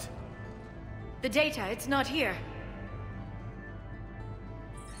 What? the data, it's not here.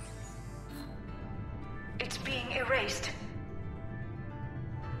 It's being erased.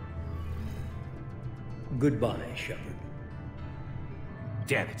 Goodbye, Shepard.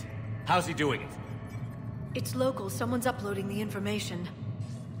 Damn it. How's he doing it? It's local. Someone's uploading the information.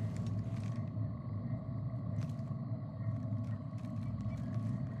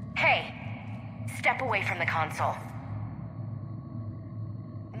 Hey, step away from the console.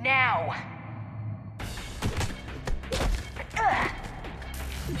 Now! Ugh.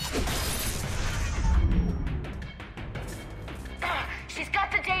 She's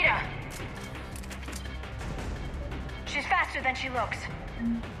got the data! She's faster than she looks.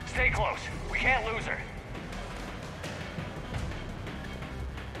 Stay close. We can't lose her.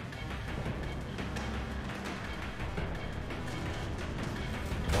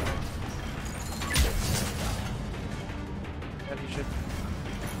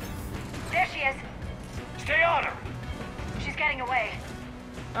 There she is. Stay on her! She's getting away.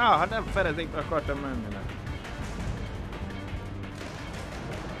 Hát nem fedezékbe akartam menni, nem.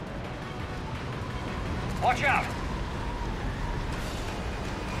 Watch out!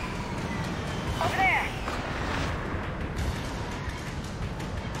 Over there!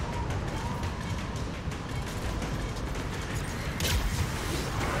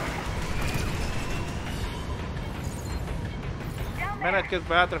 Menet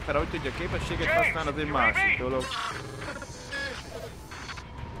közben hátrafele, hogy tudja a képességet használni, az egy másik dolog.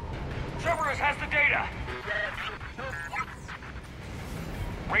 Cerberus has the data!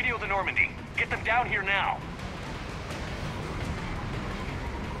 Radio the Normandy. Get them down here now.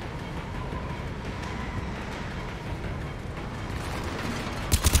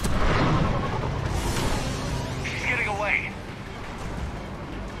 She's getting away.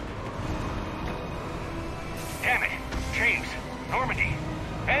 Damn it. James. Normandy.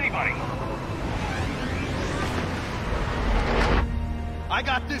 Anybody. I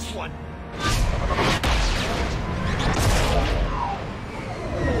got this one.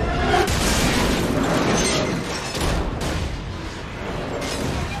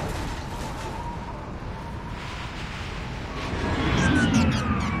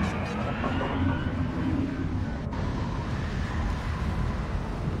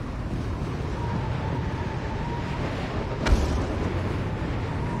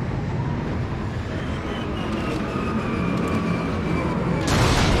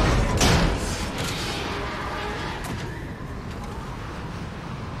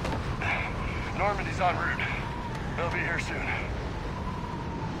 Normandy's en route. They'll be here soon.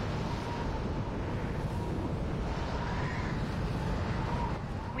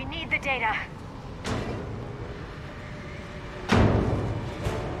 We need the data.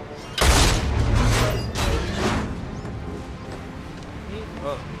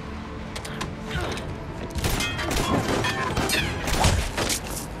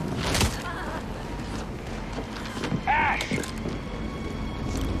 Ash!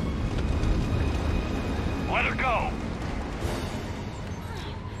 Let her go!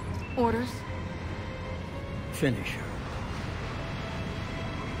 Orders? Finish her.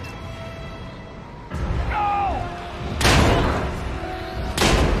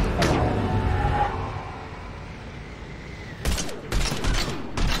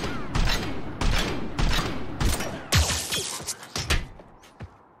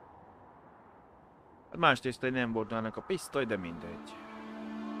 Más tészta, hogy nem volt nának a pisztoly, de mindegy.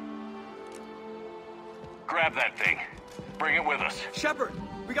 Grab that thing. bring it with us. Shepard,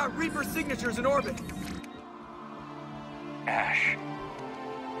 we got Reaper signatures in orbit. Ash.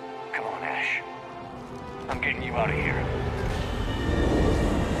 Come on, Ash. I'm getting you out of here.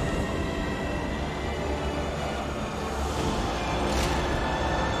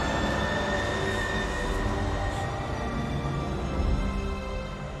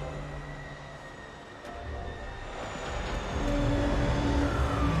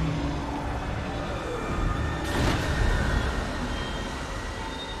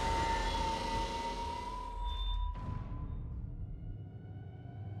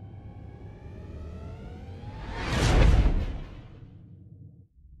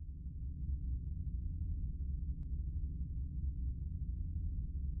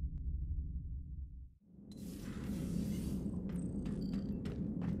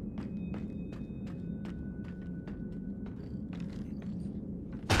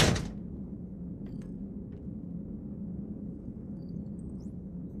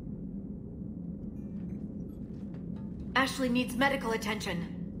 Ashley needs medical attention.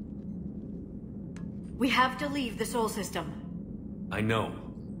 We have to leave the Sol system. I know.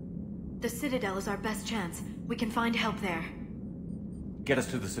 The Citadel is our best chance. We can find help there. Get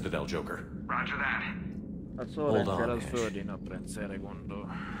us to the Citadel, Joker. Roger that. A sorrendszer az földi naprendszerre gondol.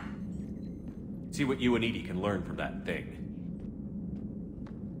 See what you and Edie can learn from that thing.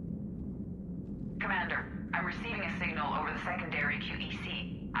 Commander, I'm receiving a signal over the secondary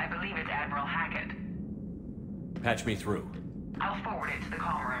QEC. I believe it's Admiral Hackett. Patch me through. I'll forward it to the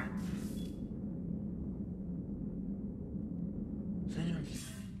comm room.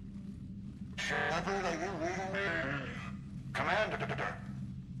 Shepard, are you reading me? Commander.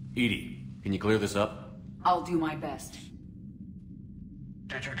 Edie, can you clear this up? I'll do my best.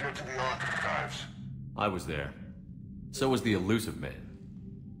 Did you get to the archives? I was there. So was the elusive man.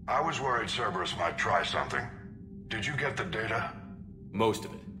 I was worried Cerberus might try something. Did you get the data? Most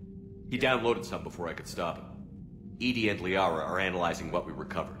of it. He downloaded some before I could stop him. Edie and Liara are analyzing what we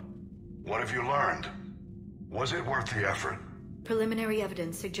recovered. What have you learned? Was it worth the effort? Preliminary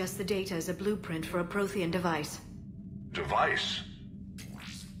evidence suggests the data is a blueprint for a Prothean device. Device?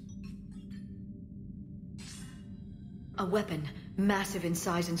 A weapon, massive in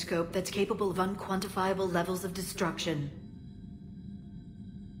size and scope, that's capable of unquantifiable levels of destruction.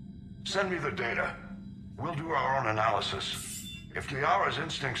 Send me the data. We'll do our own analysis. If Liara's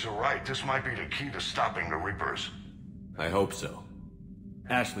instincts are right, this might be the key to stopping the Reapers. I hope so.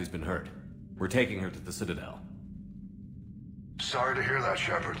 Ashley's been hurt. We're taking her to the Citadel. Sorry to hear that,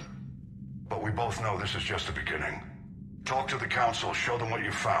 Shepard. But we both know this is just the beginning. Talk to the Council, show them what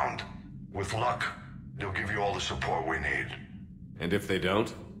you found. With luck, they'll give you all the support we need. And if they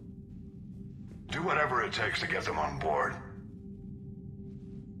don't? Do whatever it takes to get them on board.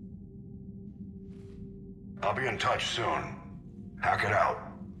 I'll be in touch soon. Hack it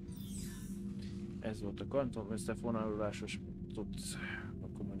out. Ez volt a kvantum összefonalásos tudsz a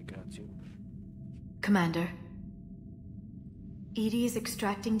kommunikáció. Commander. Edie is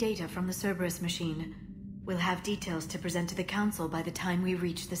extracting data from the Cerberus machine. We'll have details to present to the Council by the time we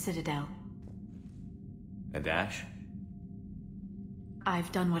reach the Citadel. And Ash?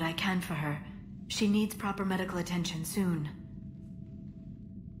 I've done what I can for her. She needs proper medical attention soon.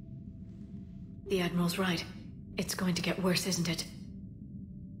 The Admiral's right. It's going to get worse, isn't it?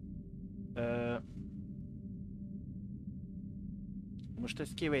 Most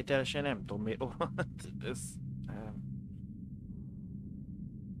ez kivételesen nem tudom mi. Ez...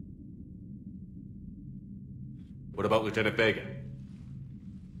 What about Lieutenant Vega?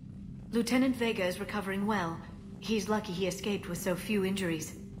 Lieutenant Vega is recovering well. He's lucky he escaped with so few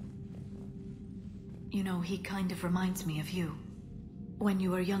injuries. You know, he kind of reminds me of you. When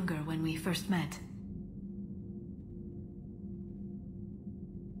you were younger, when we first met.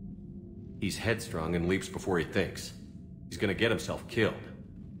 He's headstrong and leaps before he thinks. He's gonna get himself killed.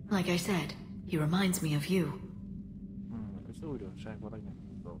 Like I said, he reminds me of you.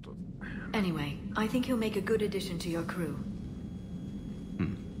 Anyway, I think he'll make a good addition to your crew.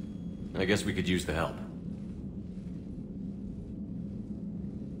 I guess we could use the help.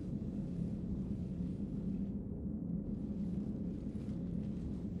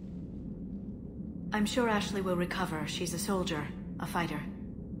 I'm sure Ashley will recover. She's a soldier, a fighter.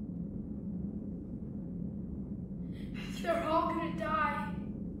 They're all gonna die.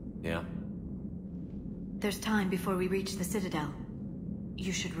 Yeah? There's time before we reach the Citadel.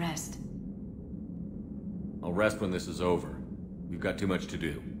 You should rest. I'll rest when this is over. We've got too much to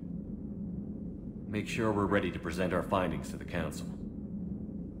do. Make sure we're ready to present our findings to the Council.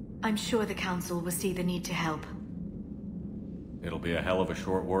 I'm sure the Council will see the need to help. It'll be a hell of a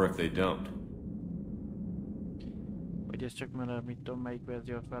short war if they don't. Egyrészt csak mert mit tudom melyik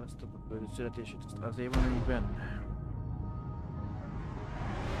verziót választottak, a születését azért van így benne.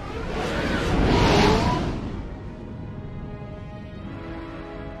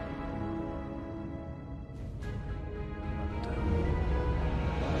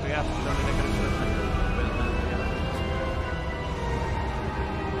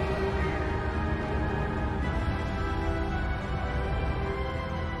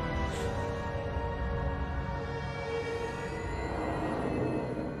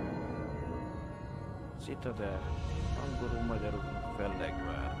 Citadel, angolul, magyarul, Fejlesztő.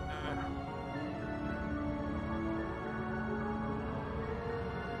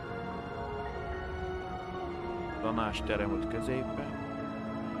 Tanácsterem ott középen.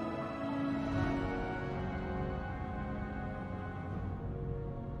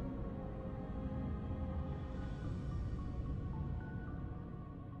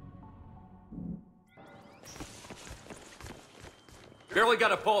 Barely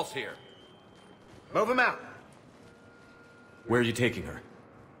got a pulse here. Move him out. Where are you taking her?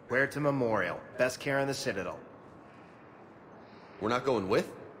 Huerta Memorial. Best care in the Citadel. We're not going with?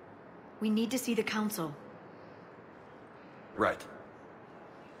 We need to see the Council. Right.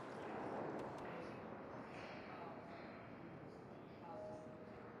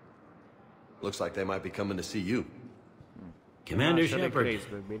 Looks like they might be coming to see you. Commander Shepard,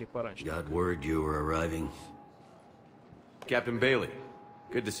 got word you were arriving. Captain Bailey,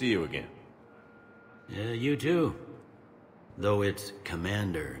 good to see you again. You too. Though it's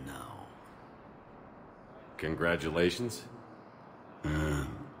Commander now. Congratulations.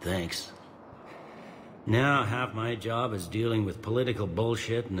 Thanks. Now half my job is dealing with political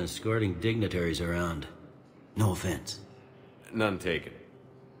bullshit and escorting dignitaries around. No offense. None taken.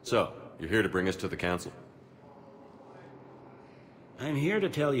 So, you're here to bring us to the Council? I'm here to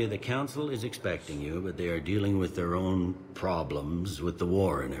tell you the Council is expecting you, but they are dealing with their own problems with the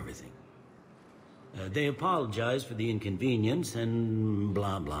war and everything. They apologize for the inconvenience and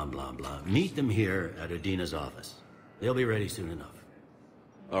blah, blah, blah, blah. Meet them here at Adina's office. They'll be ready soon enough.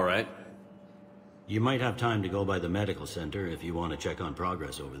 All right. You might have time to go by the medical center if you want to check on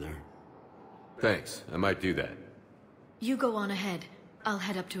progress over there. Thanks, I might do that. You go on ahead. I'll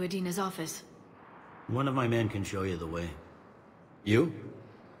head up to Adina's office. One of my men can show you the way. You?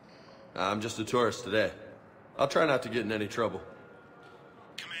 I'm just a tourist today. I'll try not to get in any trouble.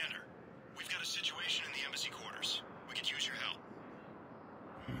 Commander, we've got a situation in the embassy quarters. We could use your help.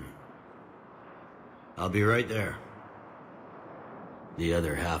 I'll be right there. The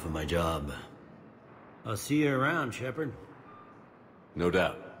other half of my job. I'll see you around, Shepard. No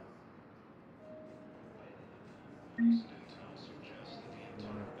doubt.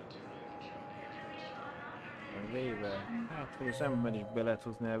 Véve, hát hogy az ember is be lehet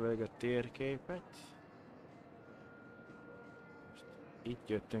hozni elvileg a térképet. Most itt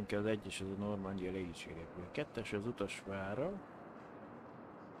jöttünk az egyes, az a Normandia légicsigrepülő. Kettes az utasvára.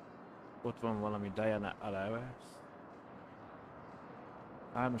 Ott van valami Diana Alaves.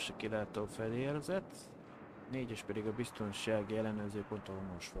 Hármas a kilátó fedélzet. Négyes pedig a biztonsági ellenőrző pont, ahol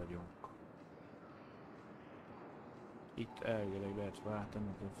most vagyunk. Itt elvileg lehet váltani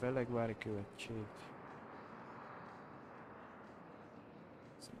a Fellegvári követség.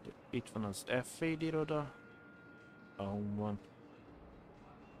 Itt van az F-Fade iroda, ahol van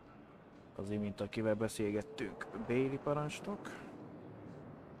az mint akivel beszélgettünk, Bailey parancsnok.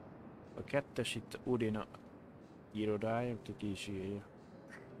 A kettes itt Udina irodája, itt ki is írja.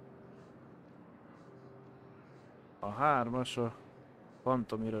 A hármas a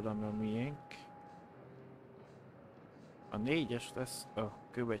Phantom iroda, ami a miénk. A négyes lesz a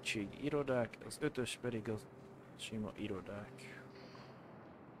követségi irodák, az ötös pedig a sima irodák.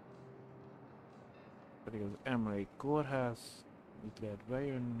 Pedig az emlék kórház, itt lehet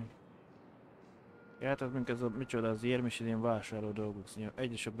bejönni. Ja, hát az ez a micsoda az érmes idén vásárló dolgok.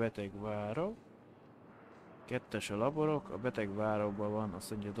 Egyes a betegváró, kettes a laborok, a betegváróban van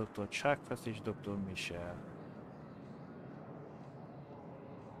azt mondja Dr. Chuckfest és Dr. Michel.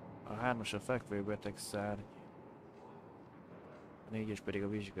 A hármas a fekvőbeteg szárny. A négyes pedig a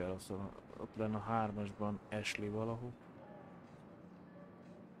vizsgálat, szóval ott lenne a hármasban Ashley valahol.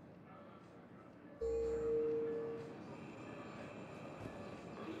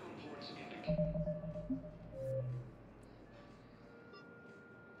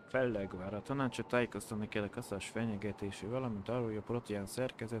 Fellegvár. A tanácsot tájékoztatni kell a kaszás fenyegetésével, valamint arról, hogy a proteán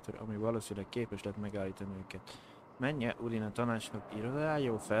szerkezetről, ami valószínűleg képes lett megállítani őket. Menj el Udina tanácsnok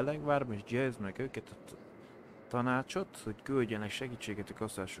irodájába Fellegvárba és győzd meg őket a tanácsot, hogy küldjenek segítséget a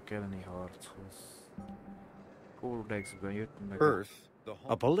kaszások elleni harchoz. Codexben jöttünk meg. Earth,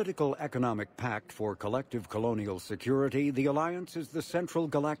 A political economic pact for collective colonial security, the Alliance is the central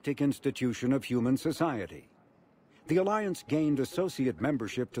galactic institution of human society. The Alliance gained associate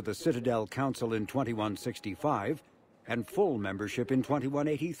membership to the Citadel Council in 2165 and full membership in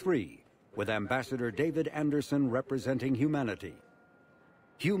 2183, with Ambassador David Anderson representing humanity.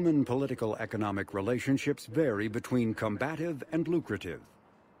 Human political economic relationships vary between combative and lucrative.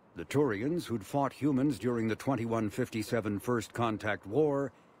 The Turians, who'd fought humans during the 2157 First Contact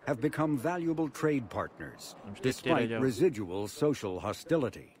War, have become valuable trade partners, despite residual social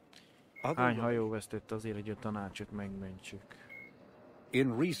hostility. Hány hajó vesztett azért, hogy a tanácsot megmentsük?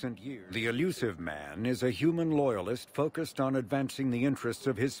 In recent years, the elusive man is a human loyalist focused on advancing the interests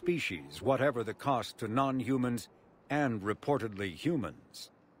of his species, whatever the cost to non-humans and reportedly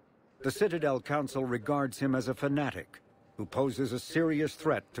humans. The Citadel Council regards him as a fanatic who poses a serious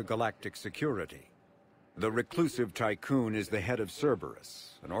threat to galactic security. The reclusive tycoon is the head of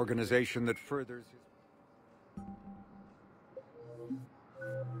Cerberus, an organization that furthers his...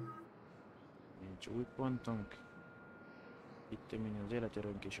 Nincs új pontunk. Itt minden az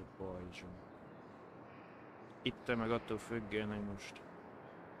életerőnk és a pajzsunk. Itt meg attól függően, hogy most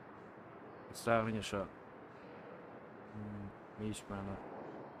szárnyas a... mi is már a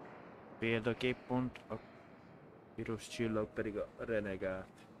példaképpont, a piros csillag pedig a renegát.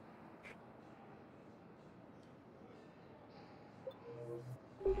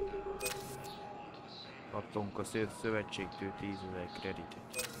 Kaptunk a szövetségtől 10 000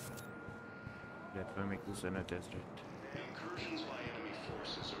 kreditet. Illetve még 25 000-et.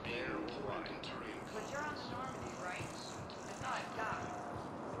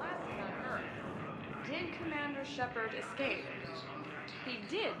 Did Commander Shepard escape? He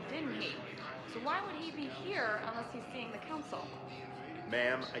did, didn't he? So why would he be here unless he's seeing the council?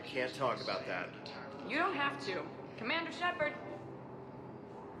 Ma'am, I can't talk about that. You don't have to. Commander Shepard!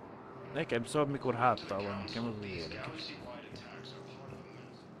 Nekem szab, mikor háttal van, nekem az érdekes.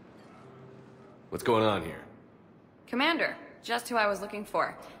 What's going on here? Commander, just who I was looking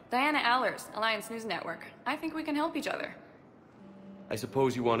for. Diana Allers, Alliance News Network. I think we can help each other. I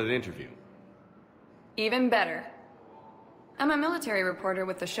suppose you want an interview. Even better. I'm a military reporter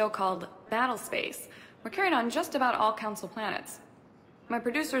with the show called Battle Space. We're carried on just about all Council planets. My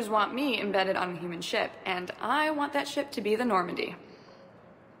producers want me embedded on a human ship, and I want that ship to be the Normandy.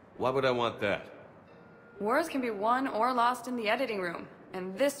 Why would I want that? Wars can be won or lost in the editing room,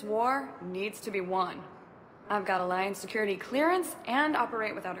 and this war needs to be won. I've got Alliance security clearance and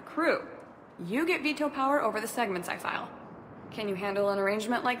operate without a crew. You get veto power over the segments I file. Can you handle an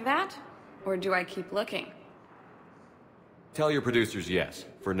arrangement like that? Or do I keep looking? Tell your producers yes,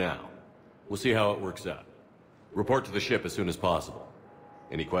 for now. We'll see how it works out. Report to the ship as soon as possible.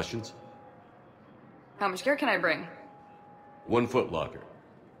 Any questions? How much gear can I bring? 1 footlocker.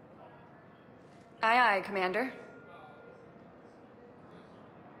 Aye, aye, Commander.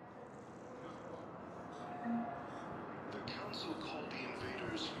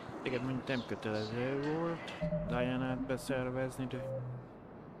 Igen, mondjuk nem kötelező volt Diana-t beszervezni, de...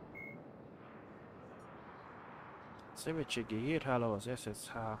 Szövetségi hírhála az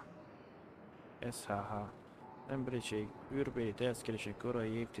SHH. Emberiség űrbéli terjeszkedések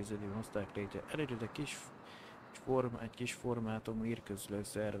korai évtizedén hozták létre. Eredetileg egy kis formátumú írközlő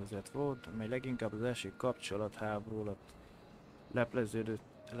szervezet volt, amely leginkább az első kapcsolatháború alatt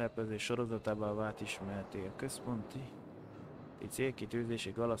leplezés sorozatában vált ismerté. A központi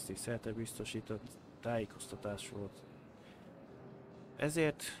célkitűzési galaktik szerte biztosított tájékoztatás volt.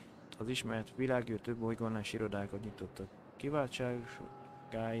 Ezért az ismert világűr több bolygónál irodákat nyitottak.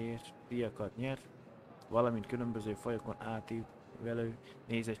 Kiváltságáért díjakat nyert, valamint különböző fajokon átívelő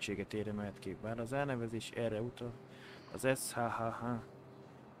nézettséget érdemelt ki. Bár az elnevezés erre utal, az SHH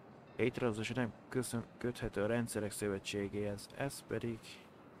létrehozása nem köthető a rendszerek szövetségéhez, ez pedig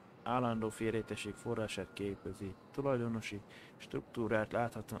állandó félreértések forrását képezi. Tulajdonosi struktúrát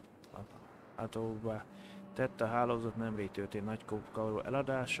láthatóbbá tette a hálózat nemrég történt nagykópkavaró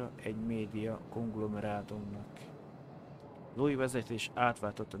eladása egy média konglomerátumnak. Új vezetés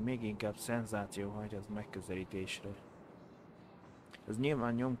átváltotta még inkább szenzációhajt az megközelítésre. Ez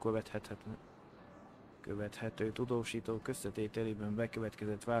nyilván követhető tudósító közvetételében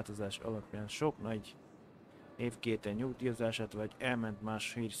bekövetkezett változás alapján sok nagy évkéten nyugdíjazását vagy elment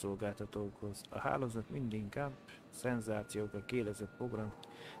más hírszolgáltatókhoz. A hálózat mindinkább szenzációkra kélezett program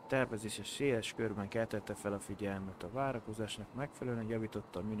tervezése széles körben keltette fel a figyelmet. A várakozásnak megfelelően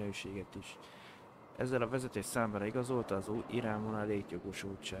javította a minőséget is. Ezzel a vezetés számára igazolta az új irányvonal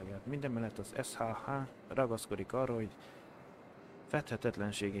létjogosultságát. Mindemellett az SHH ragaszkodik arra, hogy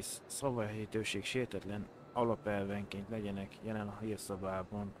fethetetlenség és szavahihetőség sértetlen alapelvenként legyenek jelen a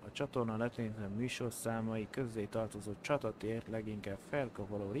hírszabában. A csatorna letényező műsorszámai közé tartozó csatatért leginkább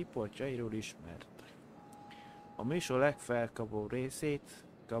felkavaró riportjairól ismert. A műsor legfelkavaró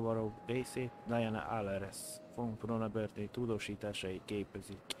részét Diana Alvarez von Cronenberg tudósításai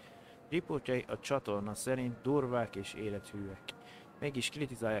képezik. Riportjai a csatorna szerint durvák és élethűek. Mégis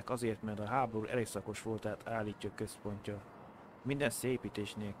kritizálják azért, mert a háború erőszakos voltát állítja központja. Minden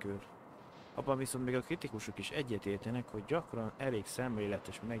szépítés nélkül. Abban viszont még a kritikusok is egyetértenek, hogy gyakran elég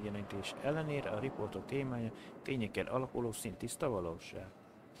szemléletes megjelenítés ellenére a riportok témája tényeken alapuló szintiszta valóság.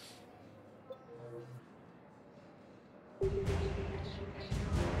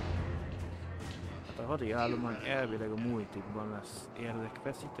 Hát a hadi állomány elvileg a multikban lesz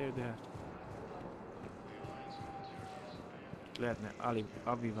érdekfeszítő, de hát lehetne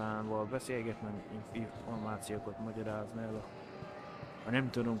Avivánval beszélgetni, információkat magyarázni el, ha nem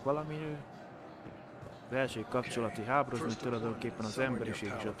tudunk valamiről. Az első kapcsolati háborúzni tulajdonképpen az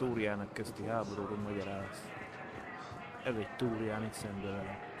emberiség és a túriának közti háborúról magyaráz. Ez egy túrián itt szembe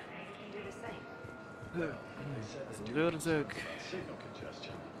vele. Ez az őrzők.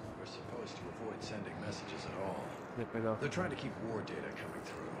 De például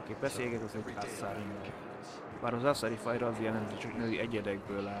aki beszélget, az egy Assari. Bár az Assari fajra az jelenti, csak női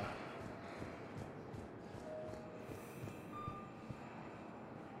egyedekből áll.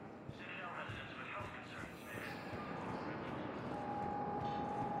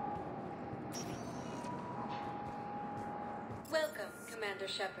 Welcome, Commander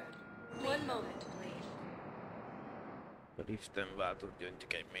Shepard. One moment, please. A liften váltott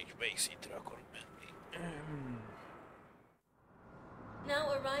döntik egy melyik szintre akar menni. Now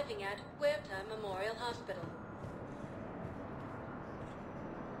arriving at Huerta Memorial Hospital.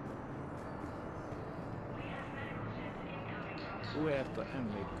 Huerta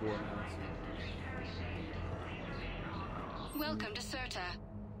emlékkórház. Welcome to Certa.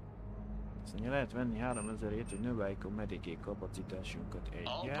 Szóval lehet venni 3000-ért, hogy növeljük a medikai kapacitásunkat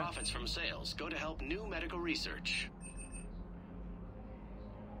All egyel. profits from sales go to help new medical research.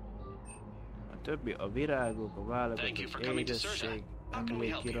 A többi a virágok, a válogatott édesség,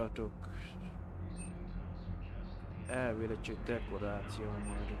 emlékiratok, elvileg csak dekoráció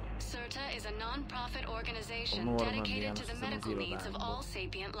majd. Certa is a non-profit organization dedicated to the medical needs of all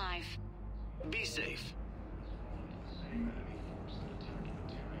sapient life. Be safe.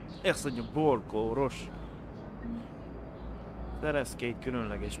 Ezt mondja borkóros. Szerez 2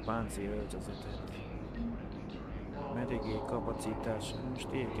 különleges páncélöltözetet. Medikai kapacitás. Most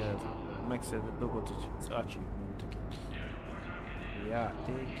érkel megszerzett dolgot, hogy az achievement-eket.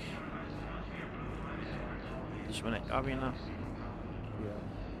 Játék. És van egy Avina.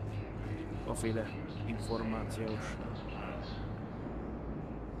 Aféle információs.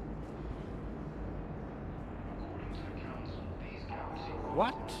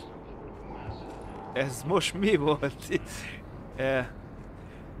 What? Ez most mi volt? De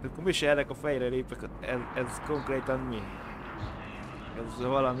akkor mi se ennek a fejre lépek, ez konkrétan mi? Ez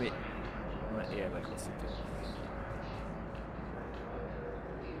valami... Érdekes itt.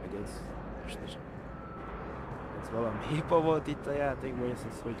 Hogy ez... Ez valami hipa volt itt a játékban, és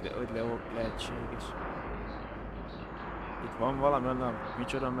ez hogy lehetséges? Itt van valami onnan,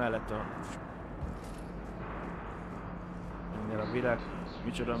 micsoda mellett a... Ennél a virág,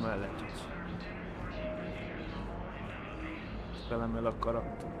 micsoda mellett itt. Felemel a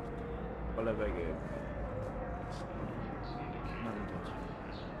karakter a levegő. Nem mindegy.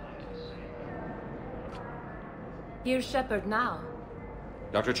 Here's Shepard now.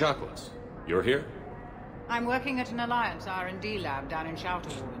 Dr. Chakwas, you're here? I'm working at an Alliance R&D lab down in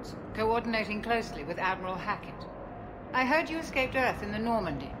Shelter Woods, coordinating closely with Admiral Hackett. I heard you escaped Earth in the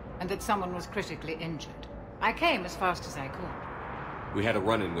Normandy, and that someone was critically injured. I came as fast as I could. We had a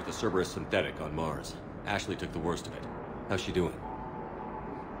run-in with the Cerberus synthetic on Mars. Ashley took the worst of it. How's she doing?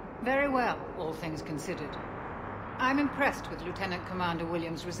 Very well, all things considered. I'm impressed with Lieutenant Commander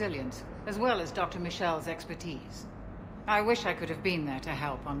Williams' resilience, as well as Dr. Michel's expertise. I wish I could have been there to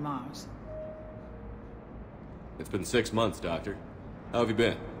help on Mars. It's been 6 months, Doctor. How have you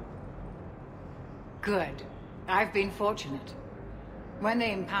been? Good. I've been fortunate. When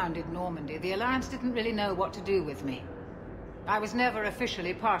they impounded Normandy, the Alliance didn't really know what to do with me. I was never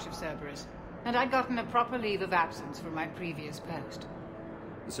officially part of Cerberus, and I'd gotten a proper leave of absence from my previous post.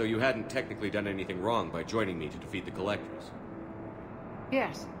 So you hadn't technically done anything wrong by joining me to defeat the Collectors?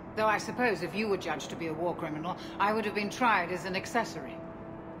 Yes, though I suppose if you were judged to be a war criminal, I would have been tried as an accessory.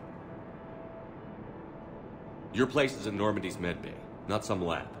 Your place is in Normandy's medbay, not some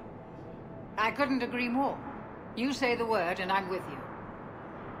lab. I couldn't agree more. You say the word and I'm with you.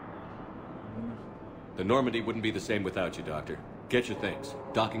 The Normandy wouldn't be the same without you, Doctor. Get your things.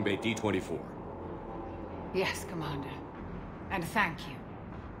 Docking Bay D-24. Yes, Commander. And thank you.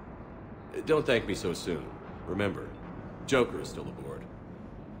 Don't thank me so soon. Remember, Joker is still aboard.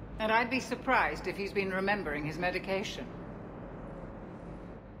 And I'd be surprised if he's been remembering his medication.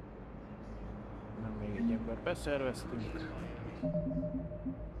 Még egy embert beszerveztünk.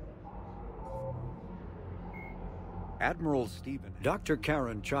 Admiral Stephen. Dr.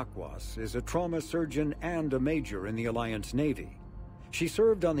 Karen Chakwas is a trauma surgeon and a major in the Alliance Navy. She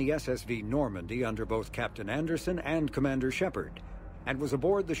served on the SSV Normandy under both Captain Anderson and Commander Shepard, and was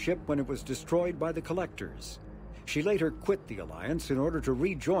aboard the ship when it was destroyed by the Collectors. She later quit the Alliance in order to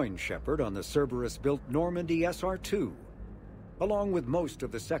rejoin Shepard on the Cerberus-built Normandy SR-2. Along with most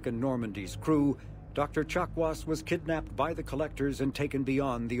of the Second Normandy's crew, Dr. Chakwas was kidnapped by the Collectors and taken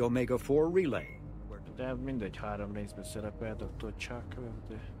beyond the Omega-4 relay. De mindegy, 3 részben szerepel Dr. Chuck,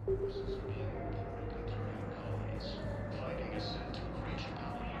 de...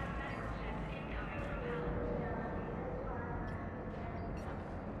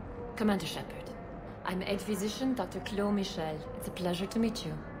 Commander Shepard, I'm Head Physician Dr. Claude Michel. It's a pleasure to meet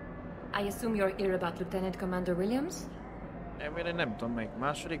you. I assume you're here about Lieutenant Commander Williams? Nem tudom melyik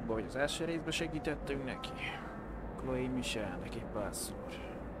másodikban, vagy az első részben segítettünk neki. Claude Michelnek egy párszor.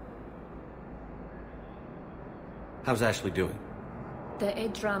 How's Ashley doing? The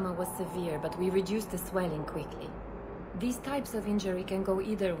head trauma was severe, but we reduced the swelling quickly. These types of injury can go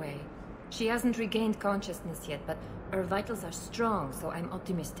either way. She hasn't regained consciousness yet, but her vitals are strong, so I'm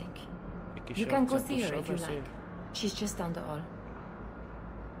optimistic. You can go see her if you like. She's just down the hall.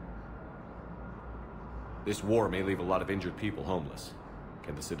 This war may leave a lot of injured people homeless.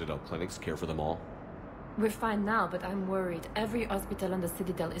 Can the Citadel clinics care for them all? We're fine now, but I'm worried. Every hospital on the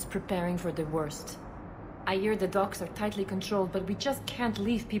Citadel is preparing for the worst. I hear the docks are tightly controlled, but we just can't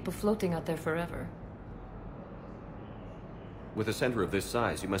leave people floating out there forever. With a center of this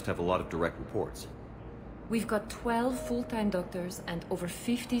size, you must have a lot of direct reports. We've got 12 full-time doctors and over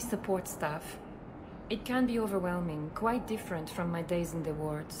 50 support staff. It can be overwhelming, quite different from my days in the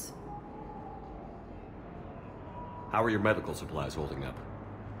wards. How are your medical supplies holding up?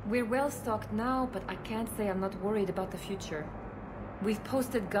 We're well-stocked now, but I can't say I'm not worried about the future. We've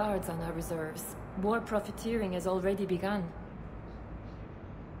posted guards on our reserves. War profiteering has already begun.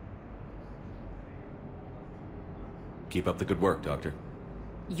 Keep up the good work, Doctor.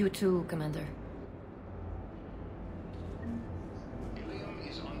 You too, Commander.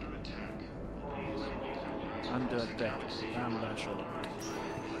 Under attack. Támadás alatt.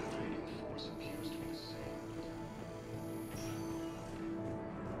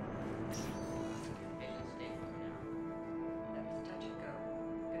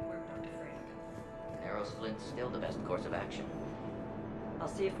 Narrow splint's still the best course of action. I'll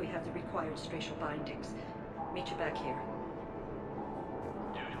see if we have the required spatial bindings. Meet you back here.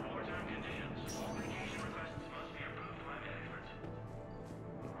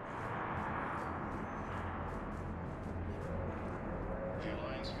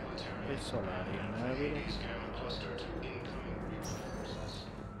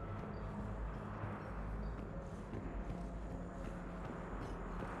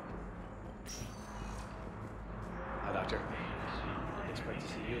 Hi, Doctor. Didn't expect to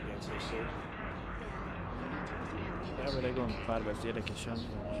see you again so soon. Elvileg van párbeszéd érdekesen,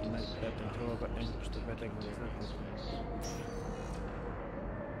 és meglehetünk hallgatni, most a beteg vagy az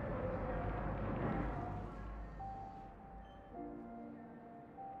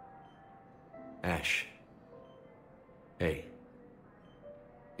Ash. Hey.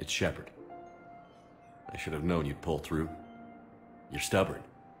 It's Shepard. I should have known you'd pull through. You're stubborn.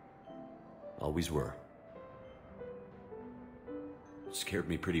 Always were. Scared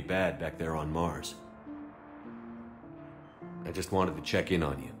me pretty bad back there on Mars. I just wanted to check in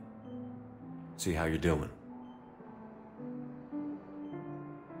on you. See how you're doing.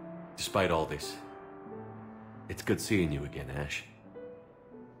 Despite all this, it's good seeing you again, Ash.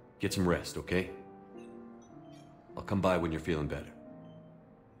 Get some rest, okay? I'll come by when you're feeling better.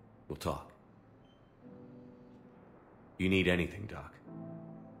 We'll talk. You need anything, Doc,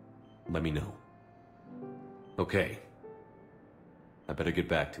 let me know. Okay. I better get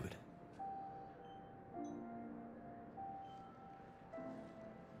back to it.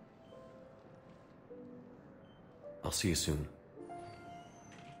 I'll see you soon.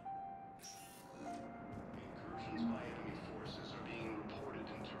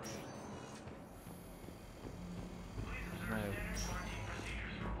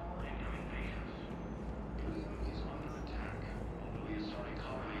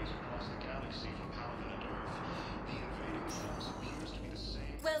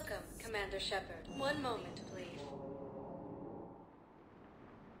 Welcome, Commander Shepard. One moment, please.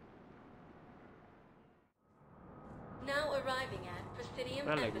 Now arriving at Presidium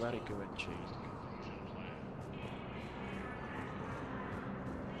Felegvári Embassy. követség.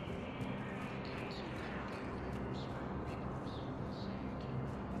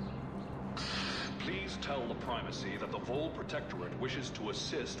 Please tell the Primacy that the Vol Protectorate wishes to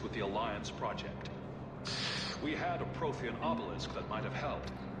assist with the Alliance project. We had a Prothean obelisk that might have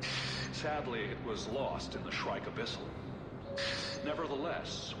helped. Sadly, it was lost in the Shrike Abyssal.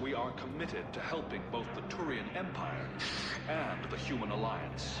 Nevertheless, we are committed to helping both the Turian Empire and the Human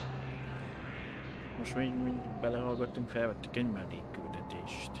Alliance. Most mind belehallgattunk, felvettük egy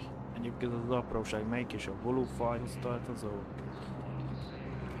mellékküldetést. Egyébként az apróság melyik és a Volufajhoz tartozó.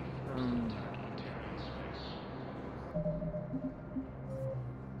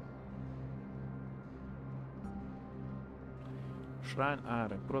 Shrine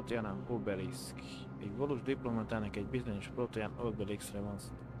Arra, Protean Obelisk. Egy valós diplomatának egy bizonyos Protean Obeliskre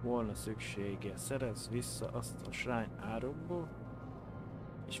volna szüksége. Szerez vissza azt a Shrine Arrokból,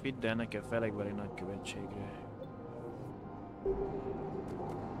 és vidd el neki a Felegvári nagykövetségre.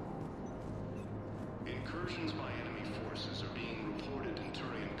 Incursions by enemy forces are being reported in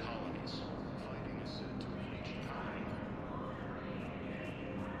Turian colonies. Fighting is said to have reached high.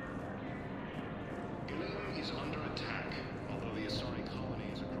 Ilium is under attack, although the Asari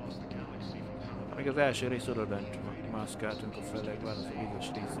colonies across the galaxy from Halifax. Még az első rész odadent mászkáltunk a Felegvár, az a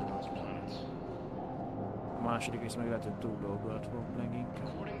bizonyos részén. A második rész meg lehet, hogy túl dolgolt volt leginkább.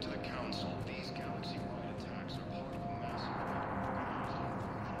 According to the Council, these galaxy-wide attacks are part of a massive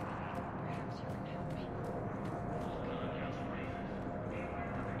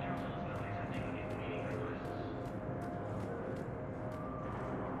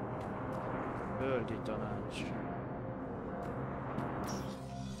Völgyi tanács.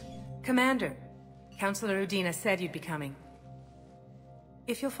 Commander, Councillor Udina said you'd be coming.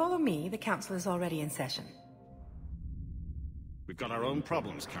 If you'll follow me, the council is already in session. We've got our own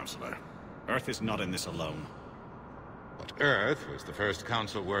problems, Councillor. Earth is not in this alone. But Earth was the first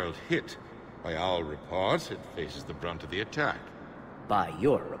Council world hit. By all reports, it faces the brunt of the attack. By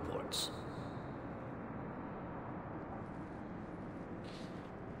your reports.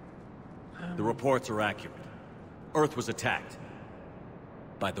 The reports are accurate. Earth was attacked.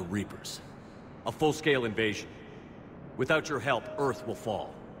 By the Reapers. A full-scale invasion. Without your help, Earth will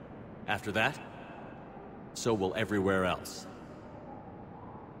fall. After that, so will everywhere else.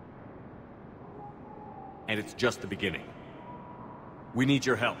 And it's just the beginning. We need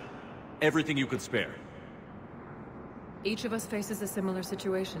your help. Everything you can spare. Each of us faces a similar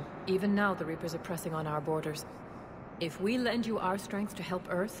situation. Even now, the Reapers are pressing on our borders. If we lend you our strength to help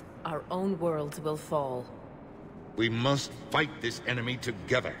Earth, our own worlds will fall. We must fight this enemy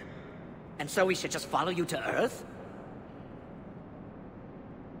together. And so we should just follow you to Earth?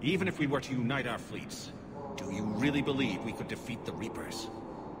 Even if we were to unite our fleets, do you really believe we could defeat the Reapers?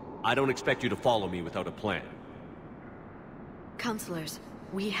 I don't expect you to follow me without a plan. Councillors,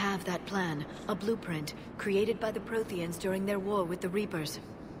 we have that plan. A blueprint, created by the Protheans during their war with the Reapers.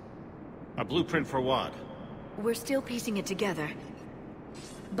 A blueprint for what? We're still piecing it together.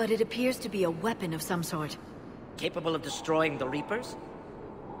 But it appears to be a weapon of some sort. Capable of destroying the Reapers?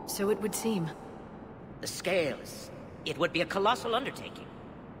 So it would seem. The scales. It would be a colossal undertaking.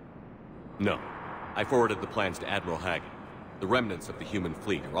 No. I forwarded the plans to Admiral Hagen. The remnants of the human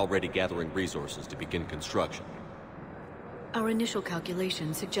fleet are already gathering resources to begin construction. Our initial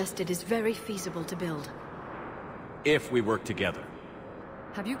calculations suggest it is very feasible to build. If we work together.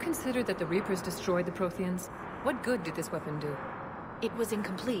 Have you considered that the Reapers destroyed the Protheans? What good did this weapon do? It was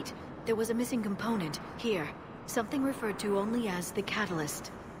incomplete. There was a missing component, here. Something referred to only as the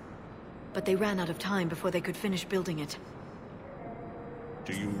catalyst. But they ran out of time before they could finish building it.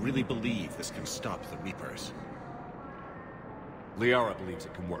 Do you really believe this can stop the Reapers? Liara believes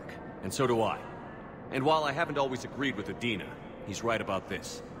it can work, and so do I. And while I haven't always agreed with Udina, he's right about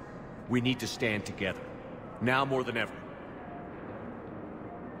this. We need to stand together. Now more than ever.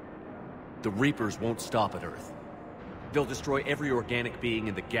 The Reapers won't stop at Earth. They'll destroy every organic being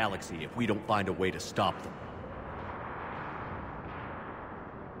in the galaxy if we don't find a way to stop them.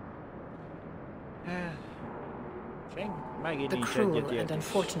 The cruel and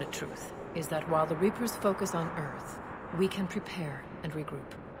unfortunate truth is that while the Reapers focus on Earth, we can prepare and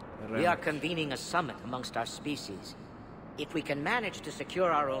regroup. We are convening a summit amongst our species. If we can manage to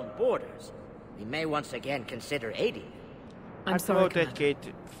secure our own borders, we may once again consider aiding. I'm sorry, volt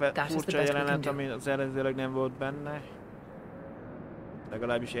egy-két furcsa jelenet, ami az eredetileg nem volt benne.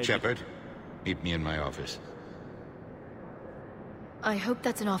 Legalábbis egy. Shepard, meet me in my office. I hope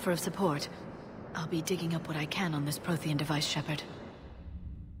that's an offer of support. I'll be digging up what I can on this Prothean device, Shepard.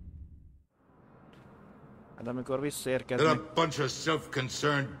 Hát amikor They're visszaérkeznek, a bunch of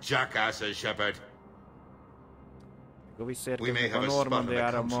self-concerned jackasses, Shepard. amikor We may visszaérkeznek a have a spot on the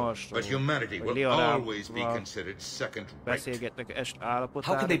Normandiára council, Marsról, but humanity vagy will always be Leonardval considered second-rate. beszélgetnek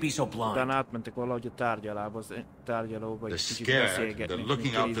állapotára, How can they be so blind? utána átmentek valahogy a tárgyalóba, egy kicsit scared, beszélgetnek, they're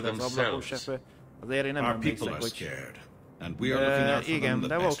looking out for az ablakos themselves. sepe. Azért én nem Our people emlékszek, are hogy... scared, and we are looking out for Igen, them de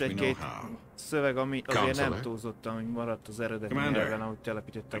the volt best we know egy-két how. szöveg, ami azért Counselor? nem túlzottan, hogy maradt az eredeti Commander, nyelven, ahogy I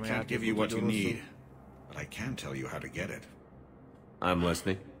telepítettem a can't give you játékot, what you hogy rosszul. need, but I can tell you how to get it. I'm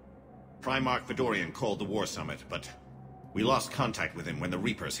listening. Primarch Fedorian called the War Summit, but we lost contact with him when the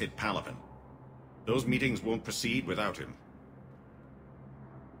Reapers hit Palaven. Those meetings won't proceed without him.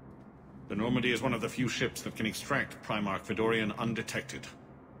 The Normandy is one of the few ships that can extract Primarch Fedorian undetected.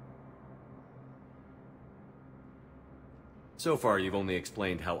 So far, you've only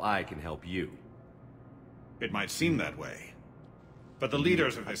explained how I can help you. It might seem that way. But the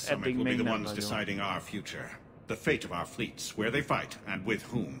leaders of this summit will be the ones nagyon. deciding our future. The fate of our fleets, where they fight, and with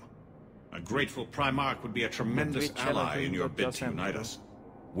whom. A grateful Primarch would be a tremendous ally in your bid to unite us.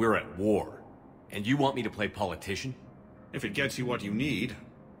 We're at war. And you want me to play politician? If it gets you what you need,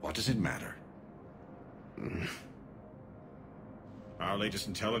 what does it matter? Our latest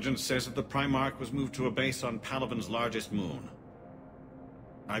intelligence says that the Primarch was moved to a base on Palaven's largest moon.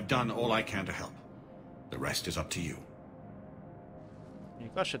 I've done all I can to help. The rest is up to you.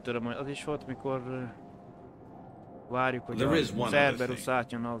 Mondjuk azt sem tudom, hogy az is volt, mikor várjuk, hogy There is a one other Cerberus thing.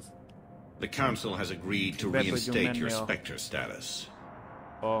 átjön az The Council has agreed to Be tudjunk reinstate menni your a- Spectre status.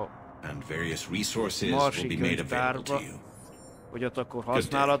 a And various resources will Marsi be made available to könyvtárba, you. hogy ott akkor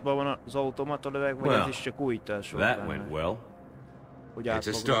használatban van az automata löveg, vagy Well, ez is csak újítás volt That benne, went well. hogy It's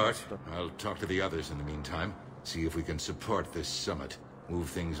a start. átprogramozta. I'll talk to the others in the meantime. See if we can support this summit. Move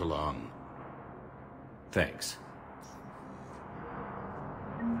things along. Thanks.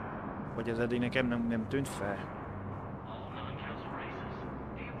 Vagy ez eddig nekem nem tűnt fel.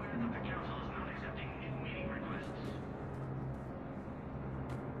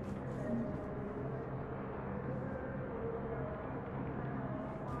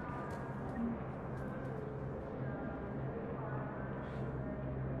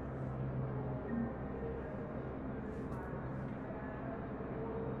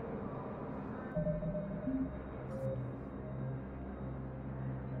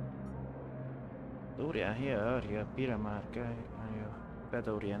 Dorian hier Piramárka,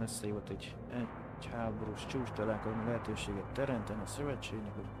 Fedorian összehívott egy háborús csúcs találkozón lehetőséget teremteni a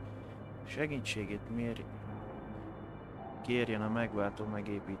szövetségnek, hogy segítségét kérjen a megváltó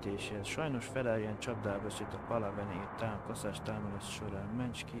megépítéséhez. Sajnos feleljen csapdába esett a Palaveni kaszás támadás során.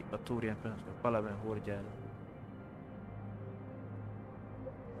 Mencs ki a Turian a Palaven hordjára.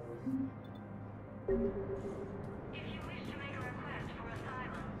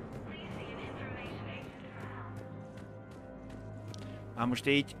 Most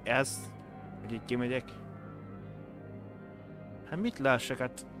így ez, hogy így kimegyek. Hát mit lássak,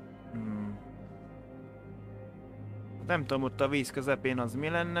 hát... Nem tudom, ott a víz közepén az mi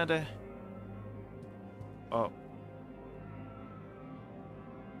lenne, de... A...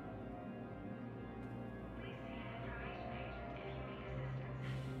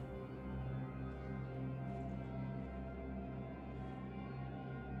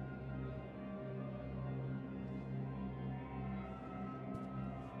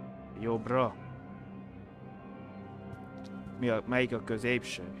 Jobbra. Melyik a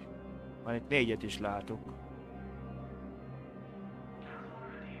középső? Már itt 4-et is látok.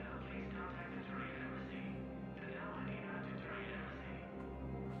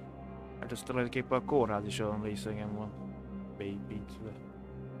 Hát ez tulajdonképpen a kórház is olyan részegen van beépítve.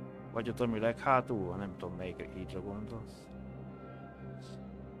 Vagy ott ami leghátul van, nem tudom melyikre hídra gondolsz.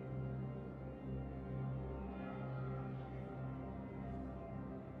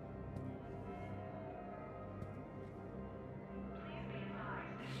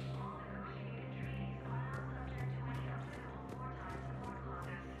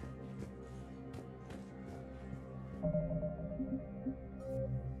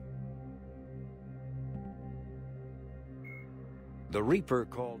 The Reaper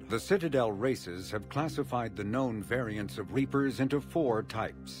called... The Citadel races have classified the known variants of Reapers into 4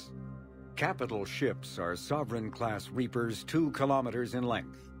 types. Capital ships are Sovereign-class Reapers 2 kilometers in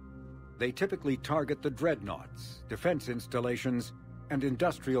length. They typically target the dreadnoughts, defense installations, and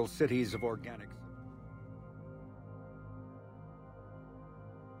industrial cities of organics.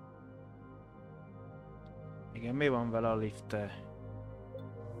 Igen, mi van vele a lifttel?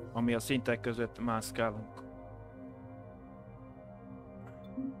 Ami a szintek között mászkálunk.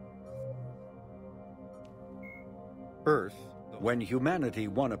 Earth, when humanity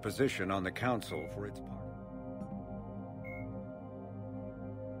won a position on the Council for its part.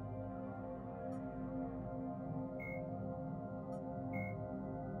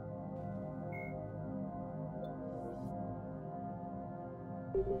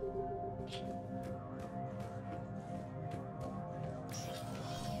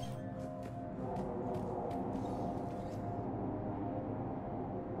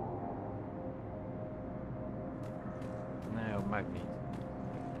 Now, Magni.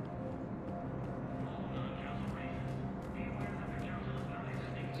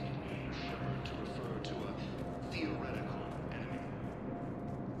 To refer to a theoretical enemy.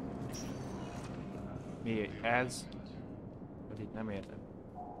 Mi ez? Vagy itt nem értem.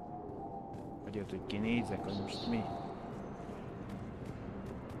 Vagy ott, hogy kinézek, hogy most mi?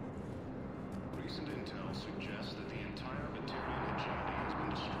 Recent intel suggests that the entire Batarian hegemony has been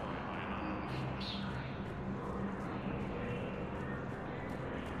destroyed by an unknown force.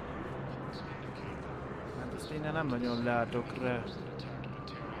 Hát ezt innen nem nagyon látok rá.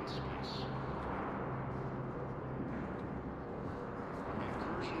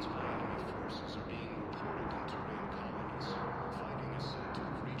 Incursions by enemy forces are being reported in Turian colonies. Fighting is said to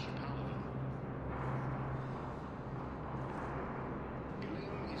have reached Paladin.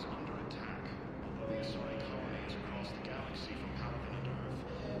 Ilium is under attack, although the assorted colonies across the galaxy from Paladin and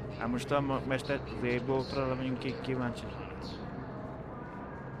Earth. Hát most a mester Z-boltra vagyunk kíváncsi.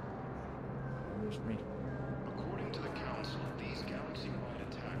 Most mi? According to the Council, these galaxy-wide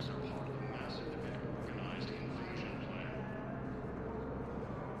attacks are part of a massive and organized invasion plan.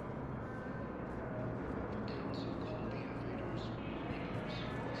 The Council called the invaders Reapers,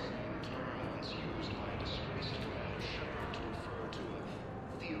 the same term once used by a disgraced Commander Shepard to refer to a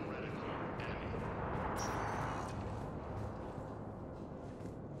theoretical enemy.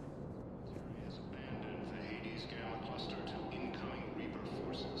 Terry has abandoned the Hades Gamma Cluster to incoming Reaper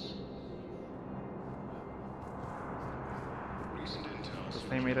forces. Recent intel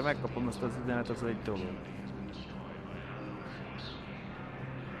Azt én mire megkapom azt az üzenet, az egy dolog. has been destroyed by an unknown force.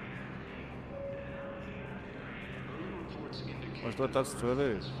 Early reports indicate Most ott azt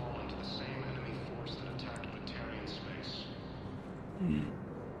fölő? has fallen to the same enemy force that attacked Batarian space.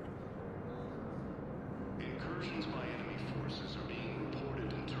 Incursions by enemy forces are being reported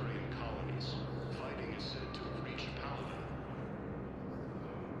in Turian colonies. Fighting is said to have reached Paladin.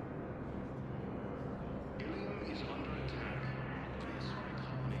 Ilium is under attack. The assorted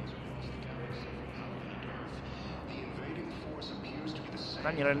colonies across the galaxy from Paladin and Earth. The invading force appears to be the same.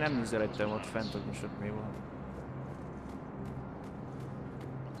 Annyira nem üzelettem ott fent, hogy most ott mi van.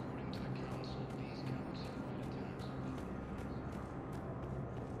 According to the Council, these galaxy-wide attacks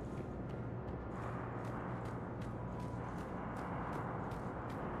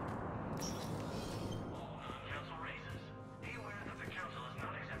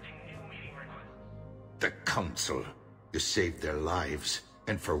The Council. You saved their lives.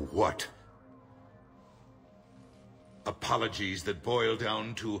 And for what? Apologies that boil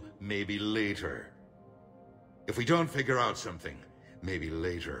down to maybe later. If we don't figure out something, maybe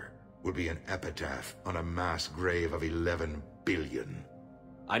later will be an epitaph on a mass grave of 11 billion.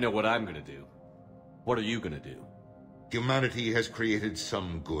 I know what I'm gonna do. What are you gonna do? Humanity has created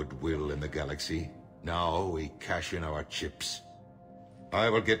some goodwill in the galaxy. Now we cash in our chips. I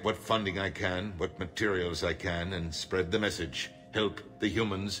will get what funding I can, what materials I can, and spread the message. Help the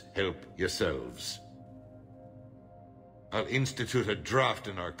humans, help yourselves. I'll institute a draft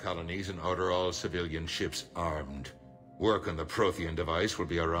in our colonies and order all civilian ships armed. Work on the Prothean device will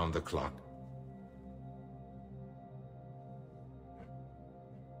be around the clock.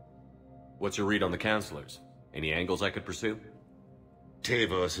 What's your read on the counselors? Any angles I could pursue?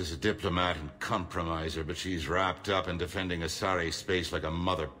 Tavos is a diplomat and compromiser, but she's wrapped up in defending Asari space like a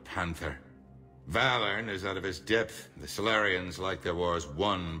mother panther. Valern is out of his depth. The Solarians like their wars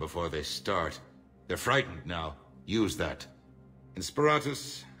won before they start. They're frightened now. Use that. In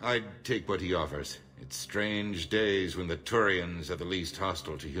Sparatus, I'd take what he offers. It's strange days when the Turians are the least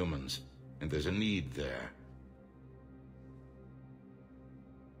hostile to humans, and there's a need there.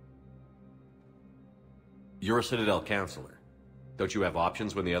 You're a Citadel counselor. Don't you have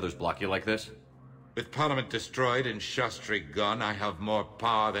options when the others block you like this? With Parliament destroyed and Shastri gone, I have more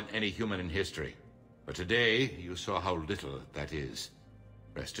power than any human in history. But today, you saw how little that is.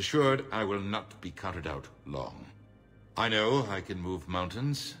 Rest assured, I will not be counted out long. I know I can move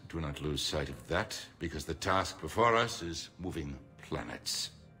mountains. Do not lose sight of that, because the task before us is moving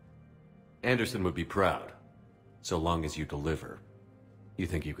planets. Anderson would be proud, so long as you deliver. You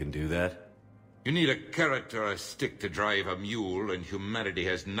think you can do that? You need a carrot or a stick to drive a mule, and humanity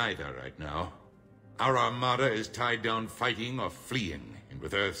has neither right now. Our armada is tied down fighting or fleeing, and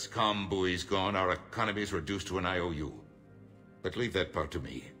with Earth's comm buoys gone, our economy is reduced to an IOU. But leave that part to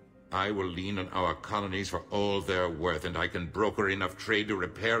me. I will lean on our colonies for all they're worth, and I can broker enough trade to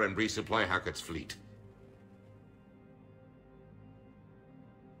repair and resupply Hackett's fleet.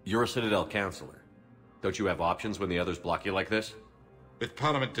 You're a Citadel counselor. Don't you have options when the others block you like this? With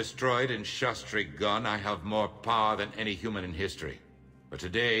Parliament destroyed and Shastri gone, I have more power than any human in history. But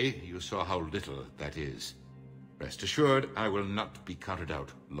today, you saw how little that is. Rest assured, I will not be counted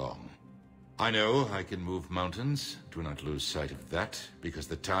out long. I know I can move mountains. Do not lose sight of that, because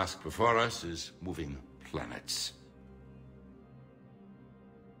the task before us is moving planets.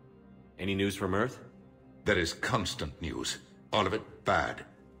 Any news from Earth? There is constant news. All of it bad.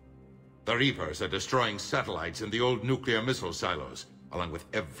 The Reapers are destroying satellites and the old nuclear missile silos, along with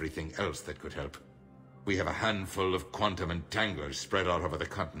everything else that could help. We have a handful of quantum entanglers spread out over the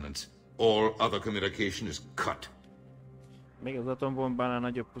continents. All other communication is cut. Még az atombombánál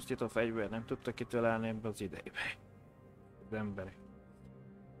nagyobb pusztító fegyver nem tudta kitalálni ebbe az idejébe. Az emberek.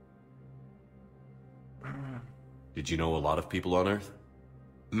 Did you know a lot of people on Earth?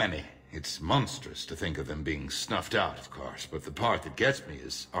 Many. It's monstrous to think of them being snuffed out, of course, but the part that gets me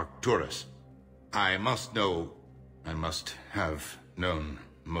is Arcturus. I must know, and must have known,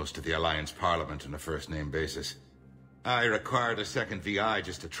 most of the Alliance Parliament on a first-name basis. I required a second VI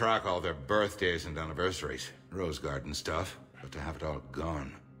just to track all their birthdays and anniversaries. Rose Garden stuff, but to have it all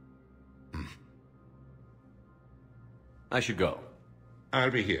gone. I should go.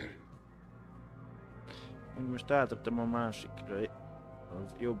 I'll be here. Most átadtam a másikra.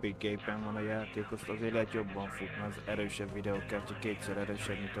 Az jobbik gépen van a játék, azt azért lehet jobban futni, az erősebb videókártya, kétszer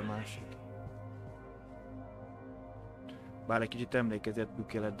erősebb, mint a másik. Bár egy kicsit emlékezetből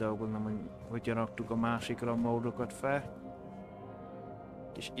kellett dolgoznom, hogy hogyan raktuk a másikra a módokat fel.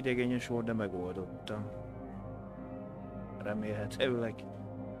 Kis idegényes volt, de megoldottam. Remélhetőleg.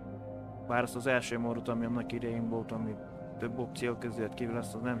 Bár azt az első módot, ami annak idején volt, ami több opció között kívül,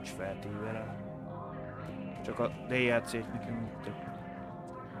 azt az nem feltéve rá. Csak a DLC-t nekem több.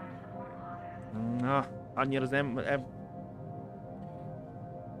 Na, annyira az nem...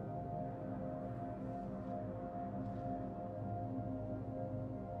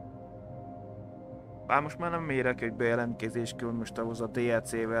 Bár most már nem mérek, hogy bejelentkezés külön most ahhoz a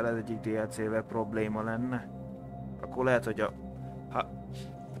DLC-vel, ez egyik DLC-vel probléma lenne. Akkor lehet, hogy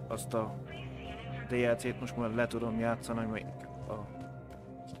azt a DLC-t most már le tudom játszani, hogy a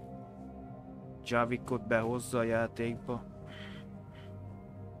Javikot behozza a játékba.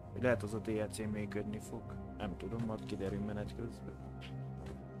 Lehet az a DLC működni fog. Nem tudom, majd kiderül menet közben.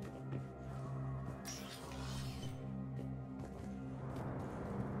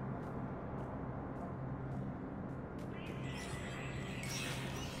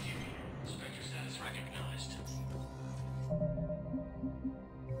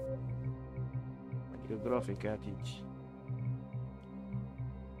 A grafikát így.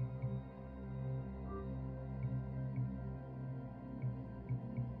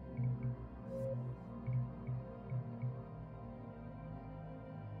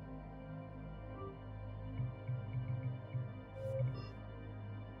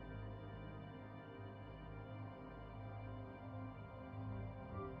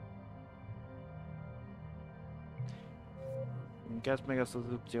 Ezt meg ezt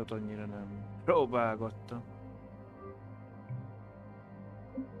az opciót annyira nem próbálgattam.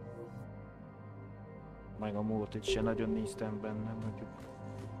 Meg a multit se nagyon néztem benne, mondjuk.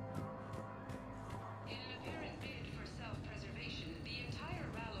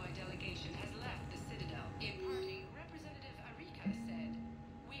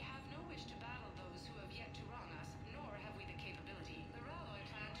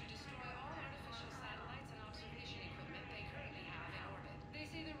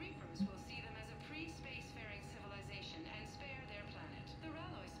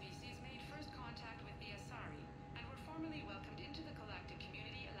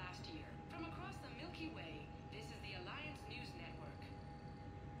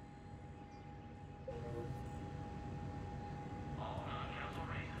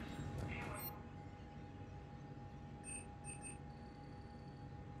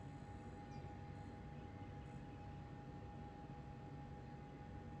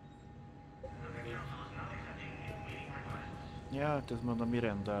 Ja, hát ez mondom,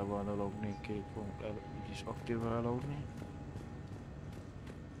 Mirandával lognék ki, úgyis aktiválódni.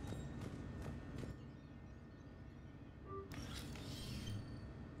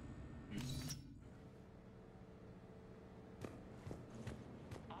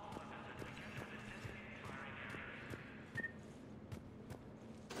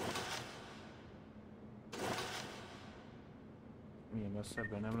 lesz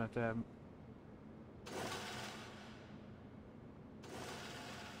ebben, nem lehet el...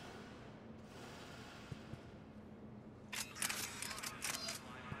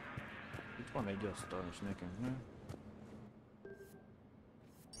 Itt van egy asztal is nekünk, nem?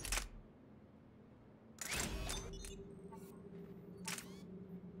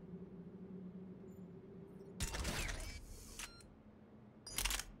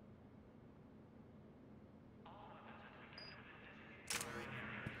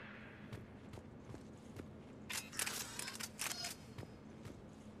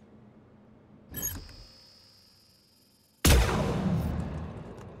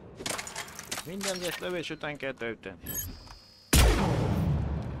 Minden egyes lövés után kell tölteni.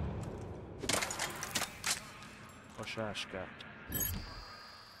 A sáskát.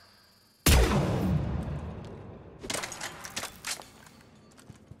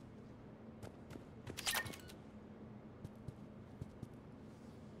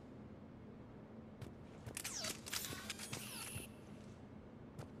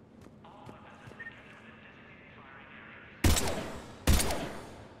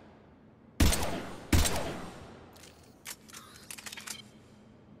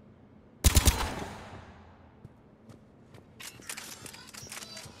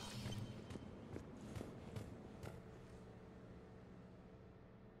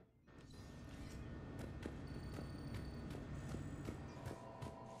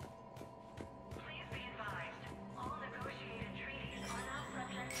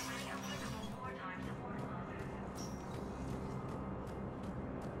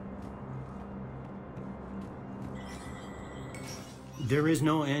 There is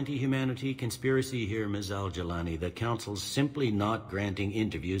no anti-humanity conspiracy here, Ms. Al-Jalani. The Council's simply not granting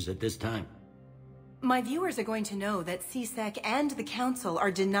interviews at this time. My viewers are going to know that CSEC and the Council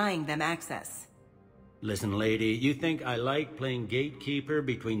are denying them access. Listen, lady, you think I like playing gatekeeper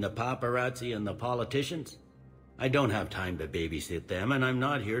between the paparazzi and the politicians? I don't have time to babysit them, and I'm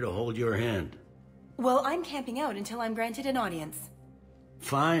not here to hold your hand. Well, I'm camping out until I'm granted an audience.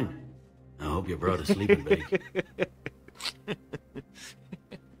 Fine. I hope you brought a sleeping bag.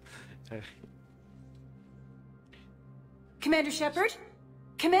 Commander Shepard?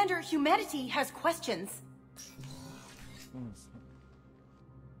 Commander Humanity has questions.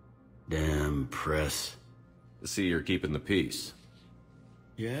 Damn press. See, you're keeping the peace.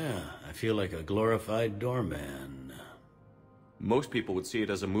 Yeah, I feel like a glorified doorman. Most people would see it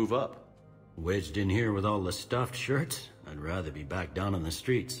as a move up. Wedged in here with all the stuffed shirts? I'd rather be back down on the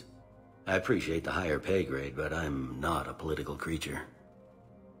streets. I appreciate the higher pay grade, but I'm not a political creature.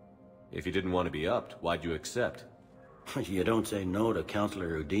 If you didn't want to be upped, why'd you accept? You don't say no to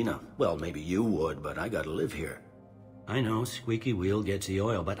Counselor Udina. Well, maybe you would, but I gotta live here. I know, squeaky wheel gets the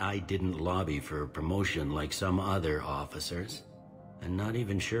oil, but I didn't lobby for promotion like some other officers. I'm not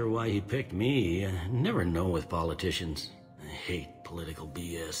even sure why he picked me. I never know with politicians. I hate political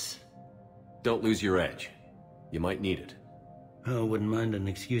BS. Don't lose your edge. You might need it. Oh, wouldn't mind an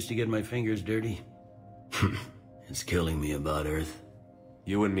excuse to get my fingers dirty. It's killing me about Earth.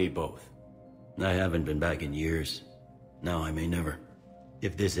 You and me both. I haven't been back in years. Now I may never.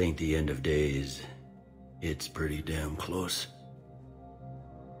 If this ain't the end of days, it's pretty damn close.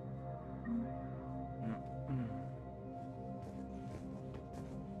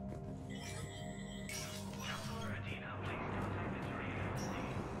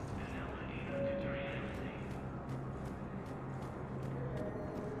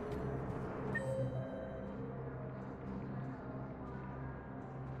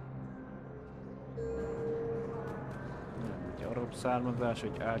 Származás,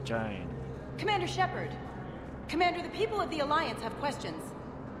 hogy Al-Jain. Commander Shepard. Commander, the people of the Alliance have questions.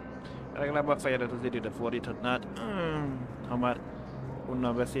 Legalább a fejedet az időre fordíthatnád, ha már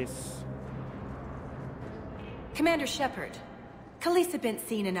onnan beszélsz. Commander Shepard, Khaleesa bint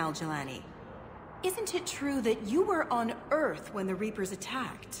Seen and Al-Jalani. Isn't it true that you were on Earth when the Reapers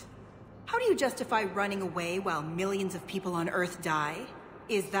attacked? How do you justify running away while millions of people on Earth die?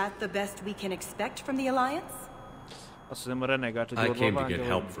 Is that the best we can expect from the Alliance? I came to get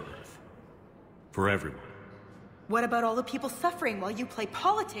help for Earth. For everyone. What about all the people suffering while you play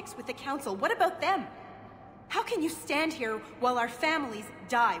politics with the Council? What about them? How can you stand here while our families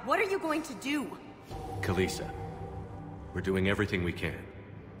die? What are you going to do? Khaleesa, we're doing everything we can.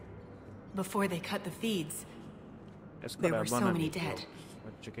 Before they cut the feeds, there were so many dead.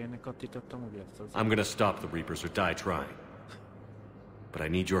 I'm gonna stop the Reapers or die trying. But I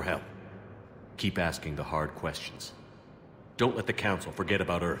need your help. Keep asking the hard questions. Don't let the Council forget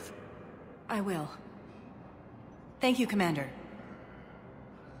about Earth. I will. Thank you, Commander.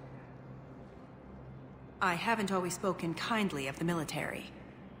 I haven't always spoken kindly of the military.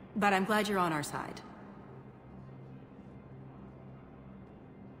 But I'm glad you're on our side.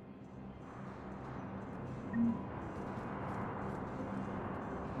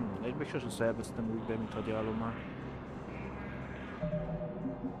 Én még sosem szerveztem úgy be, mint hagyjállomás.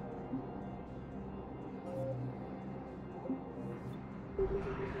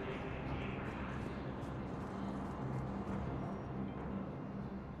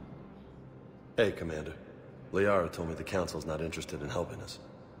 Hey, Commander. Liara told me the Council's not interested in helping us.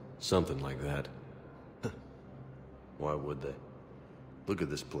 Something like that. Why would they? Look at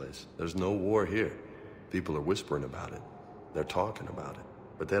this place. There's no war here. People are whispering about it. They're talking about it,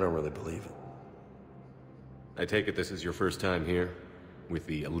 but they don't really believe it. I take it this is your first time here? With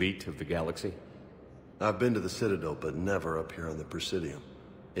the elite of the galaxy? I've been to the Citadel, but never up here on the Presidium.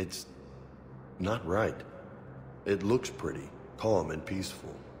 It's not right. It looks pretty, calm and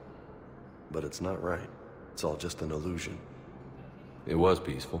peaceful. But it's not right. It's all just an illusion. It was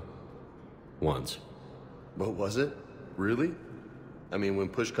peaceful. Once. But was it? Really? I mean, when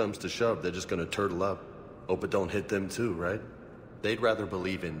push comes to shove, they're just gonna turtle up. Hope it don't hit them too, right? They'd rather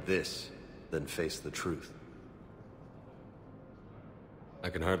believe in this than face the truth. I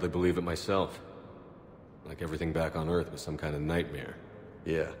can hardly believe it myself. Like everything back on Earth was some kind of nightmare.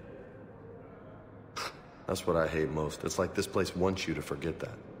 Yeah. That's what I hate most. It's like this place wants you to forget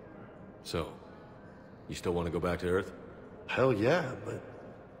that. So, you still want to go back to Earth? Hell yeah,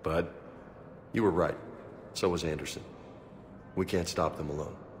 but... You were right. So was Anderson. We can't stop them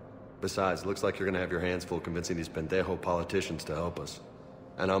alone. Besides, it looks like you're gonna have your hands full convincing these pendejo politicians to help us.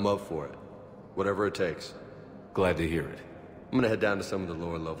 And I'm up for it. Whatever it takes. Glad to hear it. I'm gonna head down to some of the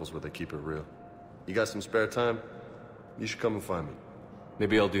lower levels where they keep it real. You got some spare time? You should come and find me.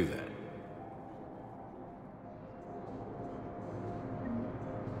 Maybe I'll do that.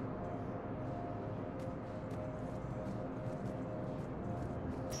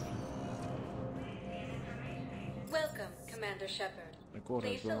 Welcome, Commander Shepard.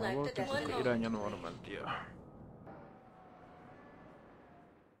 Please Korrezban select the voltunk, akkor destination. irány a Normandia.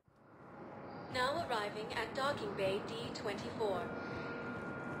 Now arriving at Docking Bay D-24.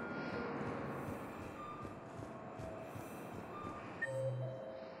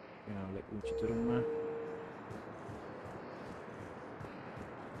 Jelenleg úgy tudom már.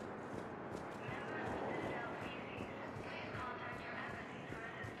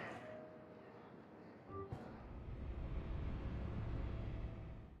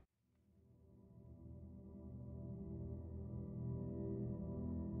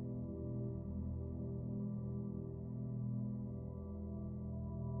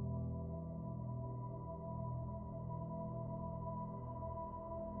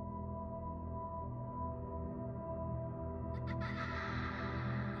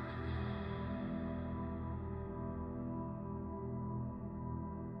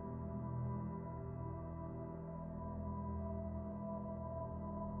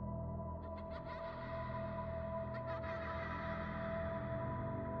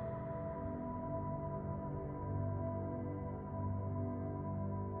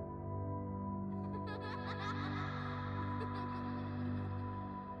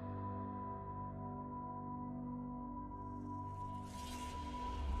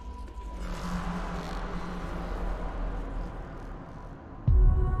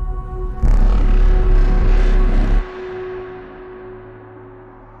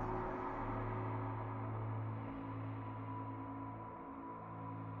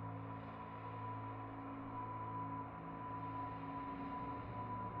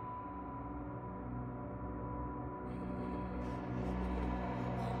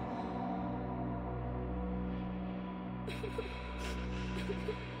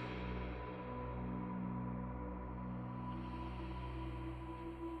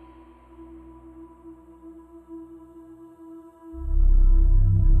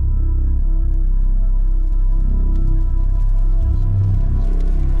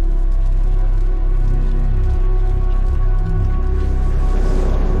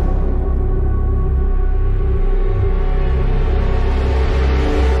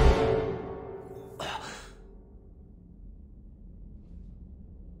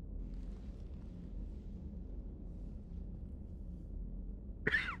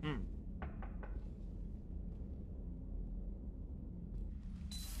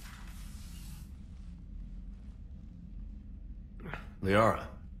 Liara,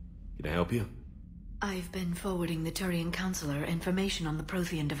 can I help you? I've been forwarding the Turian Counselor information on the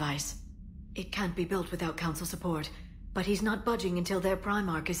Prothean device. It can't be built without Council support, but he's not budging until their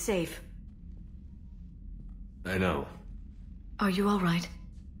Primarch is safe. I know. Are you all right?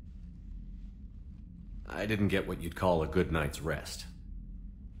 I didn't get what you'd call a good night's rest.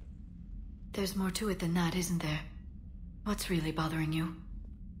 There's more to it than that, isn't there? What's really bothering you?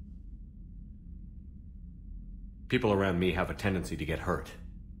 People around me have a tendency to get hurt.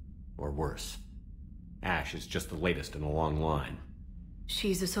 Or worse. Ash is just the latest in a long line.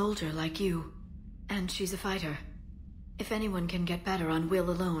 She's a soldier like you. And she's a fighter. If anyone can get better on will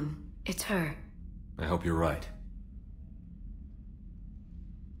alone, it's her. I hope you're right.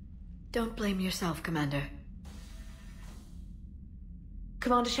 Don't blame yourself, Commander.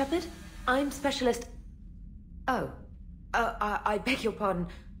 Commander Shepard, I'm Specialist... Oh. I beg your pardon.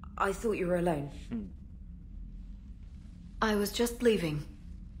 I thought you were alone. I was just leaving.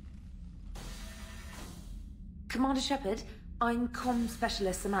 Commander Shepard, I'm Comm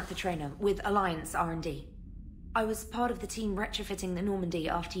Specialist Samantha Traynor with Alliance R&D. I was part of the team retrofitting the Normandy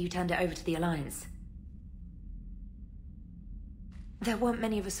after you turned it over to the Alliance. There weren't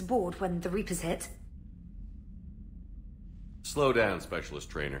many of us aboard when the Reapers hit. Slow down, Specialist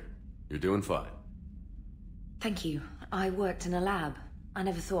Trainer. You're doing fine. Thank you. I worked in a lab. I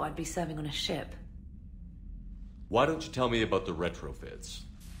never thought I'd be serving on a ship. Why don't you tell me about the retrofits?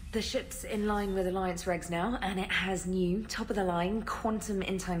 The ship's in line with Alliance regs now, and it has new, top-of-the-line, quantum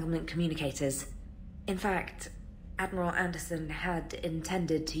entanglement communicators. In fact, Admiral Anderson had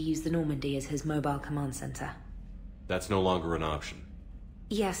intended to use the Normandy as his mobile command center. That's no longer an option.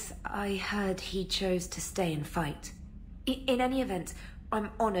 Yes, I heard he chose to stay and fight. In any event, I'm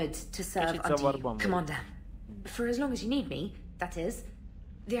honored to serve under you, Commander. For as long as you need me, that is.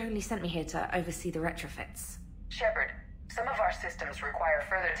 They only sent me here to oversee the retrofits. Shepard, some of our systems require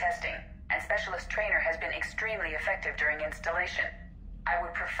further testing, and Specialist Trainer has been extremely effective during installation. I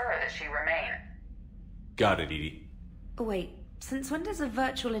would prefer that she remain. Got it, Edie. Oh, wait, since when does a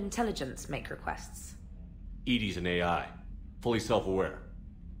virtual intelligence make requests? Edie's an AI, fully self-aware.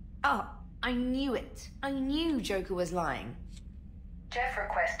 Oh, I knew it. I knew Joker was lying. Jeff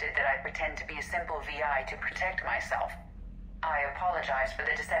requested that I pretend to be a simple VI to protect myself. I apologize for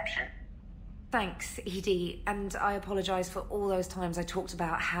the deception. Thanks, Edie, and I apologize for all those times I talked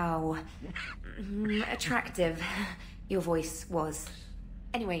about how... attractive your voice was.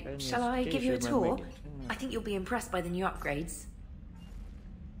 Anyway, shall I give you a tour? I think you'll be impressed by the new upgrades.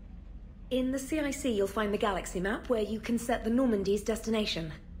 In the CIC, you'll find the galaxy map where you can set the Normandy's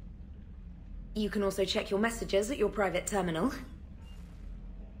destination. You can also check your messages at your private terminal.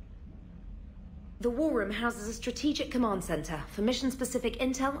 The War Room houses a strategic command center for mission-specific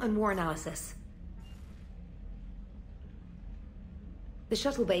intel and war analysis. The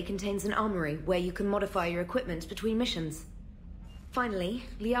shuttle bay contains an armory where you can modify your equipment between missions. Finally,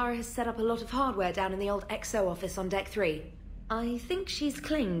 Liara has set up a lot of hardware down in the old XO office on Deck 3. I think she's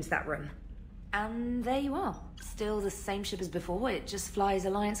claimed that room. And there you are. Still the same ship as before, it just flies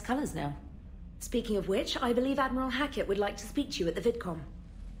Alliance colors now. Speaking of which, I believe Admiral Hackett would like to speak to you at the VidCom.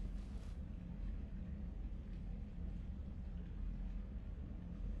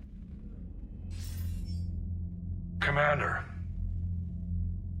 Commander,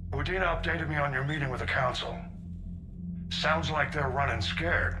 Udina updated me on your meeting with the Council. Sounds like they're running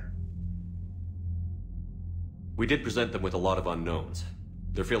scared. We did present them with a lot of unknowns.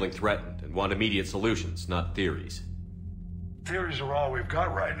 They're feeling threatened and want immediate solutions, not theories. Theories are all we've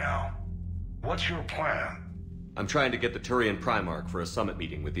got right now. What's your plan? I'm trying to get the Turian Primarch for a summit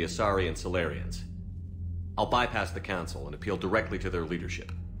meeting with the Asari and Solarians. I'll bypass the Council and appeal directly to their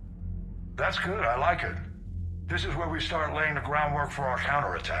leadership. That's good, I like it. This is where we start laying the groundwork for our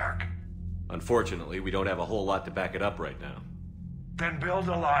counterattack. Unfortunately, we don't have a whole lot to back it up right now. Then build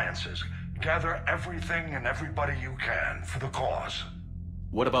alliances. Gather everything and everybody you can for the cause.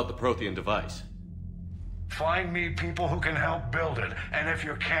 What about the Prothean device? Find me people who can help build it, and if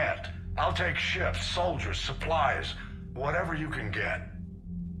you can't, I'll take ships, soldiers, supplies, whatever you can get.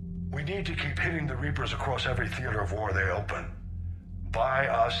 We need to keep hitting the Reapers across every theater of war they open. Buy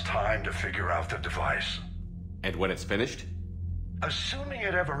us time to figure out the device. And when it's finished? Assuming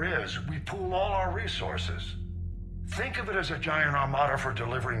it ever is, we pool all our resources. Think of it as a giant armada for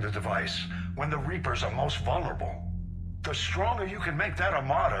delivering the device, when the Reapers are most vulnerable. The stronger you can make that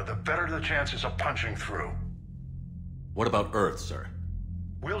armada, the better the chances of punching through. What about Earth, sir?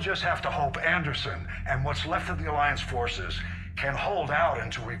 We'll just have to hope Anderson and what's left of the Alliance forces can hold out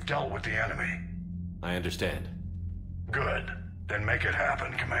until we've dealt with the enemy. I understand. Good. Then make it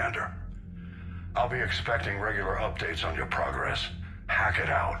happen, Commander. I'll be expecting regular updates on your progress. Hack it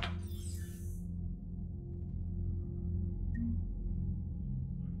out.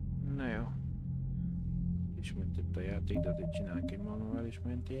 Na jó. Ismertett a játék, de azért csinálunk egy manuális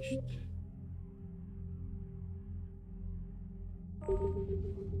mentést.